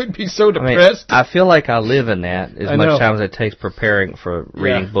 We'd be so depressed. I feel like I live in that as much time as it takes preparing for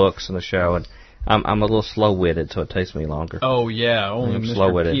reading books and the show, and I'm a little slow-witted, so it takes me longer. Oh yeah, only I'm Mr.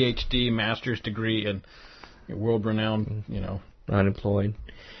 slow-witted. PhD, master's degree, and world-renowned. Unemployed.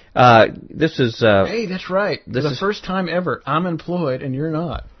 This is. Hey, that's right. This is the first time ever I'm employed and you're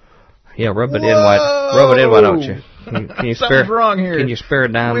not. Yeah, rub it in. Why don't you? Can you spare? Something's wrong here. Can you spare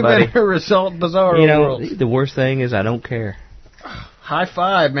a dime, We've buddy? been a result bizarro world. The worst thing is I don't care. High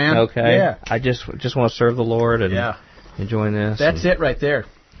five, man. Okay. Yeah. I just want to serve the Lord and enjoy this. That's it right there.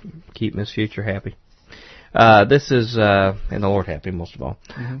 Keep Miss Future happy. This is and the Lord happy most of all.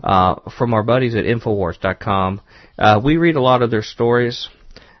 From our buddies at Infowars.com. We read a lot of their stories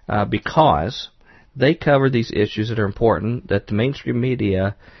because they cover these issues that are important that the mainstream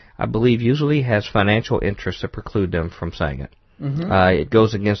media, I believe, usually has financial interests that preclude them from saying it. It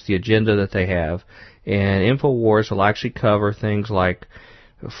goes against the agenda that they have. And Infowars will actually cover things like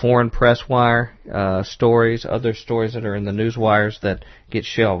foreign press wire stories, other stories that are in the news wires that get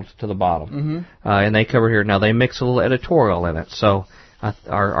shelved to the bottom. And they cover here. Now, they mix a little editorial in it, so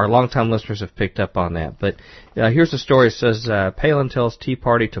our longtime listeners have picked up on that. But here's the story. It says, Palin tells Tea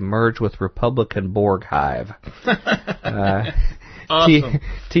Party to merge with Republican Borg Hive. Awesome.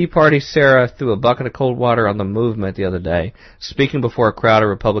 Tea Party Sarah threw a bucket of cold water on the movement the other day. Speaking before a crowd of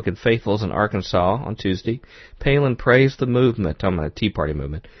Republican faithfuls in Arkansas on Tuesday, Palin praised the movement, talking about the Tea Party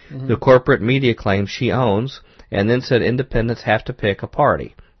movement, the corporate media claims she owns, and then said independents have to pick a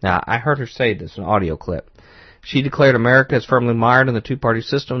party. Now, I heard her say this in an audio clip. She declared America is firmly mired in the two-party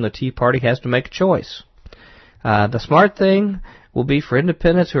system, and the Tea Party has to make a choice. The smart thing will be for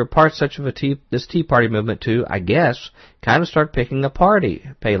independents who are part such of this Tea Party movement to, I guess, kind of start picking a party,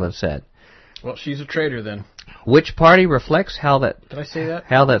 Palin said. Well, she's a traitor then. Which party reflects how that... Did I say that?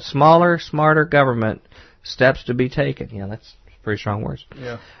 How that smaller, smarter government steps to be taken. Yeah, that's pretty strong words.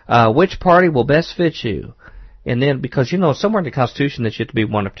 Yeah. Which party will best fit you? And then, because, somewhere in the Constitution that you have to be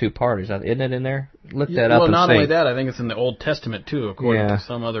one of two parties. Isn't it in there? Look that up and see. Well, not only that, I think it's in the Old Testament, too, according to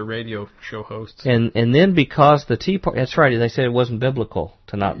some other radio show hosts. And then because the Tea Party... That's right, they said it wasn't biblical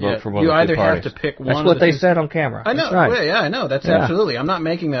to not vote for one of the two parties. You either have to pick one. That's what they said on camera. I know. That's right. Well, yeah, I know. That's absolutely... I'm not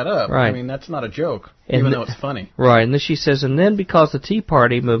making that up. Right. I mean, that's not a joke, even though it's funny. Right, and then she says, and then because the Tea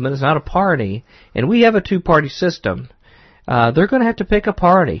Party movement is not a party, and we have a two-party system, they're going to have to pick a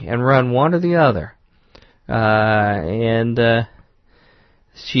party and run one or the other.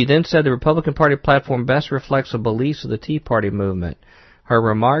 She then said the Republican Party platform best reflects the beliefs of the Tea Party movement. Her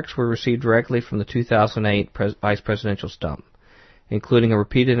remarks were received directly from the 2008 vice presidential stump, including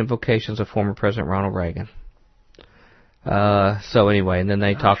repeated invocations of former President Ronald Reagan. So anyway, and then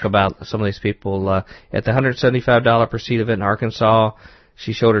they talk about some of these people. At the $175 per seat event in Arkansas,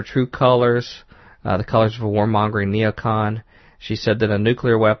 she showed her true colors, the colors of a warmongering neocon. She said that a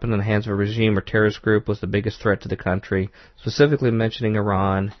nuclear weapon in the hands of a regime or terrorist group was the biggest threat to the country, specifically mentioning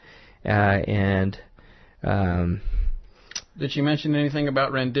Iran. Did she mention anything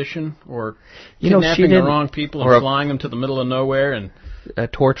about rendition or kidnapping the wrong people and flying them to the middle of nowhere and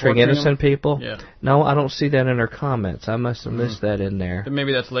torturing innocent people? Yeah. No, I don't see that in her comments. I must have missed that in there. But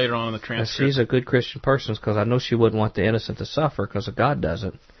maybe that's later on in the transcript. She's a good Christian person because I know she wouldn't want the innocent to suffer because God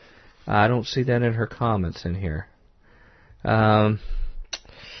doesn't. I don't see that in her comments in here. Well,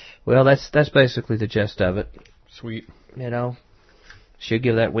 that's basically the gist of it. Sweet. She'll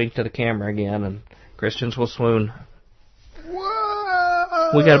give that wink to the camera again, and Christians will swoon.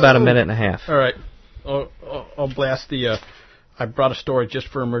 Whoa! We got about a minute and a half. All right. I'll blast the... I brought a story just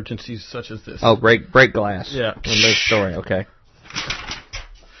for emergencies such as this. Oh, break glass. Yeah. In this story, okay.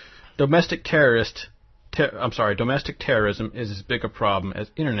 Domestic terrorism is as big a problem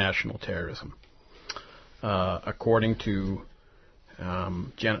as international terrorism. According to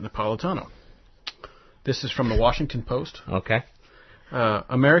Janet Napolitano. This is from the Washington Post. Okay.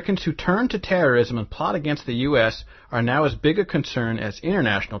 Americans who turn to terrorism and plot against the U.S. are now as big a concern as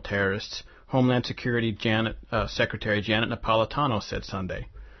international terrorists, Homeland Security Secretary Janet Napolitano said Sunday.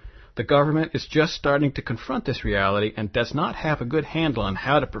 The government is just starting to confront this reality and does not have a good handle on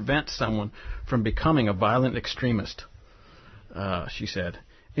how to prevent someone from becoming a violent extremist, she said.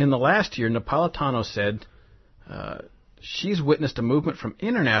 In the last year, Napolitano said she's witnessed a movement from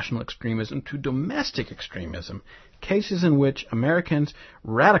international extremism to domestic extremism, cases in which Americans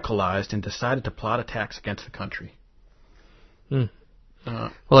radicalized and decided to plot attacks against the country. Well,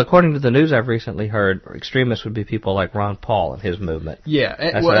 according to the news I've recently heard, extremists would be people like Ron Paul and his movement. Yeah,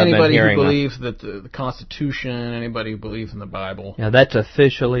 anybody who believes that the Constitution, anybody who believes in the Bible. Yeah, that's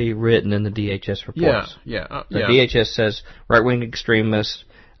officially written in the DHS reports. The DHS says right-wing extremists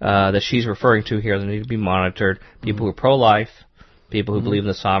that she's referring to here, they need to be monitored. People who are pro-life, people who believe in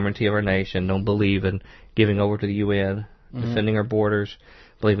the sovereignty of our nation, don't believe in giving over to the UN, defending our borders,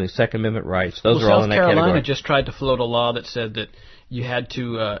 believe in Second Amendment rights. Those are all in that category. South Carolina just tried to float a law that said that you had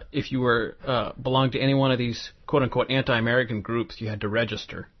to, if you were belonged to any one of these quote-unquote anti-American groups, you had to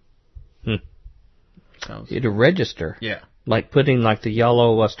register. You had to register? Yeah. Like putting the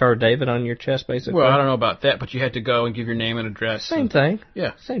yellow Star of David on your chest, basically? Well, I don't know about that, but you had to go and give your name and address. Same thing.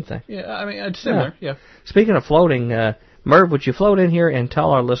 Yeah. Same thing. Yeah, I mean, it's similar, yeah. Speaking of floating, Merv, would you float in here and tell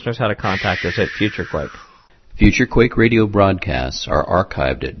our listeners how to contact us at Future Quake? Future Quake radio broadcasts are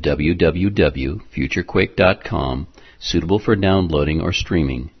archived at www.futurequake.com, suitable for downloading or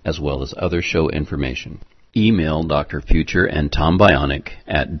streaming, as well as other show information. Email Dr. Future and Tom Bionic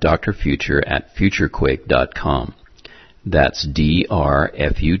at drfuture@futurequake.com. That's DRFUTURE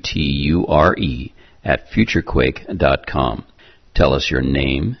at futurequake.com. Tell us your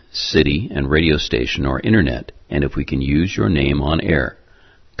name, city, and radio station or internet, and if we can use your name on air.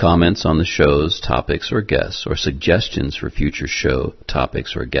 Comments on the show's topics or guests, or suggestions for future show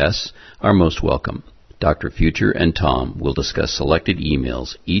topics or guests are most welcome. Dr. Future and Tom will discuss selected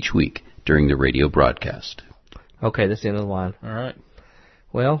emails each week during the radio broadcast. Okay, that's the end of the line. All right.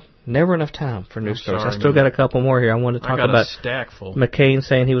 Well, never enough time for news stories. I still got a couple more here. I want to talk about a stack full. McCain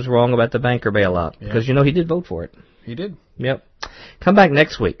saying he was wrong about the banker bailout. Because, he did vote for it. He did. Yep. Come back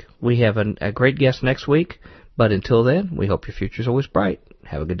next week. We have a great guest next week. But until then, we hope your future's always bright.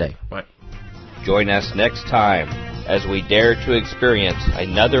 Have a good day. Bye. Join us next time as we dare to experience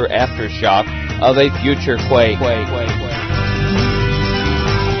another aftershock of a future quake.